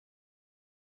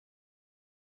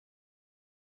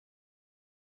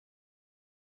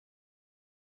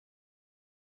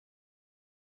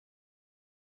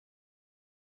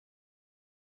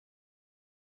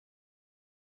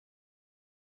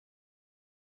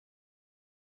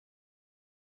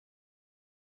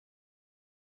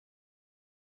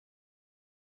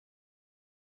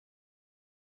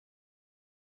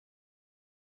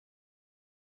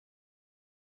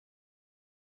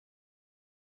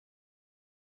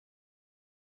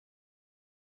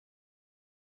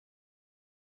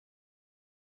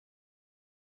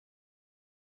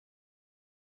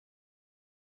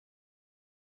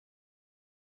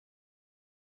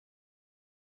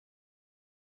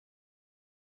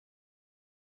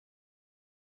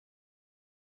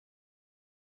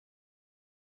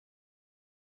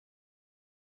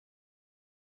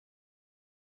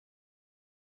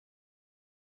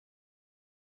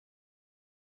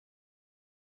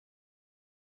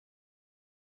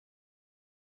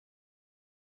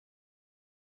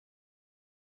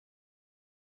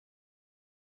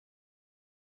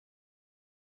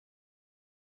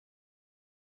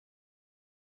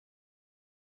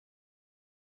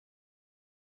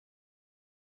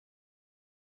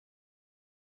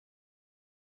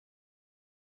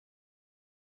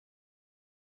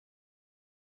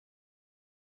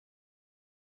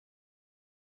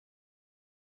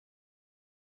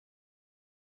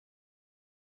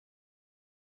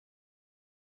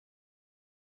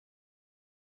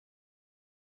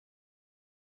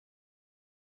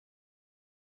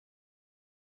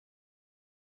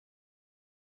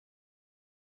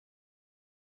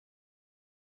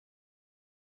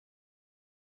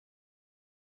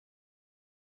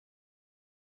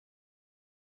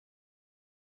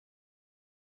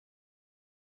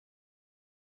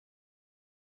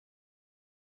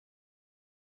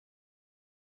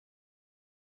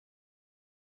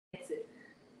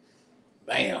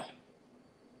 Bam.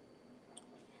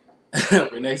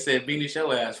 Renee said, Venus,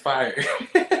 your ass fired.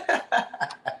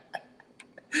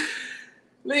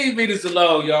 Leave Venus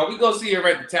alone, y'all. We gonna see her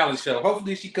at the talent show.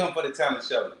 Hopefully she come for the talent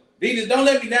show. Venus, don't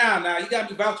let me down now. You got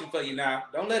me vouching for you now.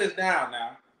 Don't let us down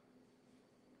now.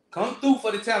 Come through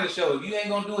for the talent show. If you ain't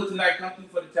gonna do it tonight, come through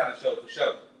for the talent show for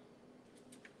sure.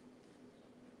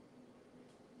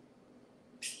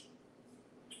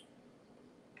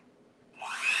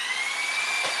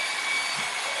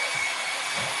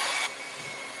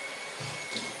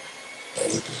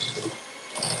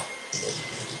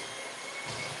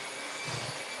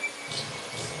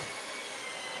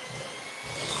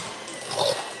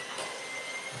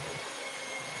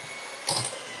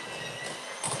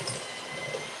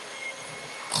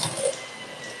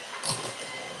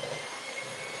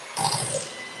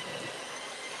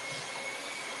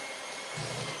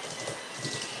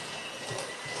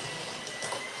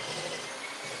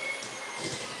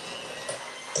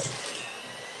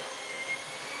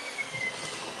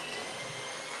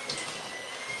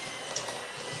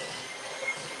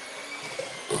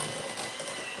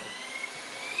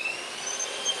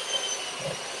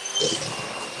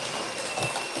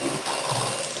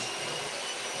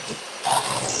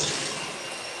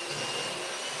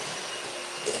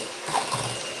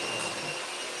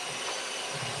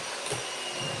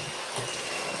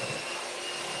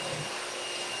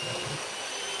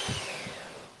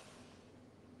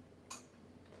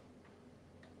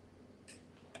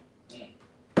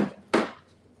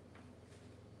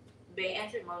 They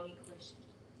answered Monique's question.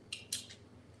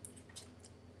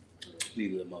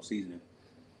 Need a little more seasoning.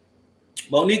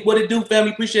 Monique, what it do,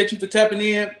 family? Appreciate you for tapping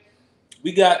in.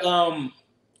 We got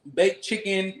baked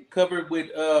chicken covered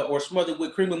with or smothered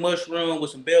with cream of mushroom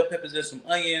with some bell peppers and some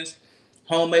onions,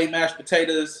 homemade mashed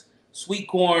potatoes, sweet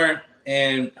corn,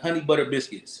 and honey butter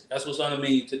biscuits. That's what's on the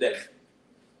menu today.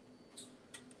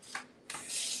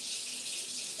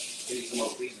 Give me some more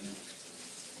seasoning.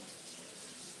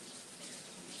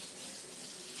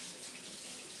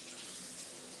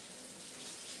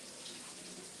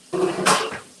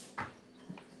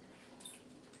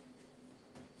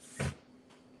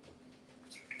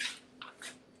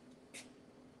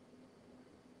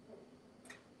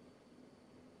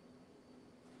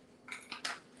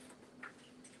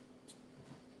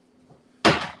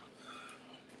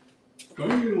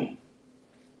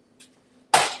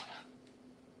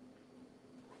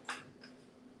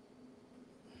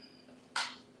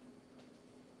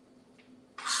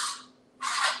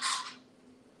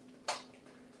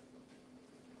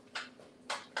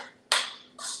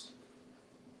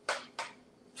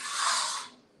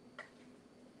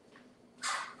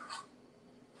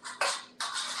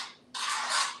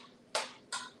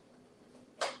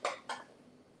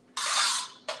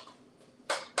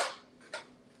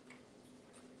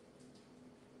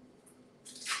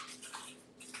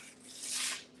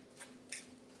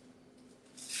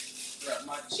 Got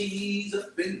my cheese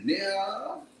up in there.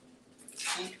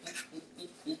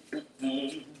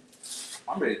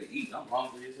 I'm ready to eat. I'm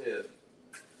hungry as hell.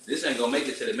 This ain't gonna make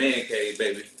it to the man cave,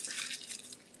 baby.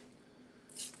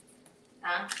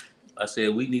 Huh? I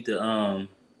said we need to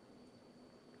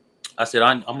I said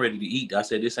I'm ready to eat. I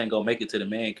said this ain't gonna make it to the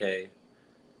man cave.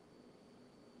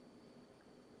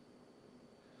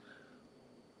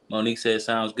 Monique said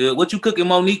sounds good. What you cooking,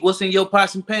 Monique? What's in your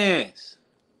pots and pans?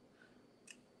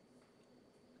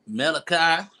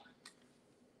 Malachi.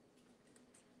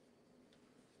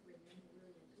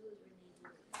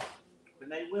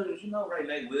 Renee Williams, you know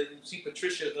Renee Williams. See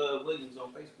Patricia Williams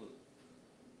on Facebook.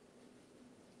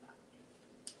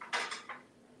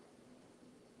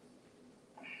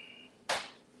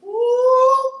 Woo,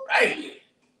 baby.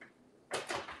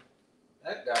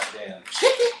 That goddamn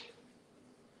chicken.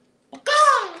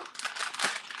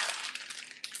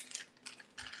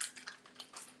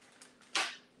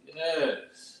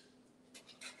 Yes.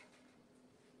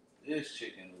 This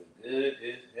chicken look good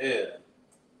as hell.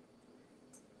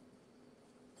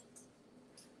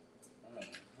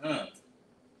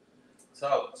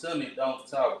 Talk to me, don't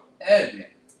talk at me.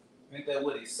 Ain't that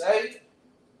what he say?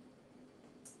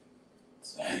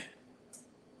 Dang.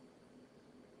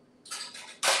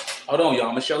 Hold on, y'all. I'm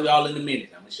gonna show y'all in a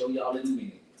minute. Just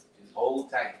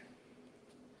hold tight.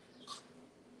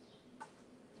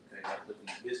 Okay, gotta put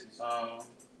these biscuits on.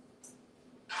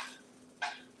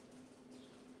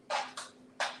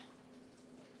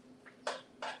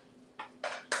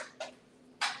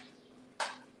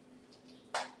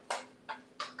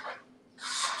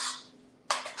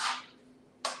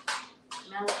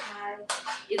 Malachi,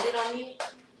 is it on you?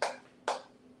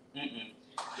 Mm-mm.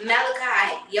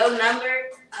 Malachi, your number.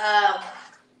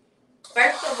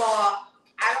 First of all,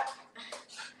 I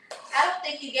don't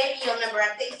think you gave me your number.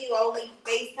 I think you only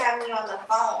FaceTime me on the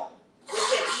phone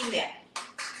with your email.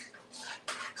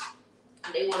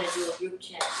 They want to do a group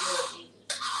chat.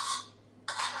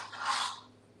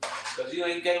 Cause you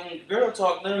ain't gave him girl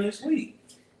talk none this week.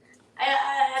 I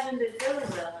haven't been feeling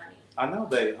well, honey. I know,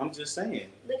 babe. I'm just saying.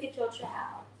 Look at your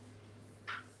child.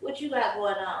 What you got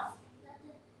going on?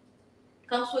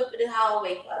 Come sweep the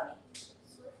hallway for me.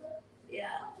 Yeah.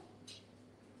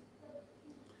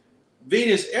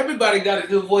 Venus, everybody got a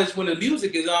good voice when the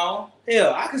music is on.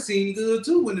 Hell, I can sing good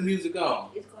too when the music on.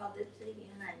 It's called lip singing,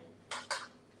 honey.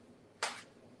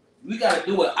 We gotta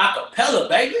do it a cappella,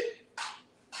 baby.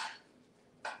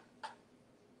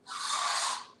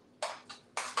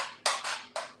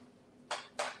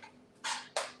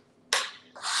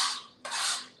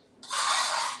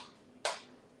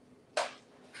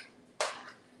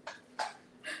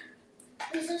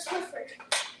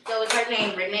 So is her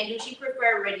name Renee? Do she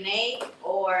prefer Renee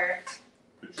or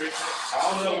Patricia?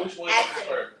 I don't know which one you Actually.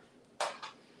 prefer.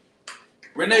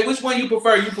 Renee, which one you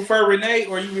prefer? You prefer Renee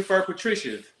or you prefer Patricia?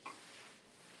 You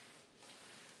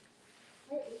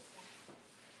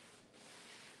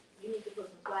need to put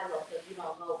some flies on so you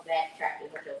don't go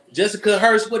backtracking with your feet. Jessica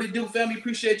Hurst, what it do, family?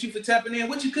 Appreciate you for tapping in.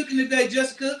 What you cooking today,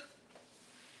 Jessica?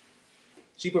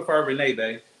 She prefer Renee,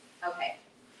 babe. okay?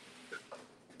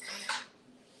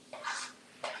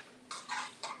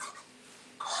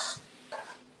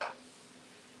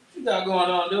 What you got going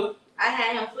on, dude? I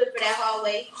had him flip for that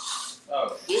hallway.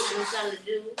 Oh. Get me something to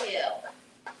do. Hell.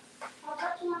 I'll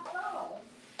touch my phone.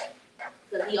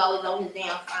 Because he always on his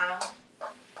damn phone.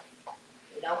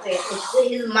 He don't pay attention to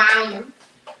his mama.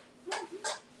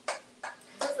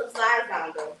 Put some slides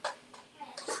on, though.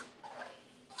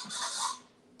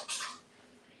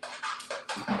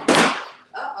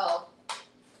 Uh-oh.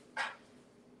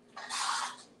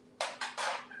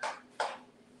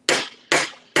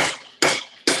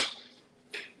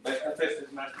 Let's test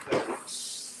this mashed potato.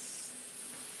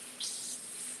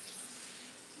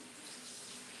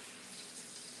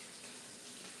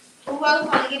 Who else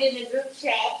want to get in the group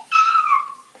chat?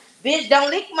 Bitch, don't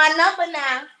leak my number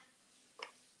now.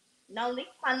 Don't leak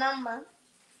my number.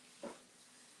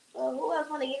 Well, who else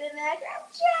want to get in that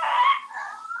group chat?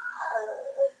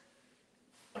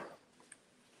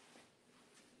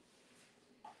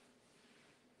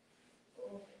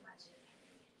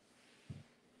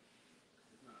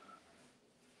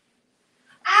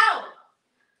 Ow!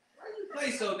 Why you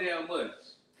play so damn much?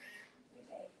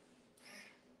 What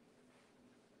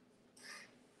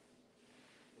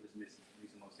is missing? Need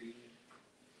some more seasoning?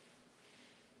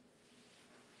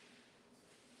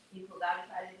 You put garlic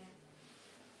powder in?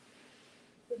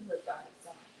 Put garlic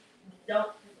sauce.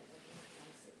 Don't.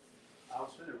 I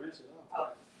was trying to rinse it off. Oh,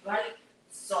 garlic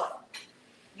salt.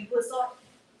 You put salt?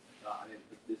 No, I didn't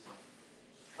put this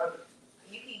on. Okay.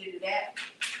 You can either do that,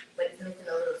 but it's missing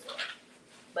a little salt.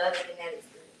 But other than that, it's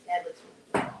good. That looks really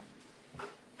good.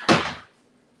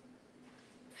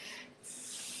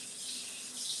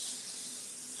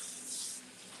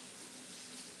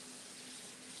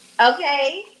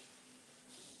 Okay.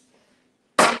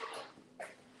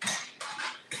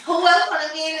 Who else want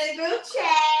to be in the group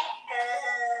chat?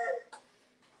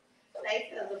 They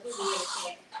feel the booty in the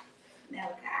chat.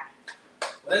 Malachi.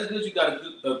 Well, that's good you got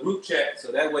a group chat, so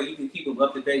that way you can keep them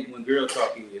up to date when girl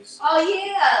talk is. Oh,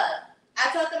 yeah. I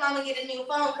told them I'm going to get a new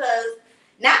phone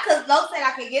not because Lo said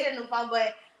I could get a new phone,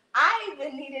 but I've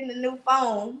been needing a new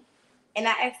phone. And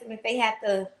I asked them if they had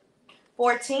the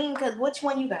 14, because which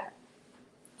one you got?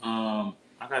 I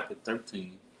got the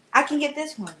 13. I can get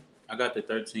this one. I got the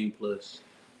 13 plus.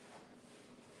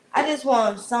 I just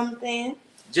want something.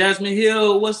 Jasmine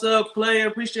Hill, what's up, player?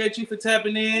 Appreciate you for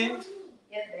tapping in.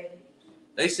 Yes, baby.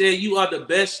 They said you are the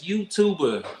best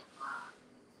YouTuber.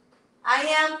 I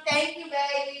am. Thank you,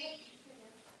 baby.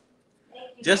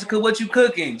 Thank you, Jessica, baby. what you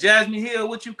cooking? Jasmine Hill,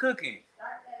 what you cooking?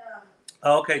 Start that,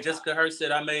 Oh, okay, Jessica Hurst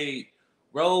said I made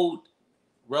rolled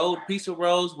pizza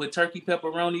rolls with turkey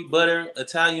pepperoni, butter,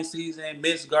 Italian seasoning,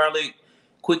 minced garlic,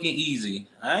 quick and easy.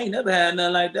 I ain't never had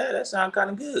nothing like that. That sounds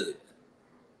kind of good.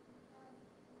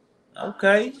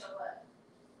 Okay.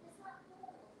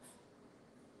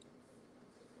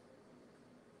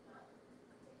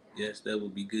 Yes, that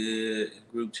would be good.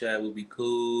 Group chat would be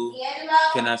cool.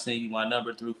 Can I send you my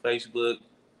number through Facebook?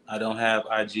 I don't have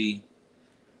IG.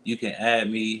 You can add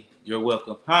me. You're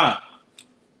welcome. Huh?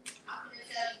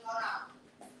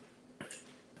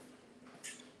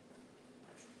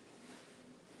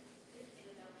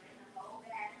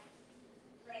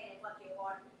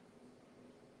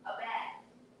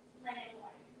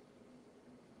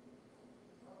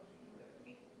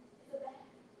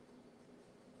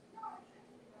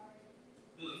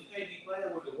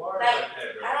 Like,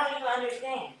 I don't even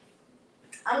understand.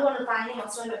 I'm going to find him a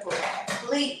swimming pool.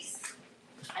 Please.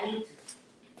 I need to.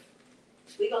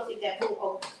 We going to keep that pool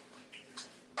open.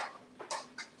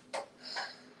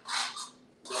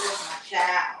 That's my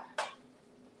child.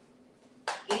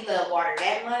 He love water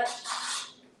that much.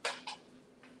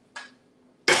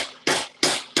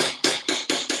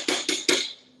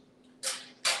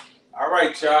 All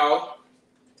right, y'all.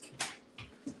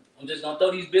 I'm just gonna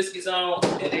throw these biscuits on,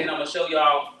 and then I'm gonna show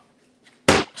y'all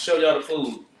the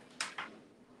food.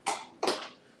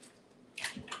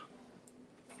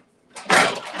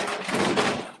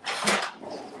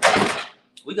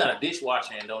 We got a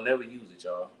dishwasher and don't never use it,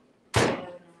 y'all.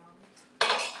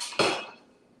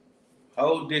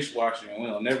 Whole dishwasher and we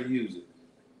don't never use it.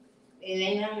 It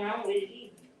ain't nothing wrong with it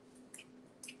either.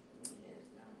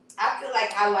 I feel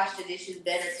like I wash the dishes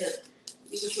better because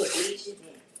you can put bleach in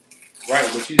it. Right,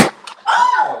 but you.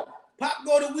 Oh! Pop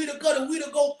go to Weeder,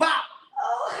 go pop!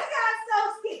 Oh, I got so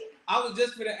scared. I was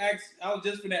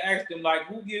just gonna ask them, like,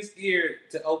 who gets scared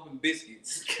to open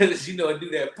biscuits? Because, you know, it do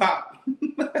that pop.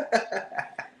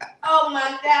 Oh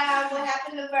my God, what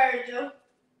happened to Virgil?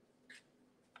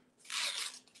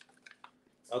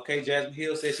 Okay, Jasmine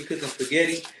Hill says she cooking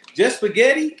spaghetti. Just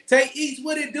spaghetti? Tay Eats,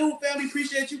 what it do, family?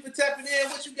 Appreciate you for tapping in.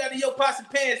 What you got in your pots and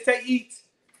pans, Tay Eats?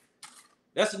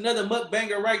 That's another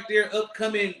mukbanger right there,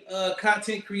 upcoming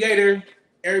content creator.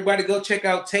 Everybody go check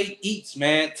out Tay Eats,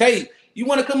 man. Tay, you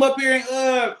want to come up here and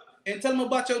and tell them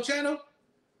about your channel.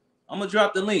 I'm gonna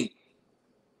drop the link.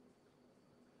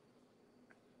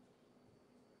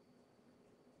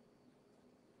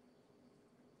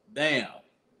 Damn.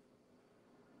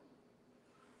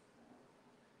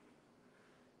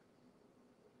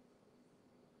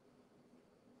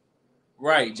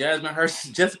 Right, Jasmine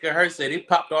Hurst, Jessica Hurst said it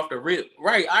popped off the rip.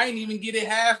 Right, I ain't even get it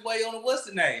halfway on the what's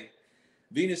the name.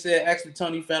 Venus said, ask the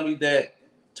Tony family that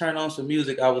turn on some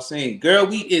music I was singing. Girl,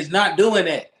 we is not doing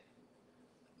that.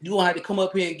 You gonna have to come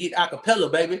up here and get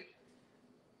acapella, baby.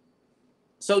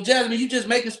 So Jasmine, you just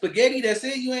making spaghetti, that's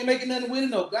it? You ain't making nothing with it?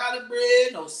 No garlic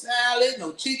bread, no salad,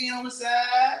 no chicken on the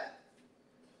side.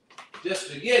 Just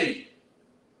spaghetti.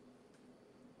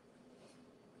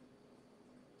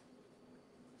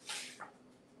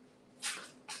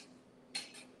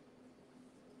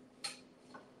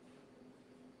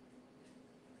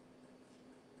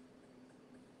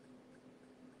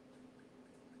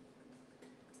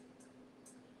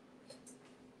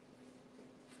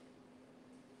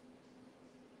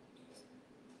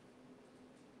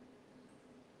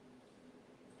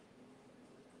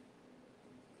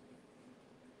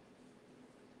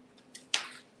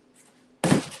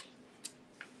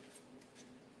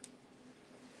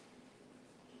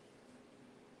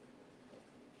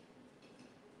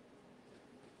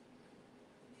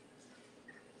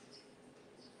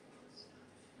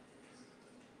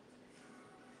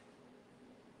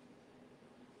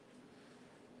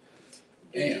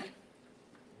 Damn.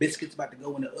 Biscuits about to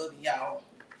go in the oven, y'all.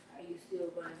 Are you still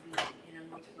going to be in a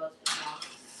mood to go to the mall?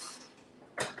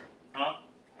 Huh?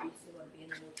 Are you still going to be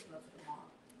in a mood to go to the mall?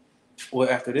 Well,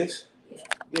 after this? Yeah.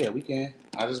 Yeah, we can.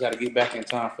 I just got to get back in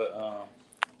time for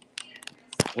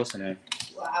what's the name?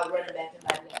 Well, I'll run it back and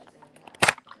buy it at the same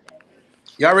time.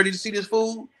 Y'all ready to see this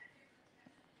food?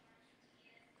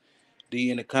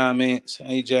 D in the comments.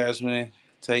 Hey Jasmine,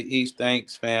 take each.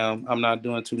 Thanks, fam. I'm not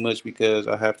doing too much because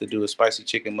I have to do a spicy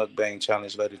chicken mukbang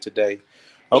challenge later today.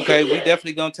 Okay, we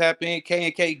definitely gonna tap in.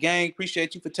 K&K gang,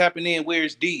 appreciate you for tapping in.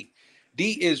 Where's D?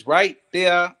 D is right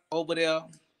there, over there.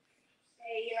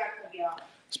 Hey, here I come, y'all.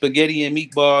 Spaghetti and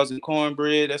meatballs and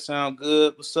cornbread. That sound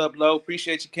good. What's up, Lo?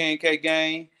 Appreciate you, K&K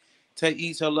gang. Take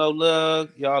each. Hello,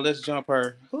 love. Y'all, let's jump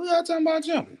her. Who y'all talking about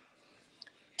jumping?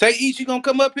 Take each. You gonna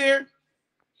come up here?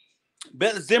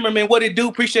 Beth Zimmerman, what it do?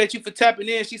 Appreciate you for tapping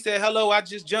in. She said, hello, I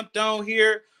just jumped on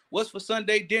here. What's for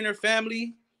Sunday dinner,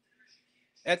 family?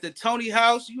 At the Tony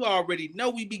house, you already know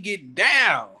we be getting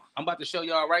down. I'm about to show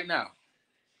y'all right now.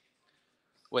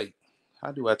 Wait,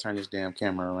 how do I turn this damn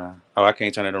camera around? Oh, I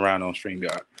can't turn it around on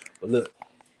StreamYard. But look,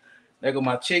 there go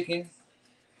my chicken.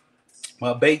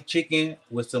 My baked chicken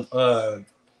with some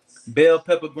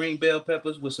green bell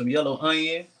peppers with some yellow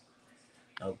onion.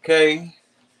 Okay.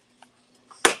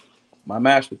 My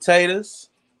mashed potatoes.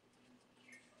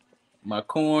 My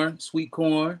corn, sweet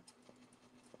corn.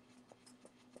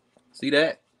 See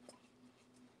that?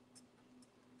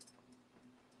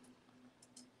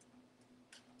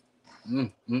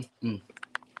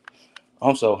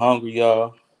 I'm so hungry,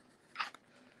 y'all.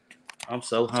 I'm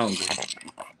so hungry.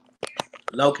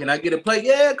 Lo, can I get a plate?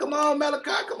 Yeah, come on,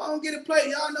 Malachi. Come on, get a plate.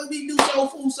 Y'all know we do Soul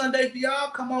Food Sunday for y'all.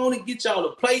 Come on and get y'all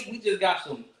a plate. We just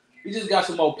got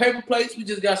some more paper plates. We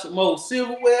just got some more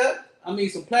silverware. I mean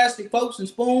some plastic forks and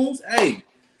spoons. Hey,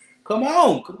 come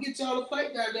on. Come get y'all a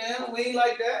plate, goddamn. We ain't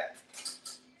like that.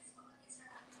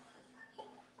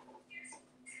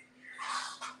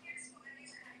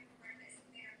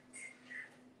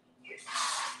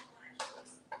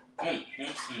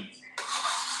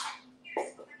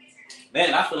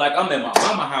 Man, I feel like I'm at my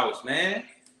mama house, man.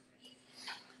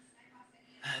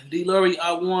 D. Lowery,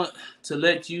 I want to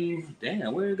let you...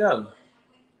 Damn, where'd it go?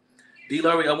 D.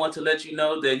 Lowery, I want to let you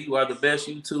know that you are the best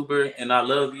YouTuber, and I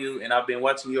love you, and I've been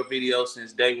watching your videos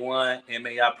since day one, and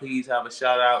may I please have a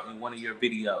shout-out in one of your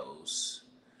videos.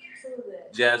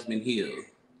 Jasmine Hill.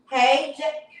 Hey,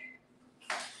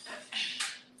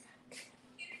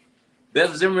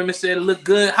 Beth Zimmerman said it looked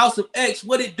good. House of X,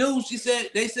 what it do?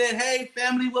 They said, hey,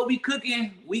 family, what we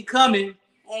cooking? We coming.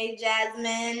 Hey,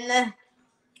 Jasmine.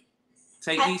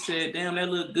 Take E said, damn, that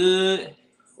look good.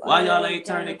 Why y'all ain't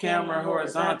turn the camera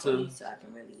horizontal? So I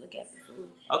can really look at the food.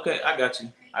 Okay, I got you.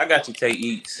 I got you, Take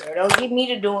Eats. Don't get me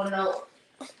to doing no.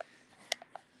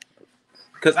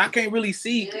 Because I can't really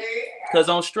see. Because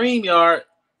on StreamYard,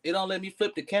 it don't let me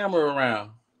flip the camera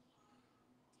around.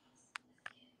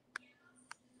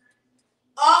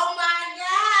 Oh my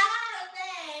God,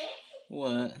 man.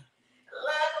 What?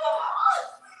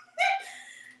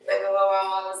 Look at what my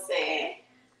mama said.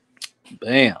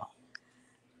 Bam.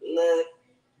 Look.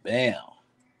 Bam.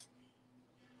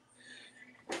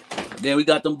 Then we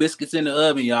got them biscuits in the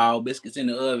oven, y'all. Biscuits in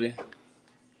the oven.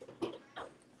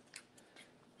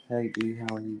 Hey D,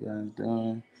 how are you guys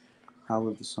doing? How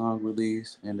was the song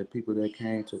release and the people that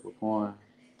came to perform?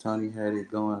 Tony had it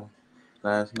going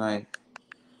last night.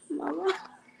 Mama.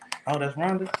 Oh, that's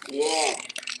Rhonda? Yeah.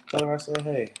 Tell her I said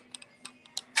hey.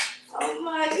 Oh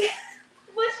my God.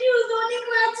 What she was doing in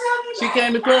Club Tony? She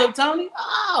came to Club Tony?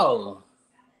 Oh.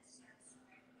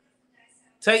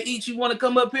 Tay Each, you want to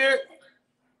come up here?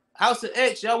 House of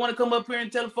X, y'all want to come up here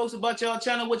and tell the folks about y'all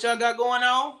channel, what y'all got going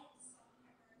on?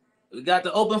 We got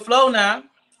the open flow now.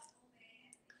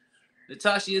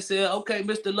 Natasha said, okay,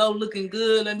 Mr. Lowe looking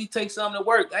good. Let me take something to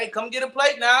work. Hey, come get a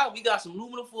plate now. We got some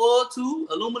aluminum foil too.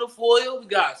 Aluminum foil. We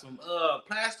got some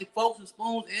plastic forks and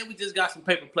spoons, and we just got some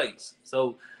paper plates.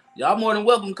 So y'all more than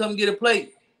welcome to come get a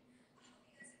plate.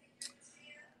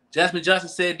 Jasmine Johnson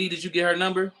said, D, did you get her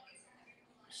number?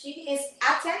 She is.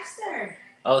 I text her.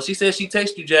 Oh, she said she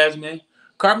texted you, Jasmine.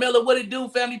 Carmela, what it do,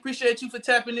 family? Appreciate you for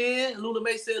tapping in. Lula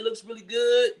May said, looks really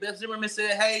good. Beth Zimmerman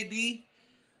said, hey, D.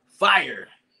 Fire.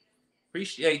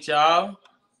 Appreciate y'all.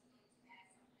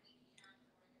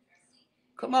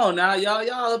 Come on now,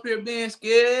 y'all up here being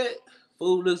scared.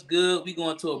 Food looks good. We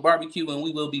going to a barbecue and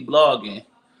we will be blogging.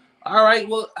 All right,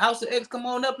 well, House of X, come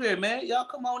on up here, man. Y'all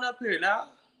come on up here now.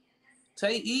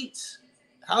 Tay Eats,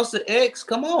 House of X,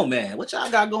 come on, man. What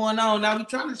y'all got going on now? We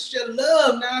trying to share the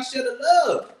love now, share the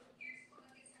love.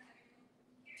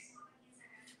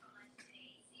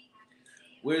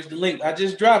 Where's the link? I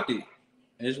just dropped it.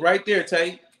 It's right there,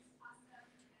 Tay.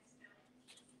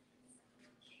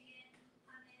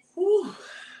 Whew.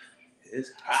 It's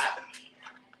hot.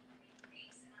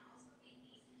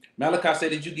 Malachi said,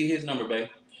 did you get his number, babe?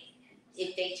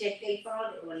 If they check their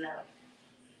phone, they will know.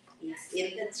 He's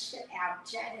in the I'm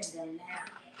chatting them now.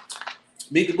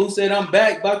 Mika Boo said, I'm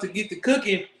back, about to get the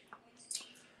cooking.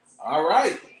 All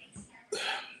right.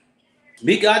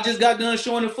 Mika, I just got done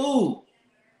showing the food.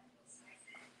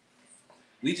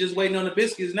 We just waiting on the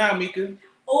biscuits now, Mika.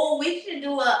 Oh, we should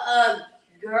do a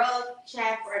girl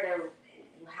chat for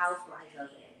the housewives of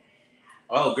it.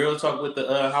 Oh, girl talk with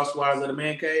the housewives of the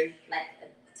man cave? Like a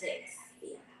text,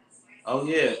 yeah. Oh,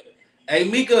 yeah. Hey,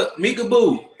 Mika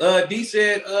Boo, D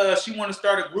said she want to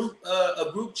start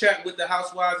a group chat with the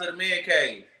housewives of the man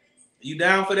cave. You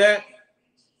down for that?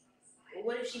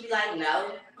 What if she be like,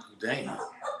 no? Dang.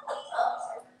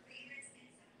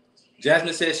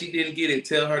 Jasmine said she didn't get it.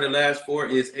 Tell her the last four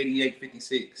is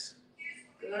 8856.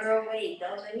 Girl, wait,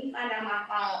 don't let me find out my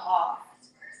phone off.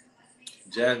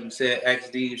 Jasmine said,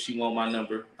 ask D if she want my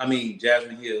number.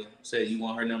 Jasmine Hill said you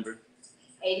want her number.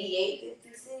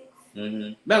 8856?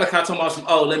 Mm-hmm. Malachi talking about some,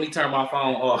 let me turn my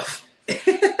phone off.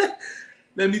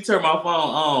 Let me turn my phone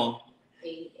on.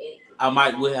 88.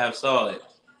 I would have saw it.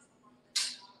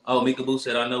 Oh, Mika Boo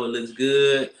said, I know it looks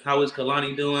good. How is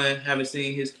Kalani doing? Haven't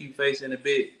seen his cute face in a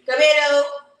bit. Come here, though.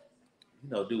 You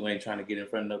know, dude ain't trying to get in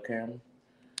front of no camera.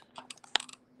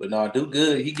 But no, do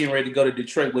good. He getting ready to go to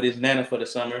Detroit with his nana for the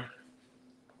summer.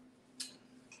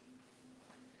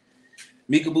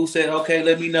 Mika Boo said, okay,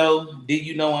 let me know. Did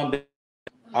you know I'm back?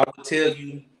 I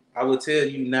will tell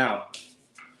you now.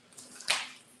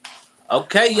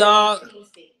 Okay, y'all.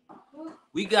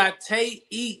 We got Tay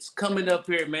Eats coming up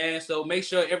here, man. So make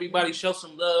sure everybody show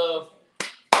some love.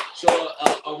 Show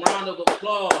a round of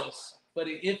applause for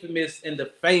the infamous and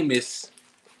the famous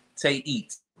Tay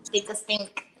Eats.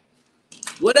 Stink.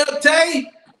 What up,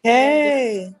 Tay?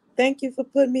 Hey, thank you for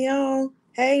putting me on.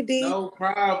 Hey, D. No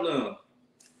problem.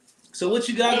 So what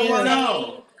you got going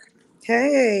on?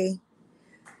 Hey,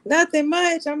 nothing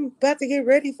much. I'm about to get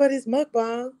ready for this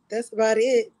mukbang. That's about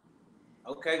it.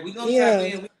 Okay, we gonna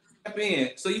tap in.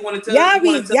 So you want to tell?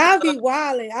 Y'all be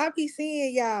wilding. I be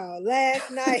seeing y'all last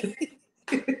night.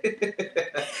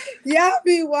 Y'all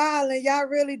be wilding. Y'all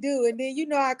really do. And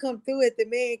then I come through at the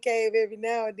man cave every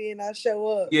now and then. I show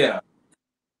up. Yeah.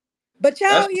 But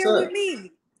y'all here with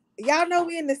me. Y'all know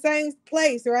we in the same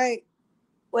place, right?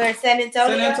 Where, San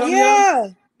Antonio? Yeah.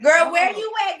 Girl, where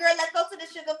you at, girl? Let's go to the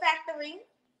sugar factory.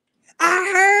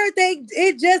 I heard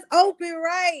it just opened,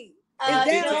 right?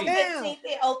 June 15th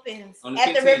it opens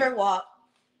at the Riverwalk.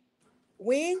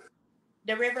 When?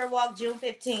 The Riverwalk, June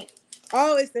 15th.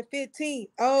 Oh, it's the 15th.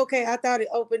 Oh, okay. I thought it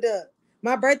opened up.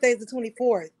 My birthday's the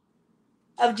 24th.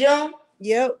 Of June?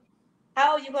 Yep.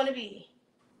 How old you gonna be?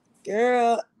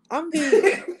 Girl,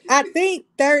 I think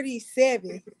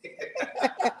 37.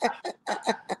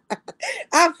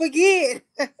 I forget.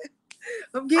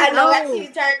 I'm getting old. after you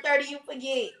turn 30, you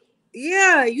forget.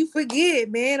 Yeah, you forget,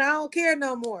 man. I don't care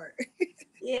no more.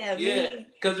 Yeah.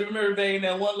 Because remember, babe, in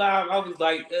that one live, I was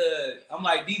like, I'm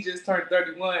like, D just turned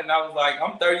 31, and I was like,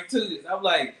 I'm 32. I'm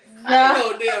like, I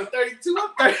know damn 32, I'm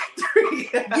 33.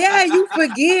 Yeah, you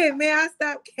forget, man. I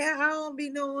stopped counting. I don't be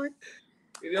knowing.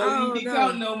 You don't I need to don't be know.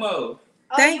 counting no more. Oh,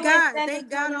 Thank you in God. San Thank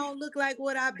God I Antonio? don't look like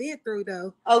what I've been through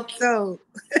though. Okay. So,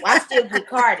 Well, I still get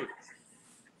carded.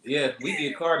 Yeah, we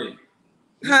get carded.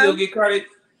 You still huh? get carded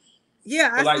Yeah,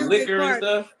 for I like still get liquor and card.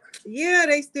 stuff? Yeah,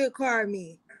 they still card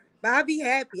me. But I be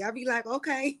happy. I be like,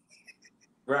 okay.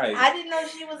 Right. I didn't know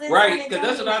she was in San Right, because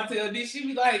that's what Antonio. I tell D. She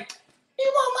be like,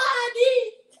 you want my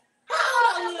ID?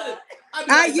 How old I look? I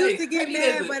be I like, used babe, to take get it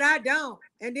as mad, a but I don't.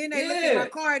 And then they look at my yeah.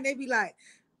 card and they be like,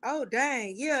 oh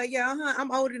dang, yeah,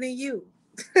 I'm older than you.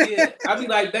 Yeah. I be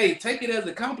like, babe, take it as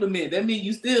a compliment. That means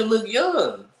you still look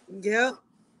young. Yep.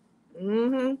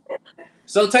 Mm-hmm.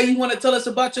 So Tay, you want to tell us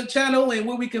about your channel and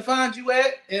where we can find you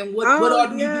at and what Oh all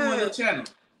do you do on yeah. your channel?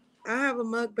 I have a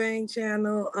mukbang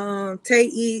channel, Tay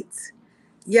Eats.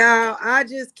 Y'all, I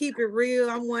just keep it real.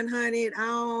 I'm 100. I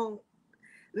don't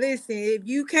listen. If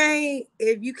you That can't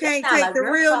sound take like the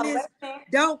girl realness, celebration.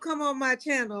 don't come on my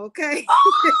channel, okay?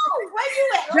 Oh, where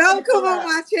you at? I'm Don't finna come pull on up.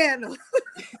 my channel.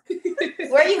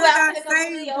 Where you Because at? I I'm finna come see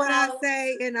say your what I house.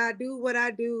 say and I do what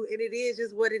I do, and it is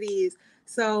just what it is.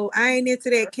 So I ain't into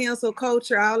that cancel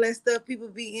culture, all that stuff people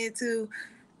be into.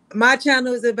 My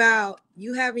channel is about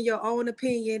you having your own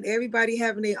opinion, everybody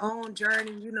having their own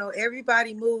journey. You know,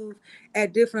 everybody move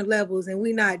at different levels, and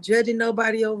we not judging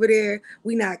nobody over there.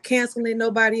 We not canceling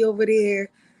nobody over there.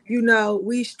 You know,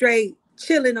 we straight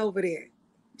chilling over there.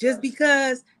 Just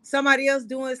because somebody else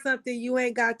doing something, you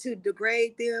ain't got to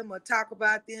degrade them or talk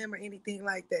about them or anything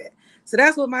like that. So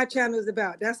that's what my channel is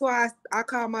about. That's why I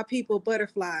call my people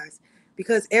butterflies,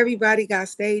 because everybody got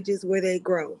stages where they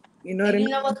grow. You know what And I you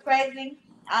know mean? what's crazy?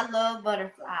 I love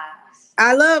butterflies.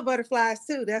 I love butterflies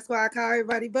too. That's why I call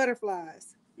everybody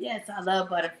butterflies. Yes, I love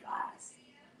butterflies.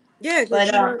 Yeah, because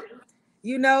But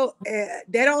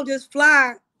they don't just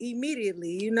fly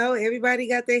immediately. You know, everybody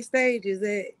got their stages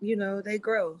that they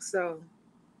grow. So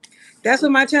that's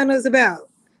what my channel is about.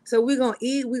 So we're gonna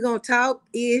eat, we're gonna talk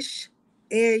ish,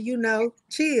 and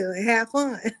chill and have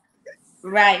fun.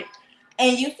 right.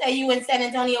 And you say you in San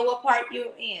Antonio. What part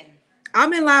you in?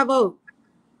 I'm in Live Oak.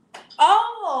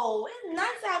 Oh, it's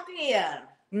nice out there.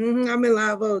 I'm in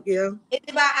Live Oak. Yeah, Is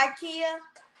it by IKEA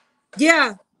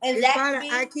yeah. and It's by the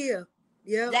Zaxby's? IKEA.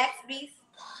 Yep. Zaxby's.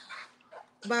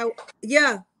 By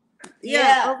yeah,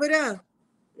 yeah, Yeah. over there.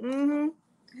 Mm-hmm.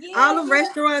 All Yeah, them yeah.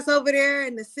 restaurants over there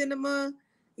and the cinema.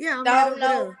 Yeah, I'm right Don't over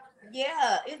know. there.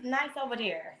 Yeah, it's nice over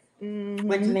there.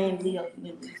 Which Hmm. man Leo?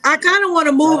 I kind of want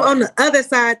to move on the other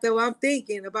side though. I'm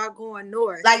thinking about going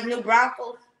north. Like New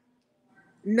Braunfels?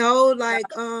 No, like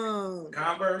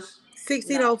Converse.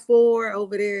 1604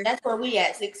 over there. That's where we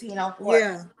at, 1604.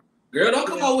 Yeah, Girl, don't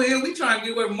come yeah. over here. We trying to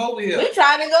get away from over here. We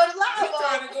trying to go to We Lavo.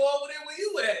 trying to go over there where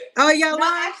you at. Oh, y'all No,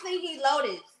 lying? actually, he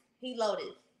loaded. He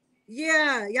loaded.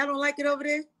 Yeah, y'all don't like it over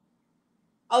there?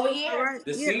 Over All here? right.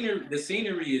 The Yeah.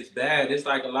 scenery is bad. It's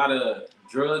like a lot of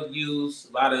drug use,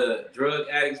 a lot of drug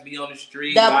addicts be on the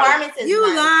street. The A lot of apartments is You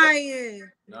nice.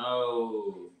 lying?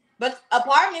 no, But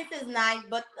apartments is nice,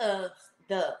 but the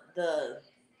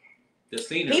the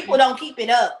scenery. people don't keep it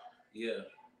up. Yeah,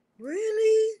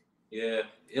 Really? yeah.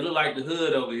 It look like the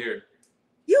hood over here.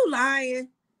 You lying?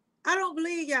 I don't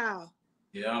believe y'all.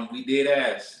 Yeah, we dead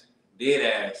ass.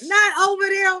 Not over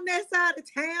there on that side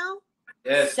of town.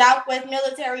 Yes, Southwest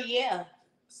Military, yeah.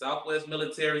 Southwest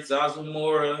Military,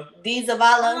 Zazumora. D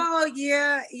Zavala, Oh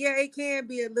yeah, yeah. It can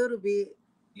be a little bit.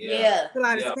 Yeah, yeah. A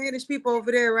lot of yeah, Spanish people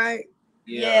over there, right?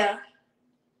 yeah.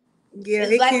 Yeah,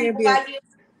 It's it black can people be. like you.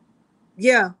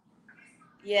 Yeah.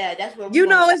 Yeah, that's where we You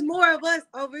want know, to it's go. more of us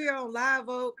over here on Live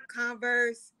Oak,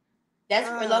 Converse, That's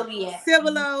where Loby at.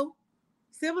 Cibolo.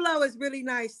 Cibolo is really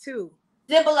nice too.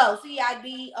 Cibolo,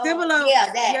 CIBO. Cibolo,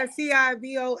 Yeah, that. yeah,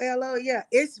 Cibolo, yeah,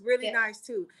 it's really Yeah. nice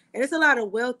too. And it's a lot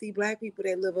of wealthy black people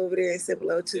that live over there in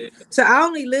Cibolo too. Yeah. So I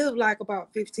only live like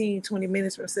about 15, 20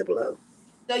 minutes from Cibolo.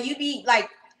 So you be like,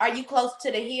 are you close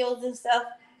to the hills and stuff?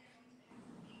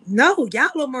 No, y'all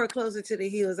a little more closer to the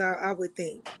hills, I would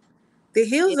think. The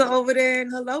hills Yeah. are over there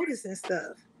in Helotes and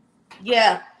stuff.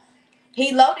 Yeah.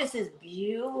 He Lotus is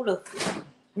beautiful.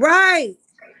 Right.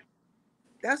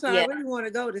 That's where I Yeah. really want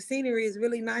to go. The scenery is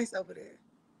really nice over there.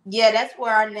 Yeah, that's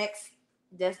where our next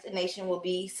destination will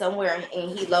be, somewhere in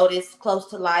Helotes, close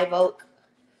to Live Oak.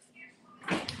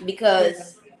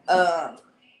 Because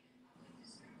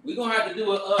We gonna have to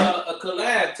do a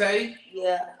collab, Tay.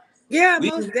 yeah. Yeah, We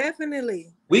most can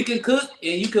definitely. we can cook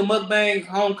and you can mukbang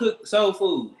home cook soul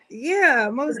food. Yeah,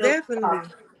 most definitely.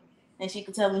 And she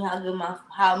could tell me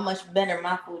how much better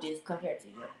my food is compared to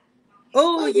yours.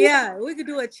 Oh yeah, we could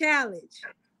do a challenge.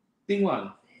 Thing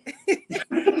one.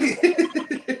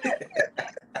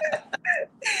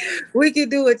 We could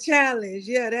do a challenge.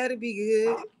 Yeah, that'd be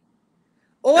good.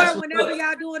 Or That's what's whenever up.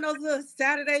 y'all doing those little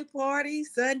Saturday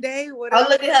parties, Sunday, Oh, whatever.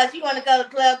 look at her. She want to go to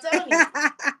Club Tony. That'd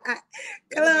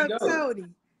be Club dope. Tony.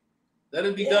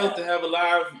 That'd be Yeah. dope to have a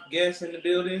live guest in the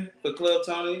building for Club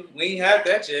Tony. We ain't had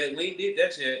that yet. We ain't did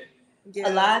that yet. A Yeah.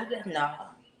 lot of no.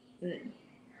 Mm.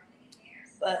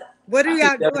 But What do I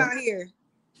think y'all that do out here?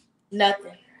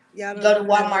 nothing. Y'all don't Go do to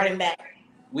nothing. Walmart and back.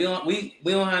 we don't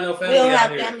have no We family don't out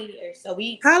have here. family here, so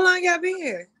we How long y'all been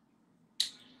here?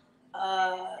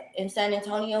 in San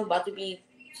Antonio about to be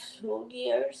 2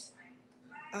 years.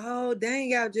 Oh, dang,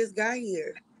 y'all just got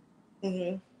here.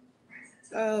 Mm-hmm.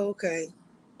 Oh, okay.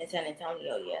 In San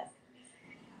Antonio, yeah.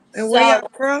 And where y'all So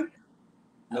from?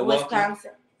 Milwaukee.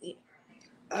 Wisconsin.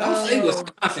 Don't say Oh.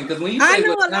 Wisconsin, because when you say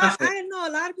Wisconsin, I know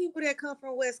a lot of people that come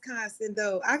from Wisconsin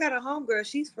though. I got a homegirl,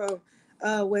 she's from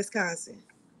Wisconsin.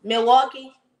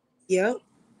 Milwaukee. Yep.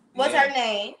 What's yeah, her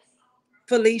name?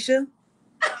 Felicia.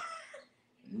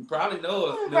 you probably know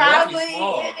it. Probably Milwaukee's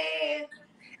small. it is.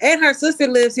 And her sister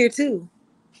lives here too.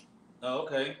 Oh,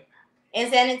 okay. In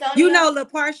San You Antonio? know La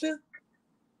Portia?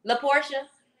 La Portia?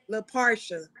 La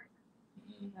Portia.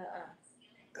 Mhm.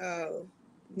 Oh,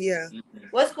 yeah.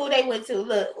 What school they went to?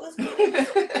 Look, what school they went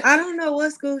to? I don't know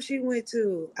what school she went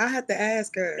to. I have to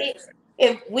ask her.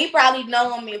 If we probably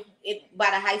know them if by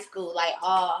the high school, like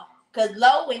cause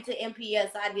Lowe went to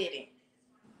MPS, I didn't.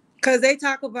 Cause they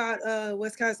talk about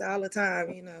Wisconsin all the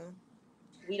time, you know.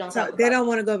 We don't So talk they about don't that.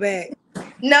 want to go back.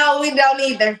 No, we don't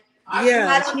either. Yeah,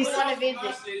 I don't she's even want to My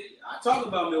visit. city. I talk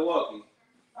about Milwaukee.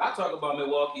 I talk about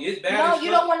Milwaukee. It's bad No, as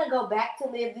you fuck. don't want to go back to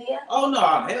live there. Oh no,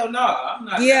 hell no. I'm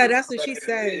not yeah, never that's going what back she there to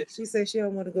said. live. She said she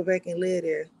don't want to go back and live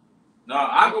there. No,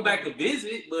 I go back to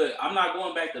visit, but I'm not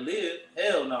going back to live.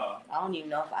 Hell no. I don't even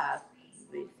know if I.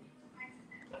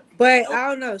 But Nope. I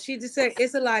don't know. She just said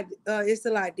it's a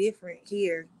lot different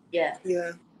here. Yeah.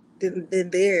 Yeah. Than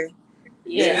there.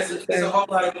 Yeah, Yeah. it's a whole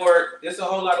lot of more. It's a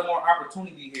whole lot of more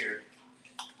opportunity here.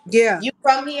 Yeah. You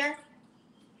from here?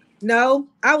 No,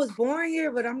 I was born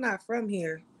here, but I'm not from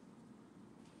here.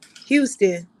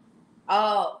 Houston.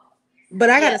 Oh, But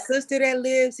I got yeah. a sister that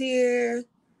lives here.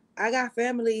 I got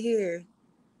family here.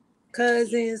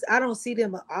 Cousins. I don't see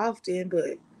them often,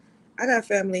 but I got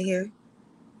family here.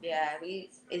 Yeah,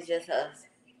 it's just us.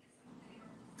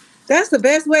 That's the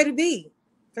best way to be.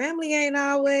 Family ain't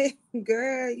always,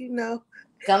 girl, you know.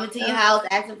 Coming to your Uh, house,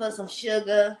 asking for some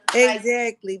sugar. Like,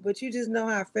 exactly. But you just know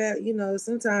how you know,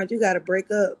 sometimes you got to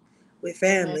break up with hmm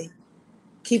family,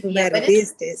 keep them yeah, at a but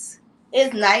distance.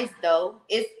 it's nice though.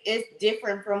 It's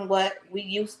different from what we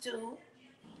used to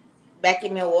back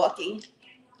in Milwaukee.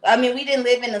 I mean, we didn't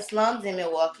live in the slums in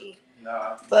Milwaukee,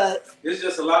 Nah, but it's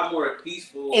just a lot more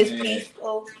peaceful it's and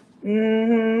peaceful.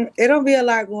 It don't be a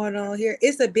lot going on here.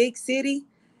 It's a big city.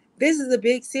 This is a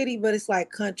big city, but it's like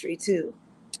country too.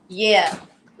 Yeah,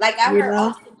 like I You heard know,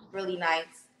 Austin is really nice.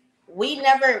 We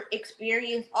never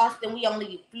experienced Austin. We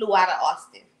only flew out of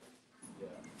Austin.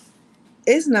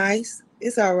 it's nice.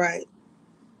 It's all right.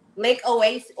 Lake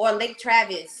Oasis or Lake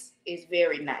Travis is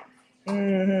very nice.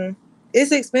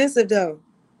 It's expensive though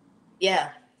Yeah,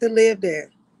 to live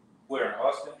there. where in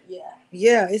Austin. yeah,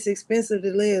 Yeah, it's expensive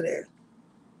to live there.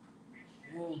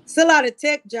 Mm. It's a lot of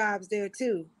tech jobs there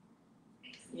too.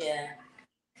 yeah.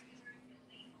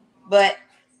 But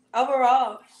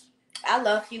overall, I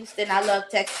love Houston. I love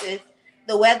Texas.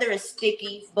 The weather is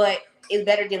sticky, but it's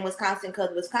better than Wisconsin because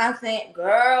Wisconsin,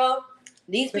 girl,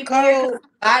 these The people here can cold,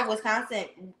 survive Wisconsin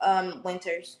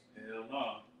winters. Hell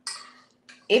no.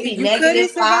 It'd be you couldn't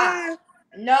 -5. survive.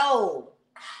 No.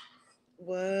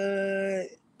 What?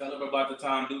 Tell them about the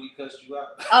time Doogie cussed you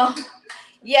out. Um,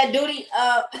 yeah, Duty.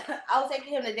 I was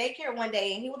taking him to daycare one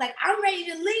day, and he was like, "I'm ready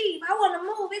to leave. I want to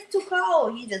move. It's too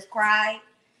cold." He just cried.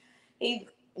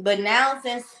 But now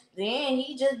since then,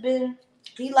 he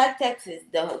liked Texas.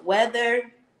 The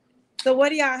weather. So what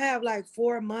do y'all have? Like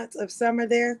 4 months of summer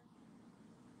there?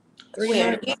 Three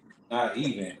Where? months? Not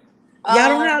even. Y'all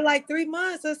don't Um, have like 3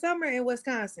 months of summer in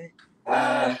Wisconsin.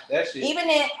 That shit. even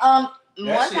in That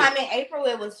one shit. time in April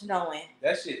it was snowing.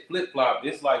 That shit flip flop.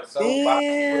 It's like so.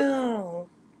 Damn.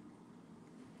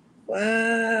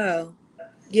 Wow.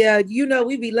 Yeah, you know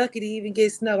we be lucky to even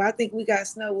get snow. I think we got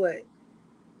snow what?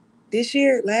 This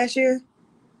year? Last year?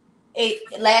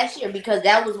 Last year because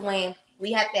that was when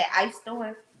we had that ice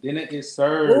storm. Dinner is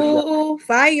served, you guys. Ooh,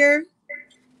 fire.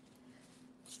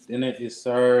 Dinner is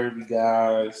served, you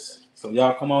guys. So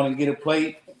y'all come on and get a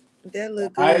plate. That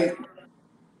look All right. good.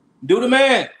 Do the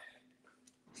man. But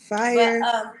Fire.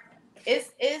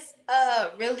 it's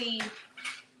really,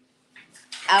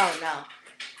 I don't know.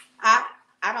 I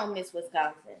I don't miss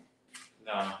Wisconsin.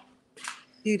 No.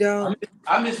 You don't?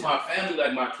 I miss my family,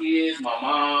 like my kids, my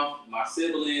mom, my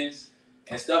siblings.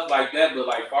 and stuff like that. But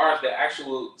like far as the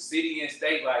actual city and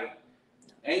state, like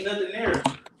ain't nothing there.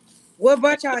 What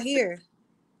brought y'all here?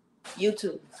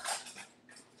 YouTube.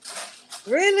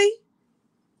 Really?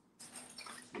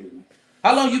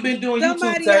 How long you been doing YouTube,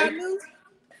 Somebody y'all Tay? knew?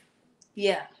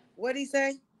 Yeah. What'd he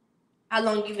say? How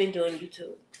long you been doing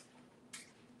YouTube?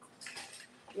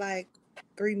 Like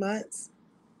 3 months.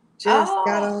 Just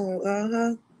got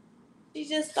on. She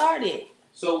just started.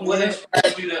 So what Yeah.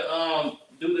 inspired you to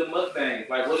do the mukbang?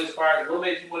 Like what inspired? What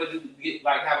made you want to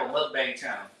have a mukbang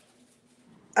channel?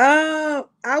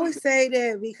 I would say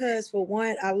that because for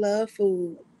one, I love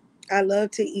food. I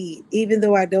love to eat, even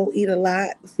though I don't eat a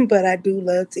lot, but I do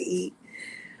love to eat.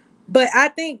 But I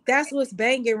think that's what's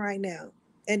banging right now.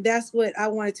 And that's what I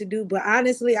wanted to do. But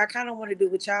honestly, I kind of want to do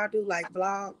what y'all do, like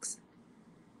vlogs.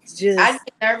 It's I just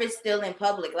get nervous still in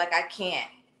public. Like I can't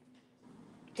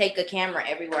take a camera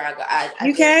everywhere I go. I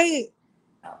you just can't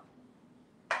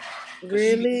no.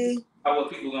 really. What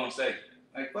people gonna say?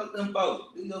 Like fuck them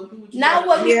folks. You know, do what you Not gotta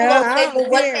what do. people Yeah, gonna I say, don't but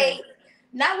what care. they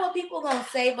not what people gonna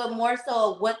say, but more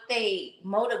so what they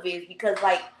motive is. Because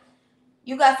like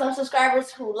you got some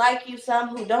subscribers who like you, some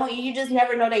who don't. You just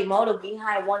never know their motive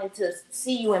behind wanting to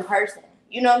see you in person.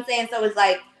 You know what I'm saying? So it's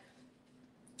like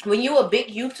when you a big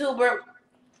YouTuber,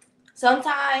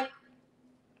 sometimes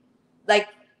like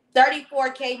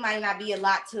 34K might not be a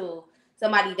lot to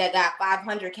somebody that got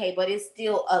 500K, but it's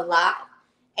still a lot.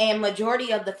 And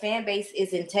majority of the fan base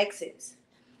is in Texas.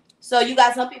 So you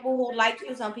got some people who like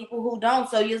you, some people who don't.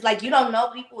 So it's like you don't know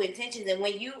people's intentions, and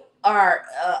when you are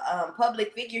a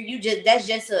public figure, you just that's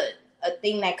just a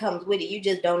thing that comes with it. You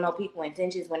just don't know people's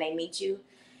intentions when they meet you.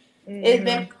 It's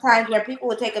been times where people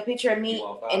would take a picture of me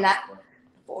and not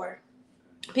for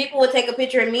people would take a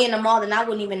picture of me in the mall and I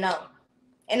wouldn't even know.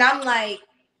 And I'm like,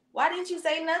 why didn't you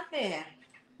say nothing?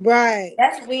 Right.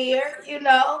 That's weird, you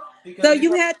know? Because So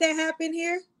you had that happen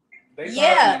here?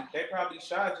 Yeah. They probably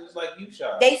shy just like you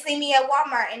shy. They see me at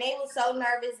Walmart and they was so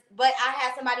nervous. But I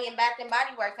had somebody in Bath and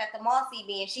Body Works at the mall see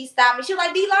me and she stopped me. She was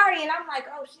like, D. Lowery. And I'm like,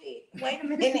 oh shit, wait a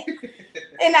minute.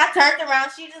 And I turned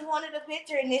around. She just wanted a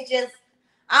picture and it's just,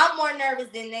 I'm more nervous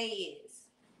than they is.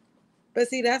 But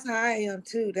see, that's how I am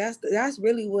too. That's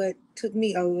really what took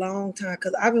me a long time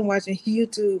because I've been watching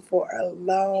YouTube for a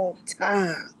long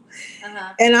time.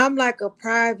 And I'm like a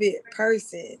private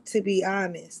person, to be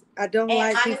honest. I don't And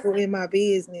like honestly, people in my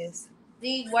business.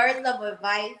 the words of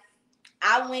advice,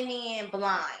 I went in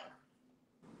blind.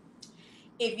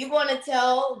 If you're going to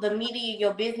tell the media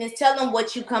your business, tell them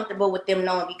what you're comfortable with them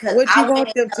knowing because What you I went want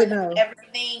in them to telling them know?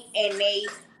 everything and they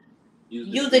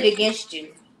use it against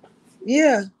you.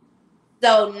 Yeah.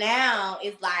 So now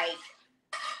it's like,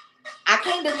 I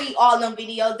can't delete all them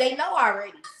videos. They know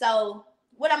already. So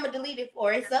what I'm going to delete it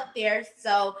for? It's up there.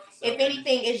 So if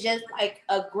anything, it's just like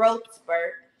a growth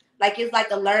spurt. Like it's like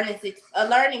a learning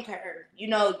curve. You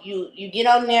know, you get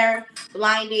on there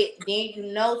blinded, then you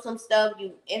know some stuff.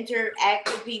 You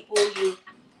interact with people. You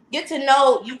get to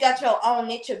know. You got your own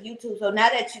niche of YouTube. So now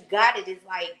that you got it, it's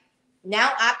like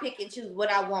now I pick and choose what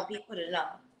I want people to know.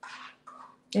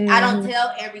 I don't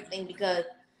tell everything because,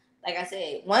 like I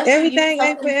said, once you use Everything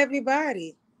ain't for something,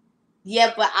 everybody.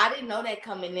 yeah, but I didn't know that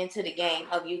coming into the game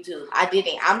of YouTube. I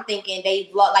didn't. I'm thinking they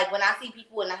vlog like when I see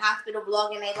people in the hospital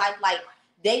vlogging their life, like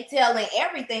they telling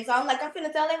everything. So I'm like, I'm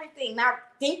finna tell everything, not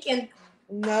thinking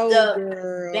No, the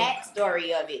girl.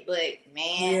 backstory of it. But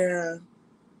man, Yeah.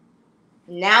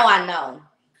 now I know.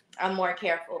 I'm more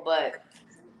careful, but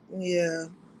Yeah.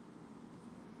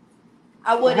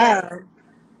 I wouldn't Wow.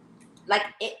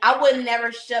 I wouldn't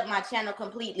never shut my channel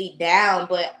completely down,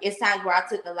 but it's times where I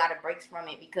took a lot of breaks from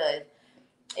it because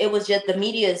it was just the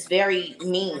media is very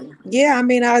mean. Yeah, I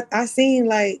mean, I seen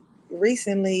like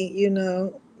recently,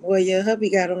 where your hubby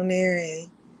got on there and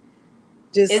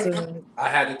just I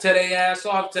had to tell their ass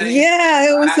off, Tay. yeah,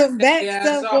 it I was had to some tell back their ass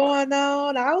stuff off. going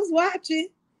on. I was watching.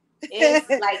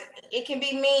 It's like it can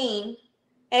be mean.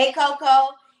 Hey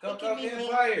Coco, it can be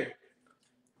mean. Empire.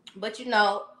 But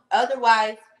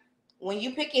otherwise, when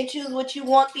you pick and choose what you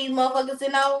want these motherfuckers to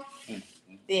know,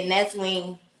 then that's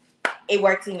when it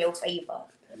works in your favor.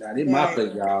 Now, this my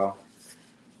plate, y'all.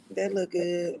 That look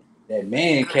good. That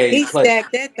man cave He plate.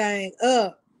 stacked that thing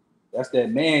up. That's that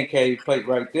man cave plate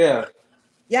right there.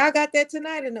 Y'all got that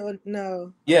tonight or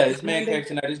no? Yeah, it's man cave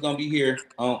tonight. It's gonna be here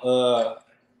on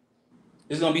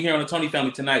it's gonna be here on the Tony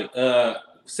family tonight.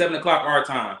 7:00 our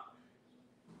time.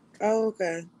 Oh,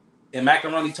 okay. And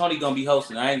Macaroni Tony gonna be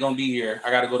hosting. I ain't gonna be here.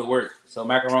 I gotta go to work. So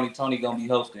Macaroni Tony gonna be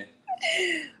hosting.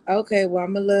 Okay, well,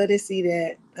 I'm gonna love to see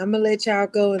that. I'm gonna let y'all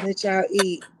go and let y'all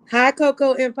eat. Hi,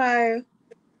 Coco Empire.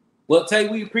 Well, Tay,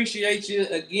 we appreciate you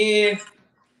again.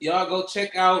 Y'all go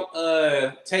check out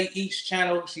Take Each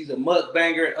channel. She's a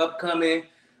mukbanger upcoming.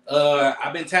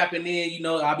 I've been tapping in, you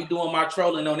know, I'll be doing my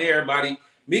trolling on everybody.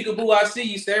 Mika Boo, I see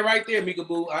you. Stay right there, Mika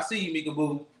Boo. I see you, Mika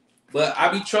Boo. But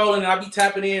I be trolling, I be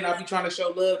tapping in, I be trying to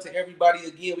show love to everybody.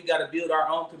 Again, we gotta build our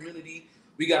own community.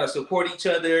 We gotta support each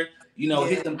other. You know,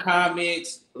 hit them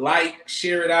comments, like,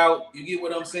 share it out. You get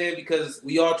what I'm saying? Because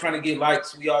we all trying to get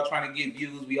likes, we all trying to get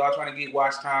views, we all trying to get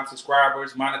watch time,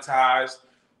 subscribers, monetized,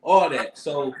 all that.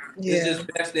 So it's just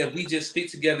best that we just stick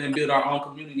together and build our own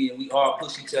community, and we all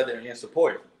push each other and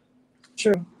support it.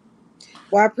 True.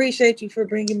 Well, I appreciate you for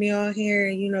bringing me on here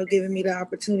and, you know, giving me the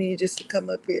opportunity just to come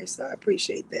up here. So I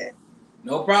appreciate that.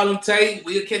 No problem, Tate.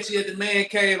 We'll catch you at the man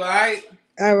cave, all right?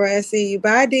 All right. I see you.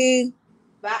 Bye, Dean.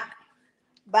 Bye.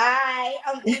 Bye.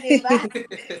 I'm eating. Bye.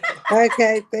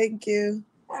 Okay. Thank you.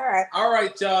 All right. All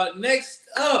right, y'all. Next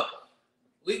up,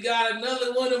 we got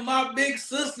another one of my big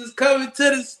sisters coming to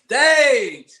the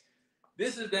stage.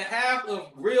 This is the half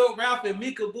of Real Ralph and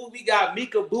Mika Boo. We got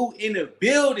Mika Boo in the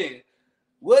building.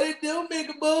 What it do,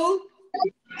 Mika Boo?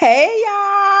 Hey,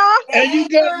 y'all. Hey, And you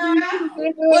got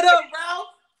me. What up, Ralph?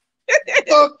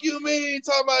 Fuck you mean?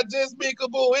 Talking about just Mika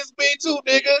Boo. It's me too,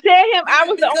 nigga. Tell him I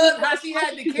was the Because only how one. she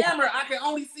had the camera, I can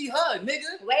only see her,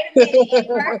 nigga. Wait a minute.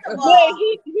 First of But all,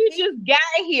 he just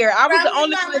got here. I was the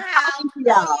only one talking to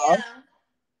y'all. Oh, yeah.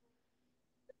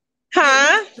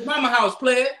 Huh? The mama house,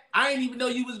 player. I ain't even know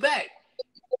you was back.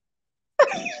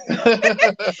 He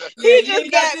You just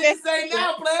ain't got got nothing to say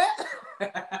now, player.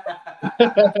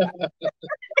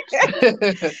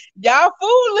 Y'all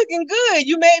food looking good.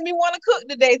 You made me want to cook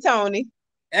today, Tony.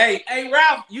 Hey,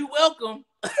 Ralph, you welcome.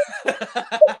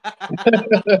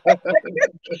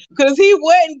 Because he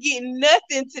wasn't getting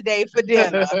nothing today for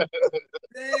dinner.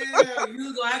 Damn,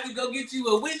 you gonna have to go get you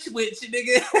a witch,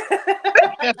 nigga.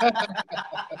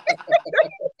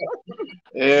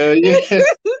 Yeah.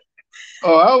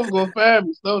 Oh, I was gonna find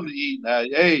me something to eat now.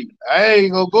 Hey, I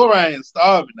ain't gonna go around and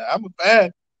starving now. I'm gonna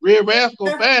find Red Ralph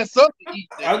gonna find something to eat.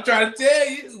 Now. I'm trying to tell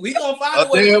you, we gonna find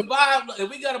a way to survive. If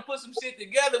we gotta put some shit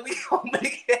together, we gonna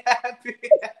make it happen.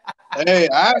 Hey,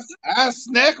 I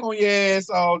snack on your ass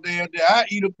all day. I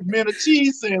eat a pimento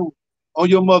cheese sandwich on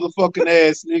your motherfucking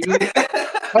ass, nigga.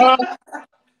 Huh?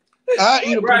 I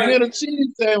eat a pimento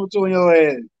cheese sandwich on your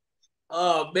ass.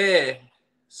 Oh man.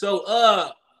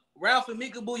 So Ralph and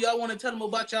Mika Boo, y'all want to tell them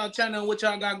about y'all channel and what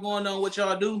y'all got going on, what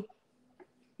y'all do?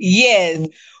 Yes,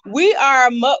 we are.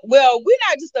 Well, we're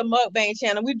not just a mukbang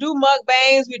channel. We do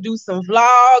mukbangs. We do some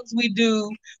vlogs.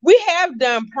 We have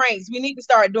done pranks. We need to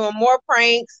start doing more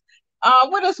pranks.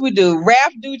 What else we do?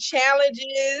 Rap do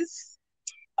challenges.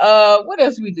 What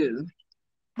else we do?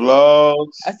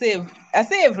 Vlogs. I said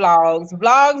vlogs.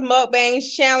 Vlogs,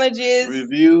 mukbangs, challenges,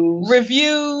 reviews.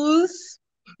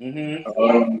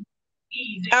 Mm-hmm.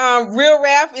 Real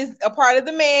Rap is a part of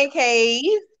the man cave.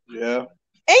 Yeah.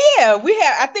 And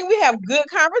yeah, I think we have good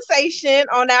conversation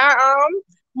on our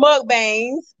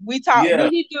mukbangs. We talk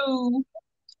really do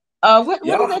what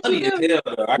y'all is that funny you as do? hell,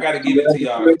 though. I gotta give it to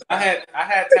y'all. I had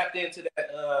tapped into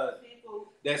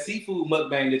that seafood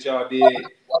mukbang that y'all did.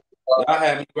 Y'all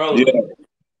had me rolling. Yeah.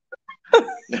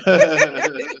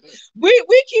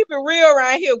 we keep it real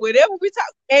around here. Whatever we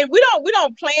talk, and we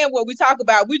don't plan what we talk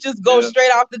about. We just go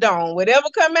straight off the dome. Whatever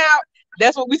come out,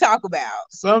 that's what we talk about.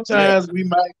 Sometimes we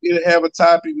might have a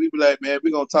topic. We be like, man,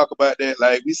 we're gonna talk about that.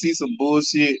 Like we see some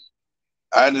bullshit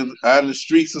out in the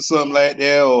streets or something like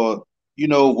that, or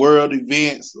world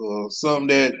events or something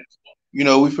that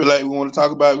we feel like we want to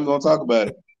talk about. We're gonna talk about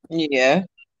it. Yeah.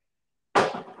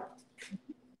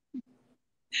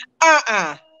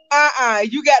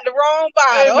 You got the wrong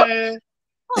bottle.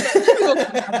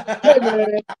 Hey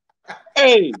man.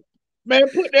 Hey man,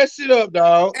 put that shit up,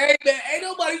 dog. Hey man, ain't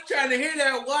nobody trying to hear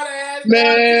that water ass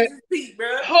man. Pete,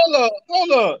 bro. Hold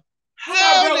up.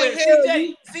 How in the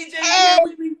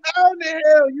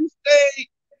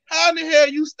hell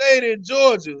you stayed in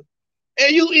Georgia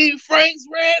and you eat Frank's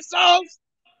red sauce?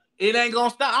 It ain't gonna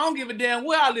stop. I don't give a damn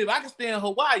where I live. I can stay in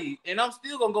Hawaii, and I'm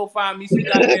still gonna go find me some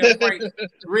goddamn Frank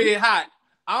red hot.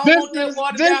 I don't want that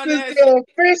water down there. This is the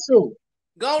official.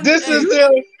 This is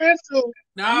the official.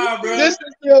 Nah, bro. This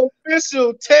is the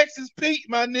official Texas Pete,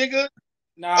 my nigga.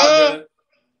 Nah,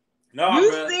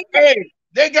 bro. Hey,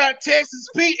 they got Texas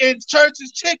Pete and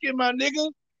Church's Chicken, my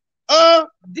nigga.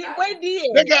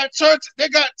 They got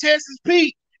Texas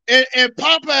Pete and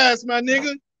Popeyes, my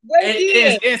nigga.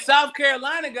 In South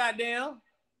Carolina, goddamn.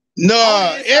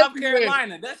 No, in South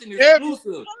Carolina. That's an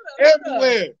exclusive.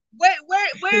 Everywhere.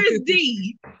 Where is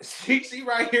D? she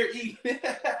right here eating.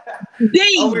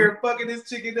 D. Over here fucking this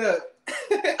chicken up.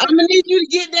 I'm gonna need you to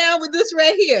get down with this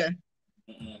right here.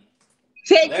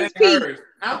 Texas Pete.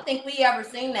 I don't think we ever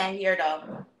seen that here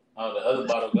though. Oh, the other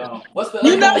bottle gone. What's the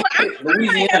You other know one? what? I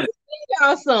might have Louisiana. to see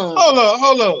y'all some.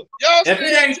 Hold up. Y'all If it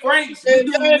stay ain't Frank's, we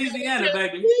do Louisiana,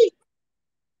 baby.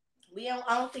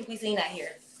 I don't think we seen that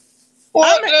here.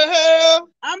 What the hell?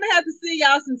 I'm gonna have to see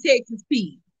y'all some Texas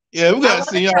Pete. Yeah, we I gotta want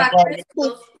see to y'all. try Bobby.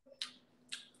 crystals.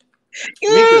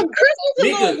 Mika, Christmas a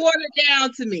Mika. little watered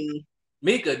down to me.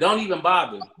 Mika, don't even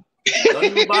bother. Don't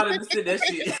even bother to sit that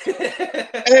shit.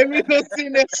 Hey, we gonna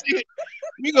send that shit.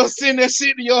 We gonna send that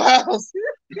shit to your house.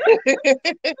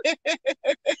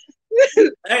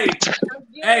 Hey,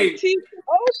 hey,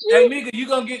 Oh hey, shit. Mika, you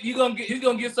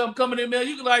gonna get something coming in the mail.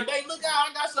 You can like, hey, look out,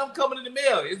 I got something coming in the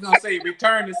mail. It's gonna say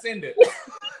return to sender.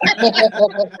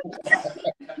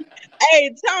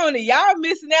 Hey Tony, y'all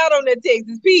missing out on that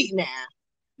Texas Pete now.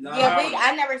 No, Yeah,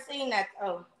 I never seen that.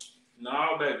 Oh,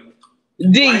 no, baby.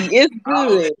 D, Frank, it's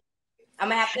good. I'm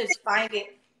gonna have to find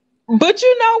it. But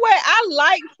you know what? I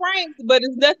like Frank's, but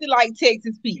it's nothing like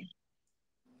Texas Pete.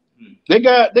 They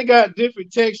got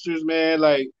different textures, man.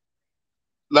 Like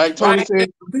Tony Right,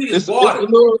 said, Pete is it's a water.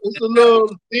 little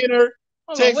thinner. Hold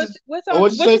on, Texas. what's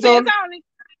What you you say, saying, Tony? Tony?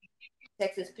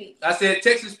 Texas Pete. I said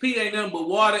Texas Pete ain't nothing but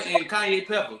water and Kanye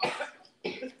pepper.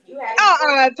 You had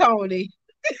it before? Tony.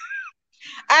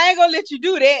 I ain't gonna let you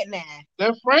do that now.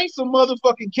 That Frank's some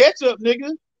motherfucking ketchup,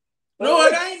 nigga. No,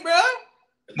 it ain't, bro.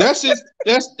 That's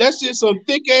just some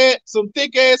thick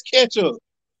ass ketchup.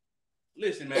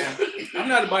 Listen, man, I'm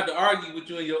not about to argue with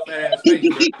you in your fat ass face,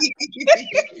 bro.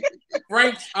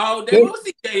 Frank's all day. Where's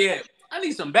CJ at? I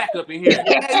need some backup in here.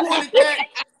 Hey, who in the chat?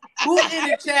 Who in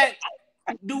the chat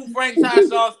do Frank's hot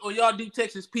sauce or y'all do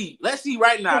Texas Pete? Let's see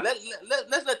right now.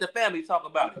 Let's let the family talk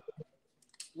about it.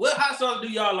 What hot sauce do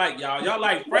y'all like, y'all? Y'all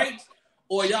like Frank's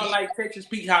or y'all like Texas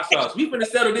Pete hot sauce? We finna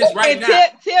settle this right And now.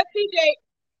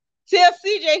 tell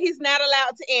CJ he's not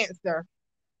allowed to answer.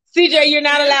 CJ, you're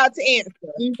not allowed to answer.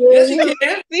 Yes, you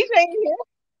can. CJ here.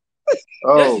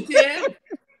 Yes, you can.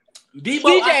 Debo,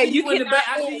 CJ, I see you you in the back.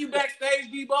 I see you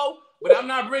backstage, Debo. But I'm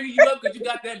not bringing you up because you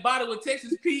got that bottle with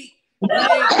Texas Pete. We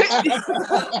ain't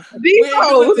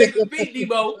doing Texas Pete,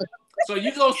 Debo. So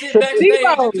you gonna sit backstage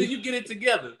until you get it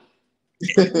together.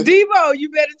 Debo, you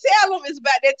better tell him it's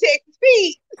about that Texas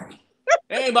Pete.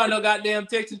 Ain't about no goddamn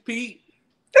Texas Pete.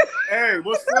 Hey,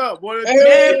 what's up? What it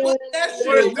Man, do? put that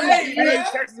What shit it do? away, Hey, man.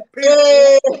 Texas Pete.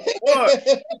 What?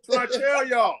 That's what I tell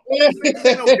y'all. This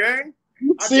ain't no game.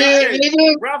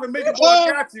 Ralph and Mickey boy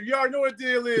got you. You already know what the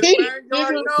deal is, man. You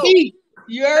already know.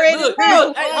 You already Look,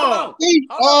 know. hey, hold on.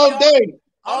 All day.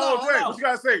 All day. What you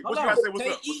gotta say? What you gotta say? What's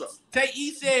up? What's up? Tay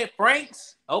E said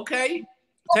Frank's. Okay.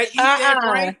 Tay E said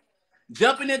Frank.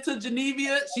 Jumping into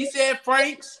Geneva, she said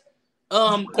Frank's.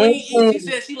 Queen E, she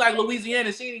said she like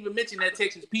Louisiana. She didn't even mention that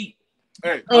Texas Pete.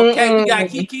 Hey. Okay, we got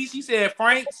Kiki. She said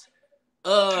Frank's.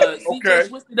 CJ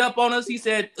switched it up on us. He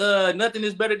said nothing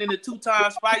is better than the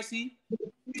 2-time spicy.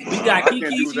 We got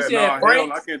Kiki. She said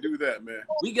Frank's. I can't do that, man.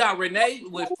 We got Renee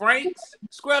with Frank's.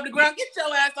 Scrub the ground. Get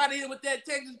your ass out of here with that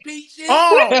Texas Pete shit.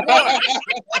 Oh, what?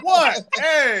 What?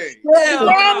 Hey.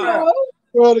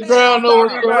 Scrub the ground over.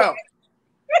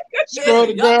 Scrub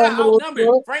the ground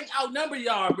over. Frank outnumber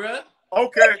y'all, bro.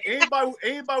 Okay. Anybody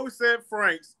who said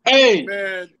Frank's, hey,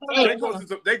 man, they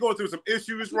going through some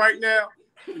issues right now.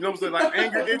 You know what I'm saying? Like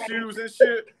anger issues and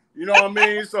shit. You know what I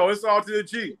mean? So it's all to the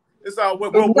G. It's all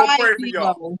we'll pray for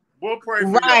y'all. We'll pray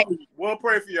for y'all. We'll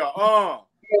pray for y'all.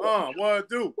 What it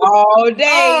do? All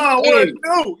day. What it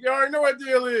do? You already know what the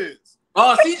deal is.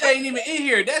 Oh, CJ ain't even in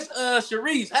here. That's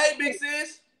Sharice. Hey, big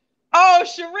sis. Oh,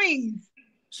 Sharice.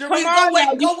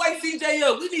 Sharice, go wake CJ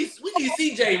up. We need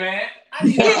CJ, man. I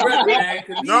need my brother, man.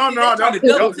 No,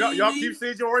 y'all keep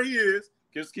CJ where he is.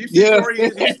 Just keep CJ where he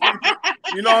is. He's sleeping.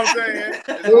 You know what I'm saying?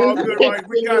 It's all good, right?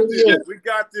 We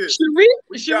got this.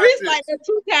 Sharice like a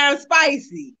 2-time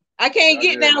spicy. I can't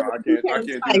get down. I can't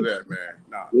do that, man.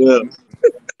 Nah. Yeah.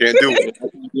 Can't do it.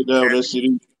 Get down with that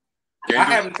shit. I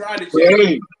haven't tried it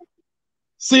yet.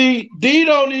 See, D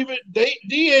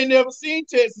ain't never seen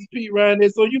Texas Pete around there,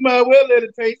 so you might well let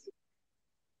it taste it.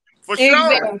 For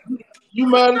sure. You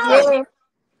might as well.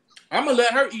 I'm gonna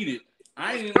let her eat it.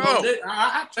 I ain't even gonna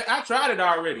I tried it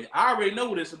already. I already know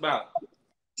what it's about.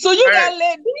 So you gotta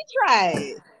let D try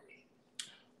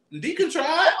it. D can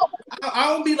try it. I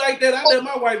don't be like that. I let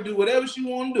my wife do whatever she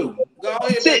want to do. Go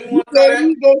ahead, baby. You want to try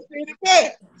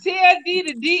that? Tell D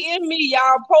to DM me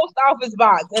y'all post office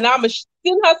box, and I'ma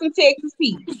send her some Texas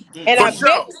Pete. And I bet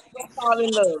she'll fall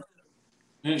in love.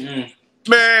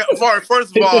 Man,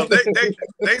 first of all,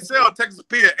 they sell Texas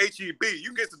Pete at HEB.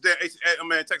 You can get some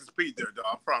Texas Pete there, dog.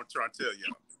 I'm trying to tell you.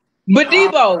 But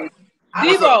Debo,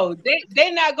 Debo,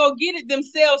 they not gonna get it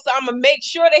themselves, so I'm gonna make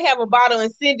sure they have a bottle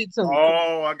and send it to them.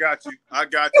 Oh, I got you.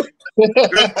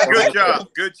 Good job.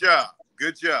 That's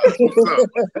what's up.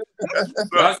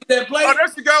 Y'all see that plate? Oh, there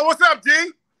she go. What's up, D?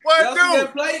 What Y'all see do?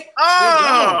 that plate?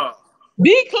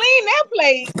 Be clean that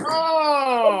plate.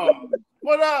 Oh,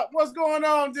 what up? What's going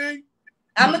on, D?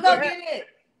 I'm gonna go get it.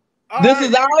 This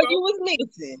is all you was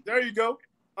missing. There you go.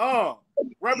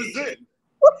 Representing.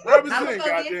 I'm gonna go get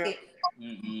Goddamn.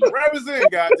 Mm-mm. Representing,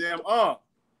 goddamn.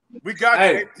 We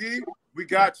got you, D. We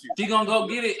got you. She gonna go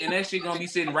get it, and that shit gonna be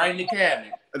sitting right in the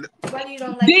cabinet. Why you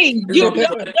don't like D, it? you don't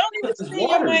even spend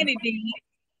your money, D.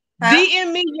 Huh?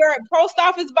 DM me your post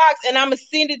office box, and I'm gonna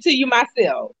send it to you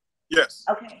myself. Yes.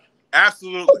 Okay.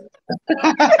 Absolutely.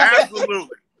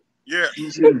 Yeah.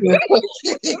 Yeah.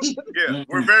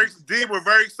 We're very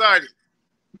excited.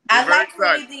 I like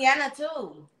Louisiana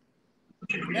too.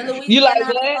 You like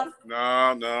that? No,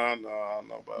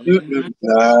 Mm-hmm.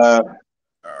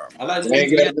 I like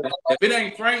Louisiana. If it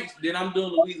ain't Frank's, then I'm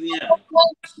doing Louisiana.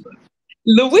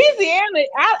 Louisiana,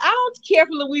 I don't care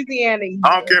for Louisiana.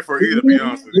 I don't care for either, to be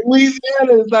honest with you.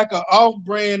 Louisiana is like an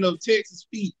off-brand of Texas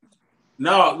feet.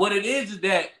 No, what it is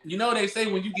that, you know, they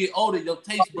say when you get older, your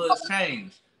taste buds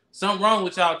change. Something wrong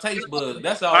with y'all taste buds.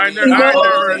 That's all. I ain't never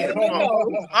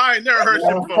heard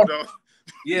shit before, though.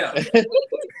 Yeah.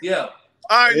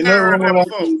 I ain't never heard that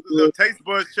before. The taste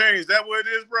buds change. That what it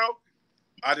is, bro?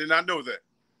 I did not know that.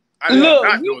 I did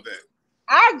not know that.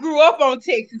 I grew up on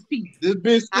Texas pizza. This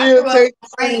bitch still tastes the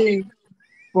same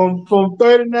from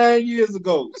 39 years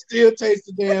ago. Still tastes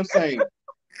the damn same.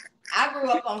 I grew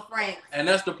up on Frank. And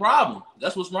that's the problem.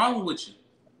 That's what's wrong with you.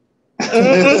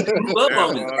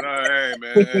 Hey,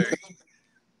 man. Hey.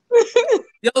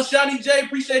 Yo, Shawty J,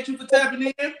 appreciate you for tapping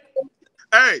in.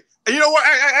 Hey, you know what?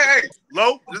 Hey,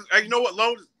 Lo. Hey, you know what,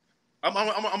 Lo? I'm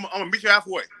gonna meet you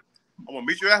halfway. I'm gonna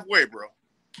meet you halfway, bro.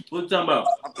 What you talking about?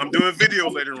 I'm doing video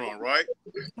later on, right?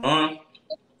 Uh-huh.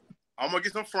 I'm gonna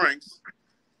get some Franks.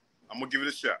 I'm gonna give it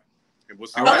a shot. And we'll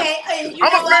see Okay,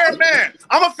 I'm a fair man.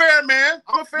 I'm a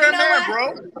fair man,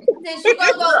 bro. Since you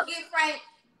gonna go get Frank,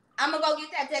 I'm gonna go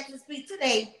get that Texas pizza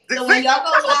today. So when y'all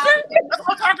go live, that's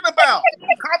what I'm talking about.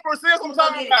 Conference is what I'm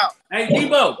talking about. Hey,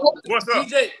 Debo. What's up?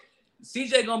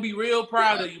 CJ gonna be real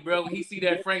proud of you, bro, when he see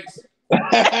that Frank's.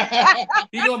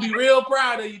 He gonna be real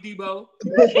proud of you, Debo.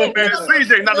 Man,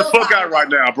 CJ not the fuck out right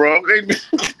now, bro. I'm thinking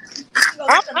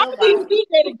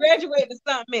CJ to graduate to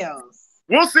something else.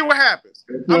 We'll see what happens.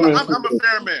 I'm a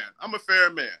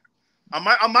fair man.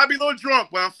 I might be a little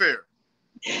drunk, but I'm fair.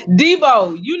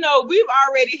 Debo, you know we've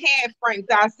already had Franks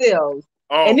ourselves,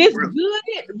 and it's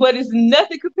good, but it's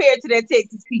nothing compared to that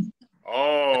Texas pizza.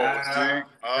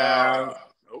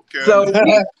 Okay. So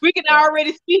we can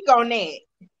already speak on that.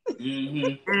 So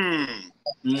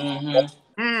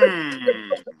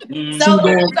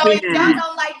if y'all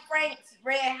don't like Frank's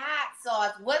red hot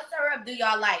sauce, what syrup do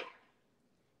y'all like?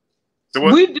 So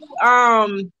what? We do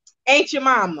Ain't Your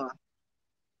Mama.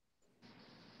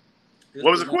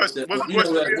 What was the question? What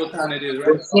kind it is,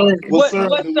 right? What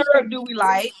syrup do we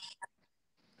like?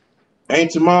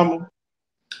 Ain't Your Mama?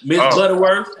 Miss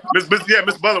Butterworth. Miss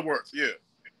Butterworth, yeah.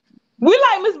 We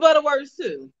like Miss Butterworth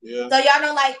too. Yeah. So y'all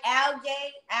don't like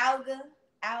Alga?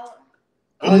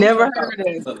 Never heard of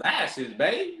it. Molasses,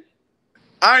 babe.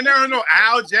 I ain't never know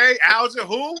Alga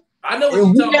who? I know what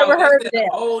you're talking never about. Heard That's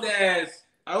that. old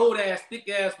ass, thick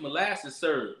ass molasses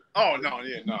syrup. Oh no,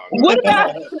 yeah, no. What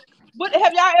about? What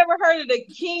have y'all ever heard of the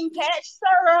King Patch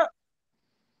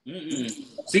syrup?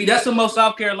 See, that's the most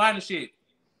South Carolina shit.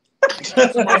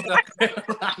 That's the most South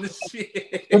Carolina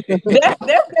shit. That's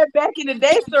that back in the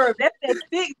day syrup. That's that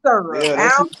thick syrup. Yeah, I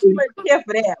don't too much care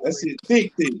for that. That shit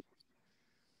thick.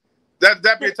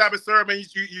 That be a type of syrup, and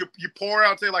you pour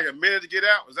out, take like a minute to get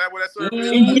out. Is that what that syrup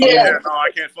is? Yeah. No,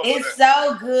 I can't fuck with It's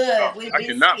that. so good. No, with I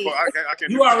cannot. biscuits. I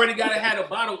can't. You already gotta have a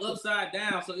bottle upside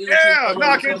down, so Yeah, no,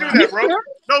 I can't do that, bro.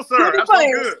 No, sir. I'm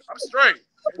so good. I'm straight.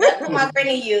 That's what my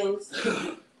granny used.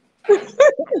 I'm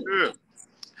good.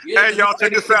 Yeah, Hey, y'all,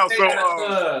 check this out.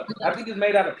 So, I think it's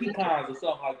made out of pecans or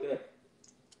something like that.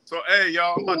 So, hey,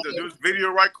 y'all, I'm about to do this video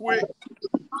right quick,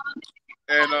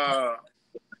 and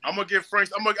I'm gonna give Frank.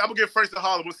 I'm gonna give Frank the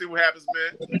holler. We'll see what happens,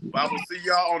 man. But I will see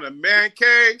y'all on the Man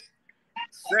Cave,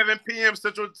 7 p.m.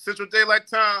 Central Daylight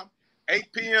Time,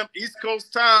 8 p.m. East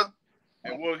Coast Time,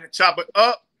 and we'll chop it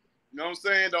up. You know what I'm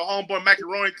saying? The homeboy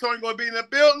Macaroni Tony gonna be in the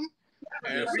building,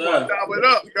 and we gonna chop it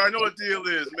up. You already know what the deal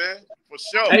is, man. For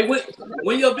sure. Hey,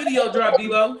 when your video drop,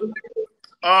 Debo?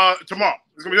 Tomorrow.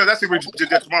 It's gonna be that's what we did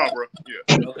that tomorrow, bro. Yeah.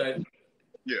 Okay.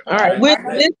 Yeah. All right.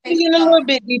 Let's see you in a little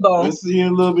bit, Debo. Let's see you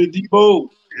in a little bit, Debo.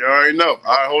 You already know.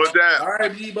 All right, hold it down. All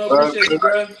right, Debo. Appreciate you,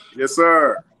 bro. Yes,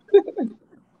 sir.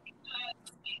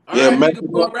 All right,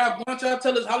 nigga, rap. Why don't y'all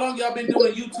tell us how long y'all been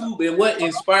doing YouTube and what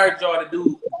inspired y'all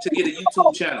to get a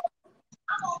YouTube channel?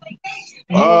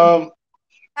 I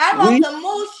want some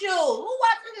moose shoes. Who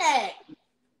watching that?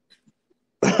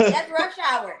 That's Rush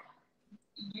Hour.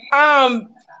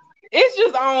 It's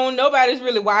just on. Nobody's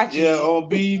really watching. Yeah, on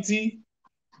BET.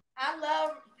 I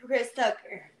love Chris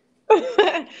Tucker.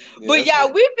 But yeah,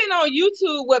 we've been on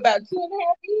YouTube about 2.5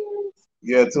 years.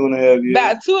 Yeah, 2.5 years.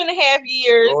 About 2.5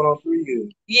 years. Going on 3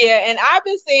 years. Yeah, and I've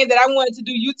been saying that I wanted to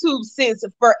do YouTube since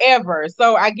forever.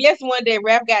 So I guess one day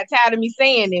Raph got tired of me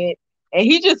saying it, and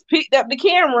he just picked up the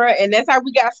camera, and that's how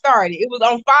we got started. It was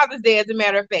on Father's Day, as a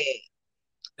matter of fact.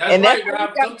 That's right,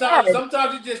 Rob.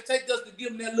 Sometimes it just take us to give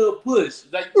them that little push.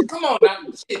 Like, come on now,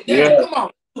 shit, Dad, come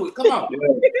on, do it, come on.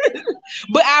 Yeah.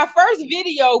 But our first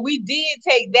video, we did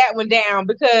take that one down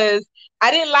because I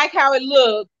didn't like how it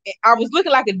looked. I was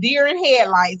looking like a deer in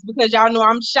headlights because y'all know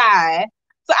I'm shy.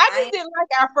 So I just didn't like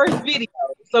our first video.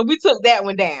 So we took that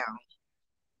one down.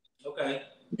 Okay.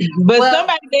 But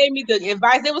somebody gave me the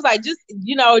advice. It was like, just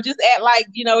act like,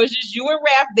 it's just you and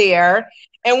Raph there.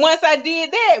 And once I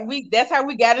did that, that's how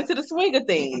we got into the swing of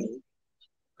things.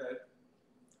 Okay.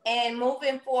 And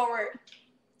moving forward,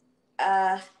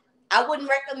 I wouldn't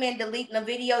recommend deleting a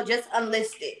video, just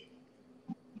unlist it.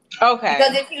 Okay.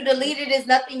 Because if you delete it, there's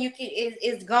nothing you can,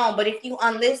 it's gone. But if you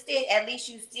unlist it, at least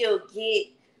you still get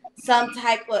some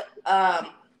type of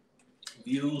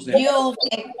views and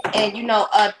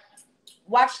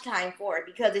watch time for it,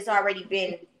 because it's already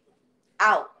been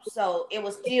out. So it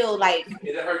was still like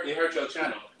it hurt your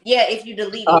channel. Yeah, if you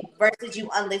delete it versus you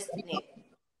unlisting it.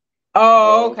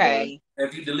 Oh, okay.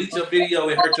 If you delete your video,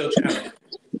 it hurt your channel.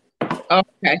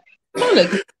 Okay.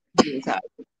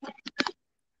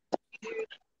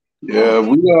 Yeah,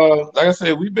 we like I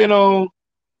said, we've been on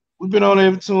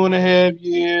every 2.5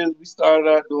 years. We started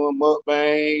out doing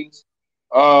mukbangs.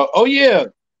 Oh yeah,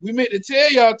 we meant to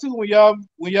tell y'all too when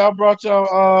y'all brought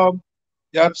y'all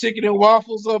chicken and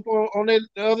waffles up on it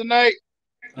the other night.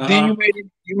 Then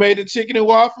you made the chicken and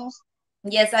waffles.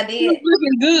 Yes, I did. It was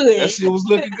looking good. That shit was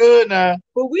looking good now.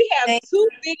 But we have 2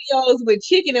 videos with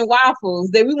chicken and waffles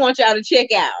that we want y'all to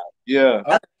check out. Yeah.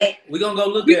 Okay. We're gonna go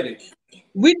look at it.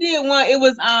 We did one. It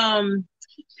was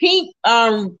pink.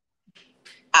 I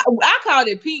called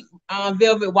it pink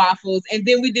velvet waffles, and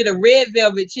then we did a red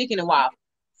velvet chicken and waffles.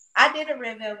 I did a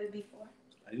red velvet before.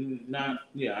 I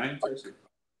ain't tasted.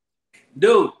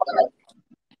 Dude.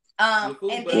 And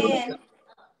then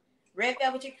red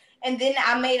velvet chicken, and then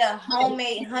I made a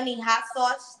homemade honey hot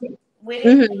sauce with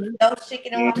it. Those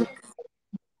chicken and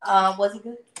waffles. Was it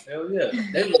good? Hell yeah.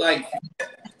 They was like,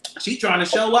 she trying to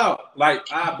show out. Like,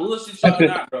 I bullshit y'all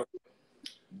not, bro.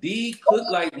 D cook,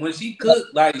 like, when she cook,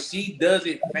 like, she does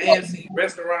it fancy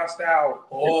restaurant style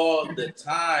all the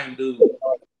time, dude.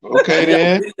 Okay,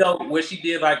 then. Video where she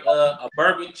did like a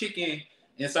bourbon chicken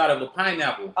inside of a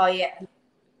pineapple. Oh yeah.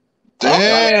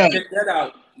 Damn. Check that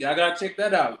out. Y'all gotta check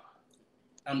that out.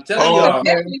 I'm telling y'all.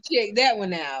 Definitely check that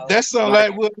one out. That's something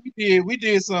like what we did. We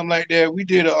did something like that. We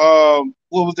did a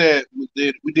what was that? We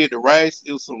did the rice.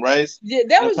 It was some rice. Yeah,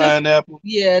 that was pineapple.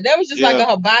 That was just like a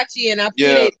hibachi, and I put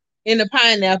it in the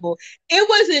pineapple. It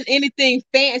wasn't anything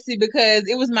fancy because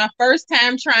it was my first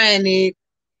time trying it.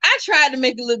 I tried to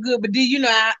make it look good, but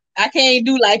I can't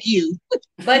do like you.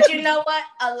 But you know what?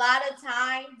 A lot of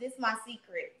times, this is my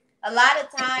secret. A lot of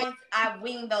times I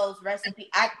wing those recipes.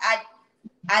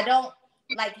 I don't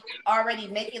like already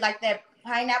make it like that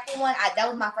pineapple one. That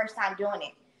was my first time doing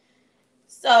it.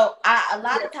 So a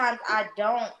lot of times I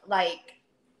don't like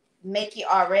make it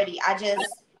already. I just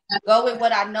go with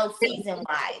what I know season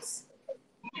wise.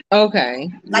 Okay.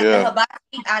 Like the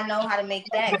hibachi, I know how to make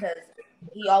that because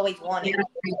he always wanted it.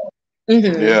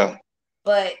 Mm-hmm. Yeah.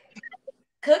 But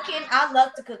cooking, I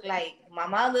love to cook. Like my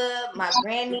mother, my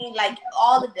granny, like that's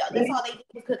all they do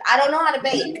is cook. I don't know how to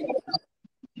bake.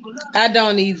 I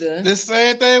don't either. The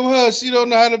same thing with her. She don't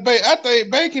know how to bake. I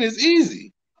think baking is easy.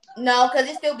 No, because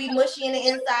it still be mushy in the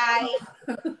inside.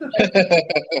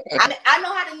 I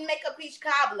know how to make a peach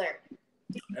cobbler.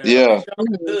 Yeah.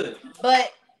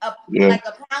 But like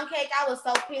a pound cake, I was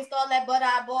so pissed all that butter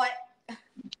I bought.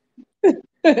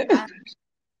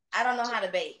 I don't know how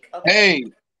to bake. Okay. Hey,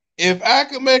 if I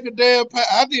could make a damn pie,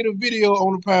 I did a video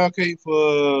on the pound cake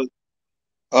for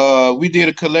we did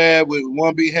a collab with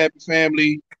One Big Happy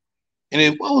Family.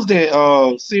 And what was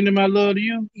that? Sending my love to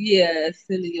you? Yeah,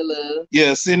 sending your love.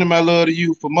 Yeah, sending my love to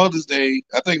you for Mother's Day.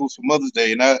 I think it was for Mother's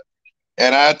Day. And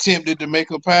I attempted to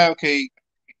make a pound cake.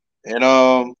 And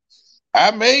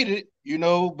I made it,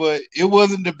 but it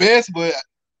wasn't the best, but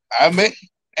I made,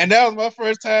 and that was my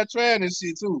first time trying this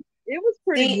shit too. It was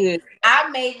pretty good. I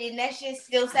made it and that shit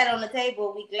still sat on the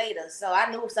table a week later, so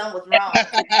I knew something was wrong.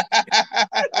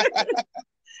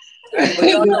 Hey, but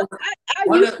y'all know,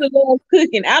 I used to love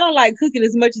cooking. I don't like cooking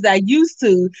as much as I used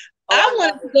to. I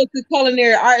wanted to go to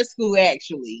culinary art school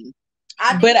actually.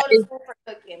 I didn't go to school for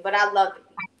cooking, but I loved it.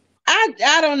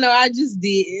 I don't know. I just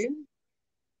didn't.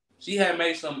 she had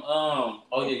made some oh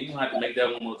yeah, you gonna have to make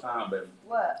that one more time, baby.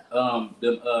 What?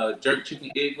 The jerk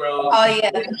chicken egg rolls. Oh yeah.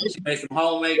 She made some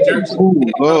homemade jerk chicken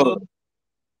egg rolls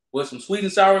with some sweet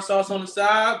and sour sauce on the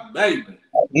side, baby.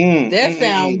 That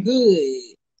sounds good.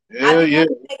 I just want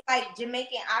to make like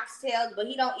Jamaican oxtails, but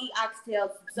he don't eat oxtails,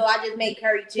 so I just make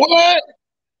curry chicken. What?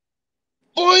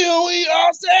 Boy, you don't eat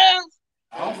oxtails?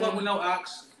 I don't fuck with no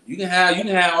ox. You can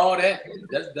have all that.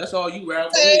 That's all you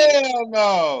rather. Hell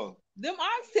no. Them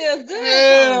oxtails good.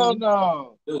 Hell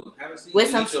no. Dude, with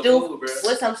some stew,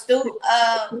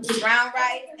 brown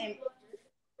rice and.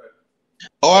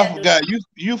 Oh, I forgot.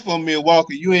 You from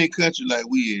Milwaukee. You ain't country like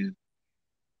we is.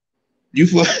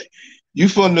 You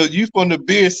from the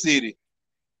beer city.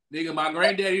 Nigga, my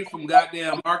granddaddy from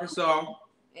goddamn Arkansas.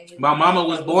 My mama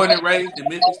was born and raised in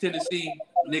Memphis, Tennessee.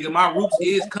 Nigga, my roots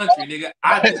is country, nigga.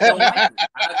 I just don't like it.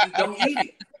 I just don't eat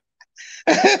it.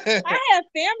 I have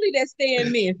family that stay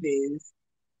in Memphis.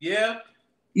 Yeah?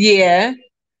 Yeah.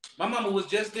 My mama was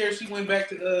just there. She went back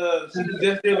to she was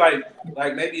just there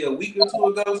like maybe a week or two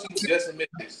ago. She was just in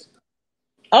Memphis.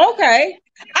 Okay.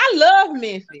 I love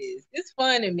Memphis. It's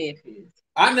fun in Memphis.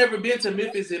 I never been to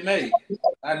Memphis in May.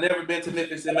 I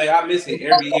miss it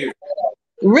every year.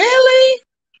 Really?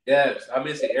 Yes, I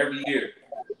miss it every year.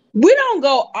 We don't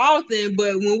go often,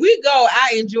 but when we go,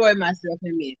 I enjoy myself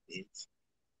in Memphis.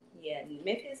 Yeah,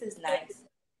 Memphis is nice.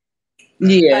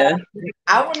 Yeah.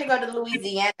 I want to go to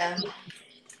Louisiana.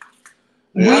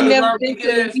 We never been to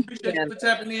Louisiana. Appreciate you for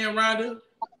tapping in, Rhonda.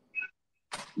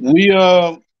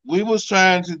 We was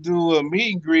trying to do a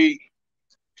meet and greet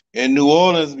in New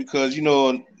Orleans because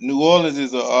New Orleans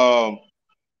is a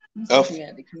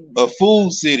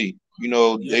food city.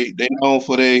 They known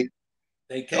for their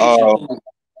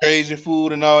Cajun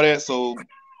food and all that. So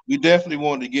we definitely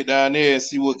wanted to get down there and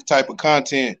see what type of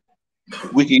content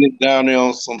we can get down there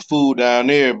on some food down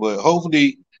there. But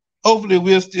hopefully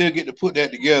we'll still get to put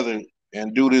that together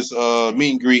and do this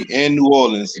meet and greet in New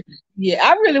Orleans. Yeah,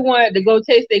 I really wanted to go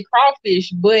taste their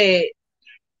crawfish, but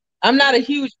I'm not a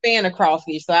huge fan of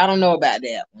crawfish, so I don't know about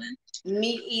that one.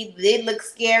 Me either. It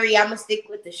looks scary. I'm gonna stick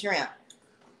with the shrimp.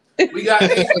 We got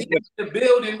Ace in the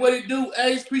building. What it do,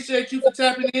 Ace? Appreciate you for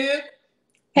tapping in.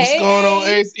 What's going on,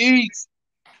 Ace Eats?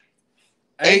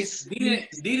 Ace, D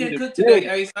didn't cook today,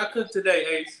 Ace. I cooked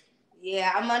today, Ace.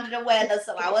 Yeah, I'm under the weather,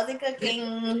 so I wasn't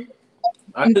cooking.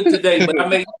 I cooked today, but I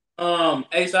made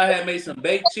Ace. I had made some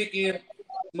baked chicken,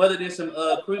 smothered in some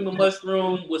cream of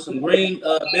mushroom with some green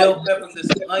bell peppers and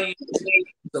some onions,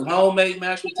 some homemade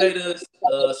mashed potatoes,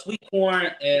 sweet corn,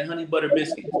 and honey butter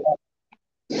biscuits.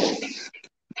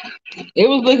 It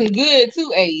was looking good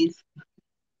too, Ace.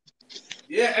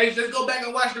 Yeah, Ace, let's go back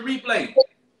and watch the replay.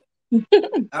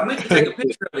 I meant to take a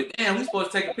picture of it. Damn, we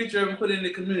supposed to take a picture of it and put it in the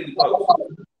community post.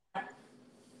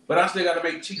 But I still gotta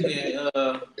make chicken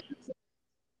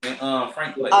and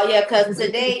Frank plate. Oh yeah, because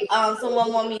today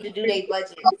someone want me to do their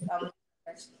budget.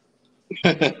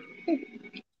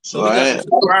 So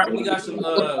we got some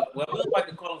well, we don't like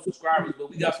to call them subscribers, but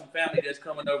we got some family that's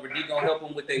coming over. They gonna help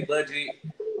them with their budget,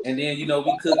 and then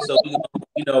we cook, so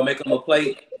we gonna make them a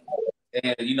plate,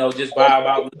 and just vibe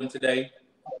out with them today.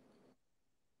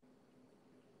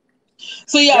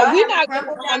 So yeah, we're not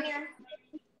crumble down here.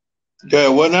 Yeah,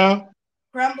 what now?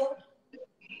 Crumble.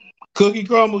 Cookie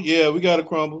crumble? Yeah, we got a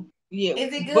crumble. Yeah.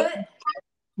 Is it good?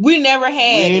 We never had.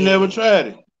 We ain't never tried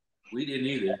it. We didn't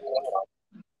either.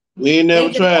 We ain't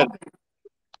never tried it.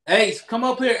 Ace, come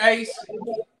up here, Ace.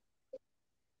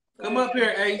 Come up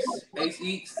here, Ace. Ace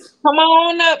Eats. Come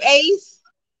on up, Ace.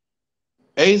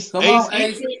 Ace, come Ace on,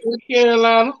 Ace. In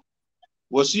Carolina.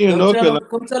 Well, she in North Carolina.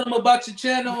 Come tell them about your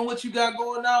channel and what you got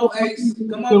going on, Ace.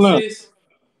 Come on, sis.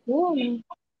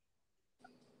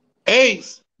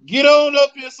 Ace, get on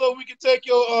up here so we can take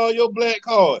your black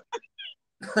card.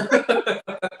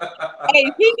 Hey,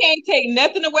 he can't take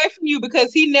nothing away from you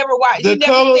because he never watched. The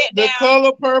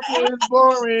color purple is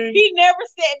boring. He never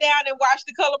sat down and watched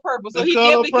The Color Purple, so he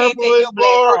color definitely can't take your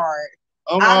black card.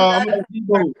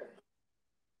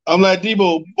 I'm like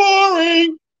Debo,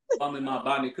 boring. I'm in my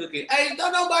bonnet cooking. Hey,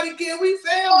 don't nobody care. We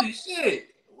family. Shit.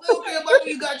 We don't care about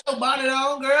you got your bonnet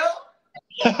on, girl.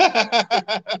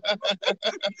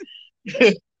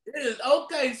 It is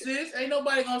okay, sis. Ain't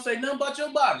nobody gonna say nothing about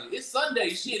your bonnet. It's Sunday.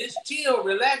 Shit. It's chill,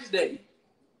 relax day.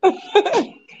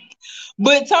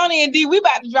 But Tony and D, we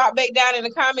about to drop back down in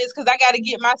the comments because I got to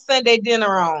get my Sunday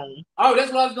dinner on. Oh,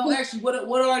 that's what I was gonna ask you. What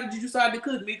order did you decide to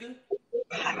cook, Mika?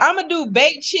 I'm gonna do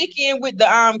baked chicken with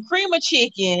the cream of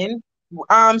chicken,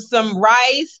 some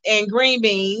rice and green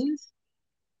beans.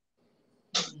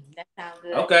 That sounds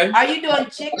good. Okay. Are you doing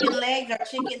chicken legs or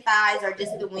chicken thighs or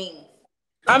just the wings?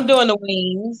 I'm doing the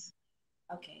wings.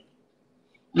 Okay.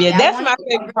 Yeah, that's my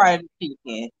favorite part of the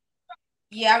chicken.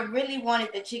 Yeah, I really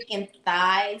wanted the chicken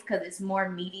thighs because it's more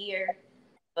meatier.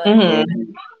 But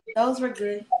those were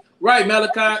good. Right,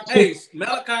 Malachi. Hey,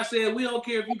 Malachi said we don't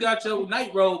care if you got your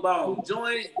night robe on.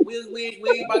 Join. We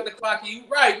ain't about to clock you.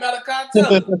 Right, Malachi.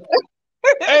 Tell him.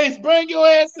 Hey, bring your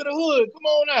ass to the hood. Come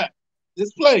on out.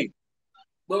 Just play.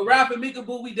 But Ralph and Mika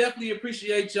Boo, we definitely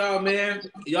appreciate y'all, man.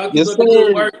 Y'all keep Yes, up the good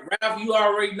sir. work. Ralph, you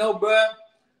already know, bruh.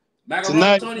 Macaroni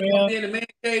Tonight, Tony man. gonna be in the man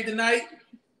cave tonight.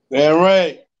 Damn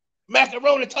right.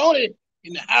 Macaroni Tony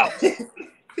in the house.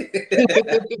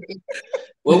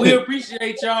 Well, we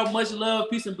appreciate y'all. Much love,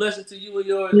 peace, and blessings to you and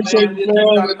yours, Appreciate man. you, We'll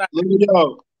catch y'all man. tonight. Love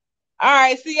y'all. All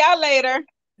right, see y'all later.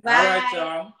 Bye. All right,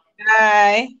 y'all.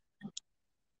 Bye.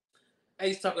 Hey,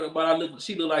 he's talking about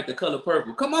she look like the color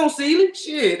purple. Come on, Celie.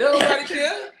 Shit, nobody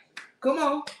care. Come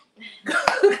on.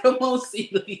 Come on,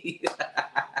 Celie.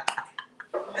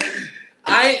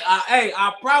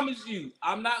 I promise you,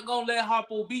 I'm not gonna let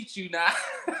Harpo beat you now.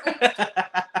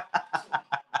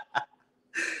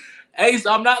 Hey,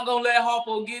 so I'm not gonna let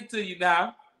Harpo get to you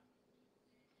now.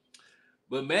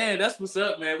 But man, that's what's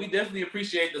up, man. We definitely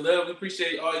appreciate the love. We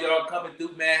appreciate all y'all coming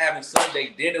through, man, having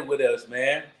Sunday dinner with us,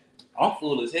 man. I'm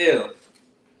full as hell.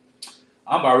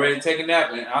 I'm about ready to take a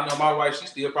nap, and I know my wife, she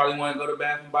still probably want to go to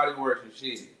Bath and Body Works and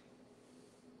shit.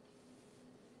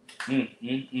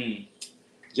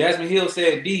 Jasmine Hill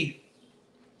said, D,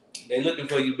 they looking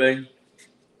for you, baby.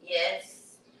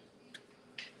 Yes.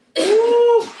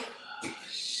 Ooh,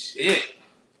 shit.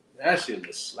 That shit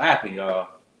was slapping, y'all.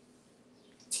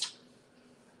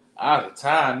 Out of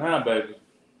time now, baby.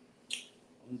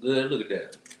 I'm good. Look at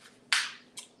that.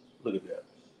 Look at that.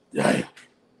 Damn.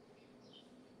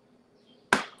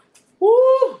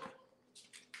 Woo.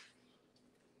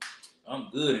 I'm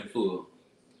good and full.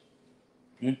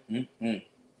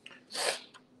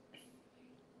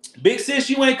 Big sis,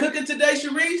 you ain't cooking today,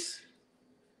 Sharice?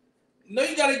 No,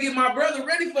 you gotta get my brother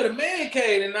ready for the man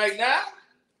cave tonight now.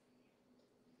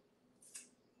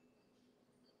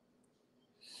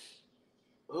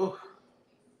 Ooh.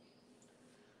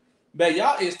 But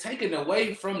y'all is taken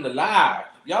away from the live.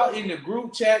 Y'all in the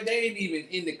group chat, they ain't even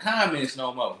in the comments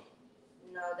no more.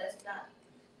 No, that's not.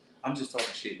 I'm just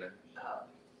talking shit, man. Oh.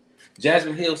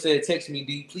 Jasmine Hill said, text me,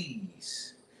 D,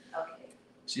 please. Okay.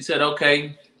 She said,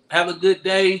 okay. Have a good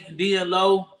day, D and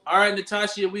Low. All right,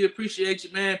 Natasha, we appreciate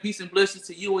you, man. Peace and blessings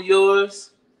to you and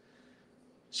yours.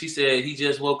 She said, he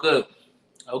just woke up.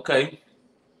 Okay.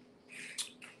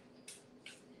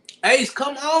 Ace,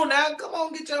 come on now. Come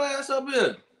on, get your ass up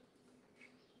here.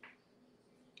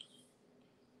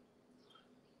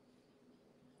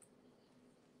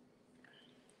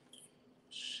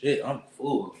 Shit, I'm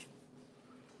full.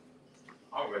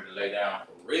 I'm ready to lay down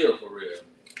for real, for real.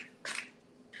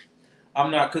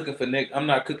 I'm not cooking for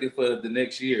the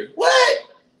next year. What?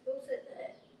 Who said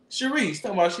that? Sharice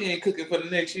talking about she ain't cooking for the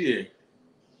next year.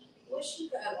 What she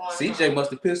got going CJ on?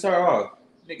 must have pissed her off.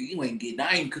 Nigga, you ain't getting.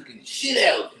 I ain't cooking shit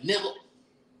out, nigga.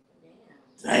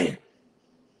 Damn.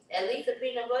 At least a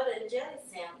peanut butter and jelly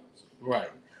sandwich.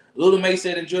 Right. Lula May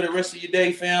said, enjoy the rest of your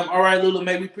day, fam. All right, Lula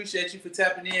May, we appreciate you for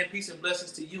tapping in. Peace and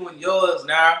blessings to you and yours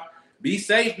now. Be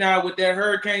safe now with that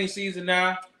hurricane season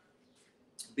now.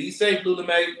 Be safe, Lula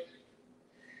May.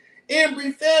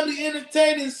 Embry Family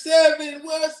Entertaining 7.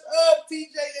 What's up,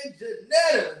 TJ and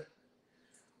Janetta?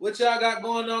 What y'all got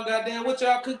going on, goddamn? What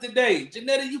y'all cook today?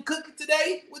 Janetta, you cooking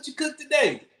today? What you cook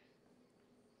today?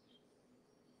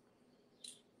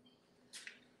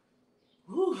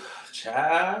 Whew,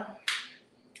 child.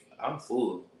 I'm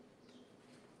full.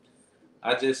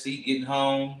 I just see getting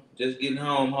home,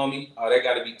 homie. Oh, that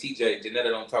gotta be TJ. Janetta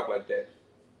don't talk like that.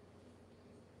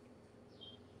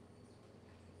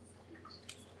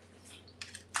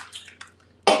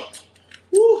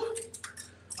 Woo.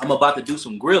 I'm about to do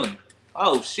some grilling.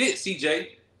 Oh shit,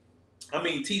 TJ,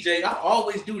 I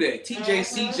always do that. TJ,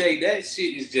 CJ, that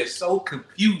shit is just so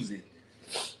confusing.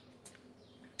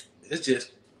 It's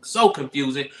just so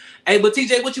confusing. Hey, but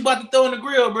TJ, what you about to throw in the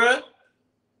grill, bruh?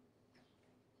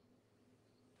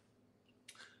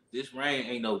 This rain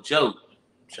ain't no joke,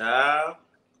 child.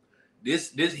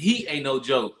 This heat ain't no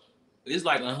joke. It's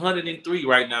like 103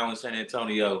 right now in San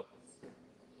Antonio.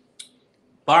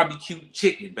 Barbecue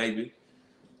chicken, baby.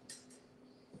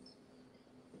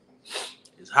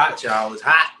 It's hot, y'all. It's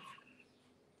hot.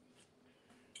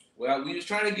 Well, we was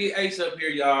trying to get Ace up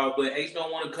here, y'all, but Ace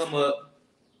don't want to come up.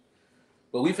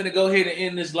 But we finna go ahead and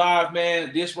end this live,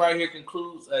 man. This right here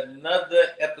concludes another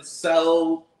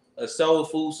episode of Soul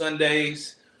Food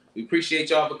Sundays. We appreciate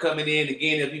y'all for coming in.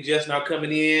 Again, if you just not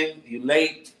coming in, you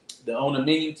late. On the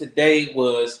menu today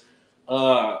was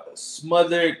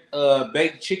smothered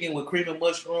baked chicken with cream and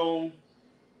mushroom,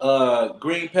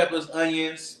 green peppers,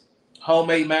 onions,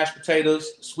 homemade mashed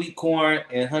potatoes, sweet corn,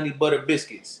 and honey butter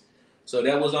biscuits. So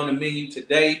that was on the menu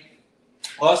today.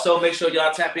 Also, make sure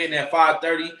y'all tap in at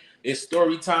 5:30. It's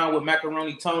story time with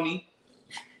Macaroni Tony.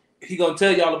 He gonna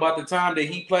tell y'all about the time that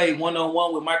he played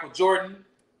one-on-one with Michael Jordan.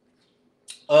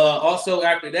 Also,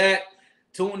 after that,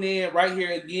 tune in right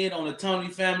here again on the Tony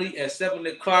Family at 7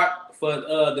 o'clock for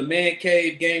the Man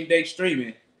Cave Game Day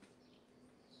streaming.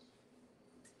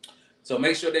 So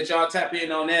make sure that y'all tap in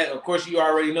on that. Of course, you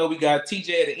already know we got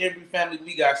TJ of the Embry Family.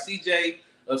 We got CJ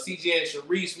of CJ and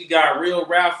Sharice. We got Real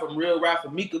Ralph from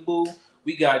Meekaboo.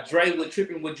 We got Dre with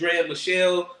Tripping with Dre and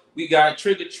Michelle. We got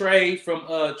Trigger Trey from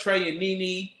Trey and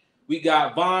Nene. We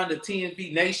got Vaughn of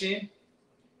TNV Nation.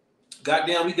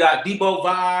 Goddamn, we got Debo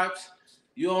Vibes.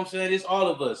 You know what I'm saying? It's all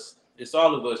of us. It's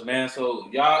all of us, man. So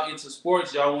y'all into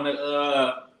sports, y'all want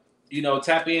to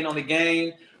tap in on the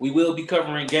game. We will be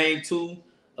covering game 2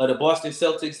 of the Boston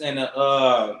Celtics and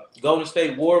the Golden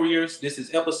State Warriors. This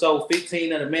is episode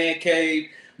 15 of the Man Cave.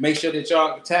 Make sure that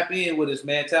y'all tap in with us,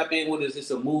 man. Tap in with us.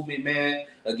 It's a movement, man.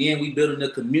 Again, we building a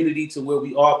community to where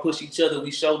we all push each other.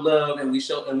 We show love and we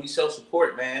show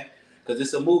support, man. Because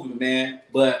it's a movement, man.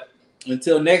 But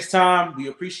until next time, we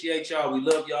appreciate y'all. We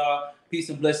love y'all. Peace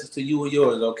and blessings to you and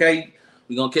yours, okay?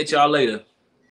 We're going to catch y'all later.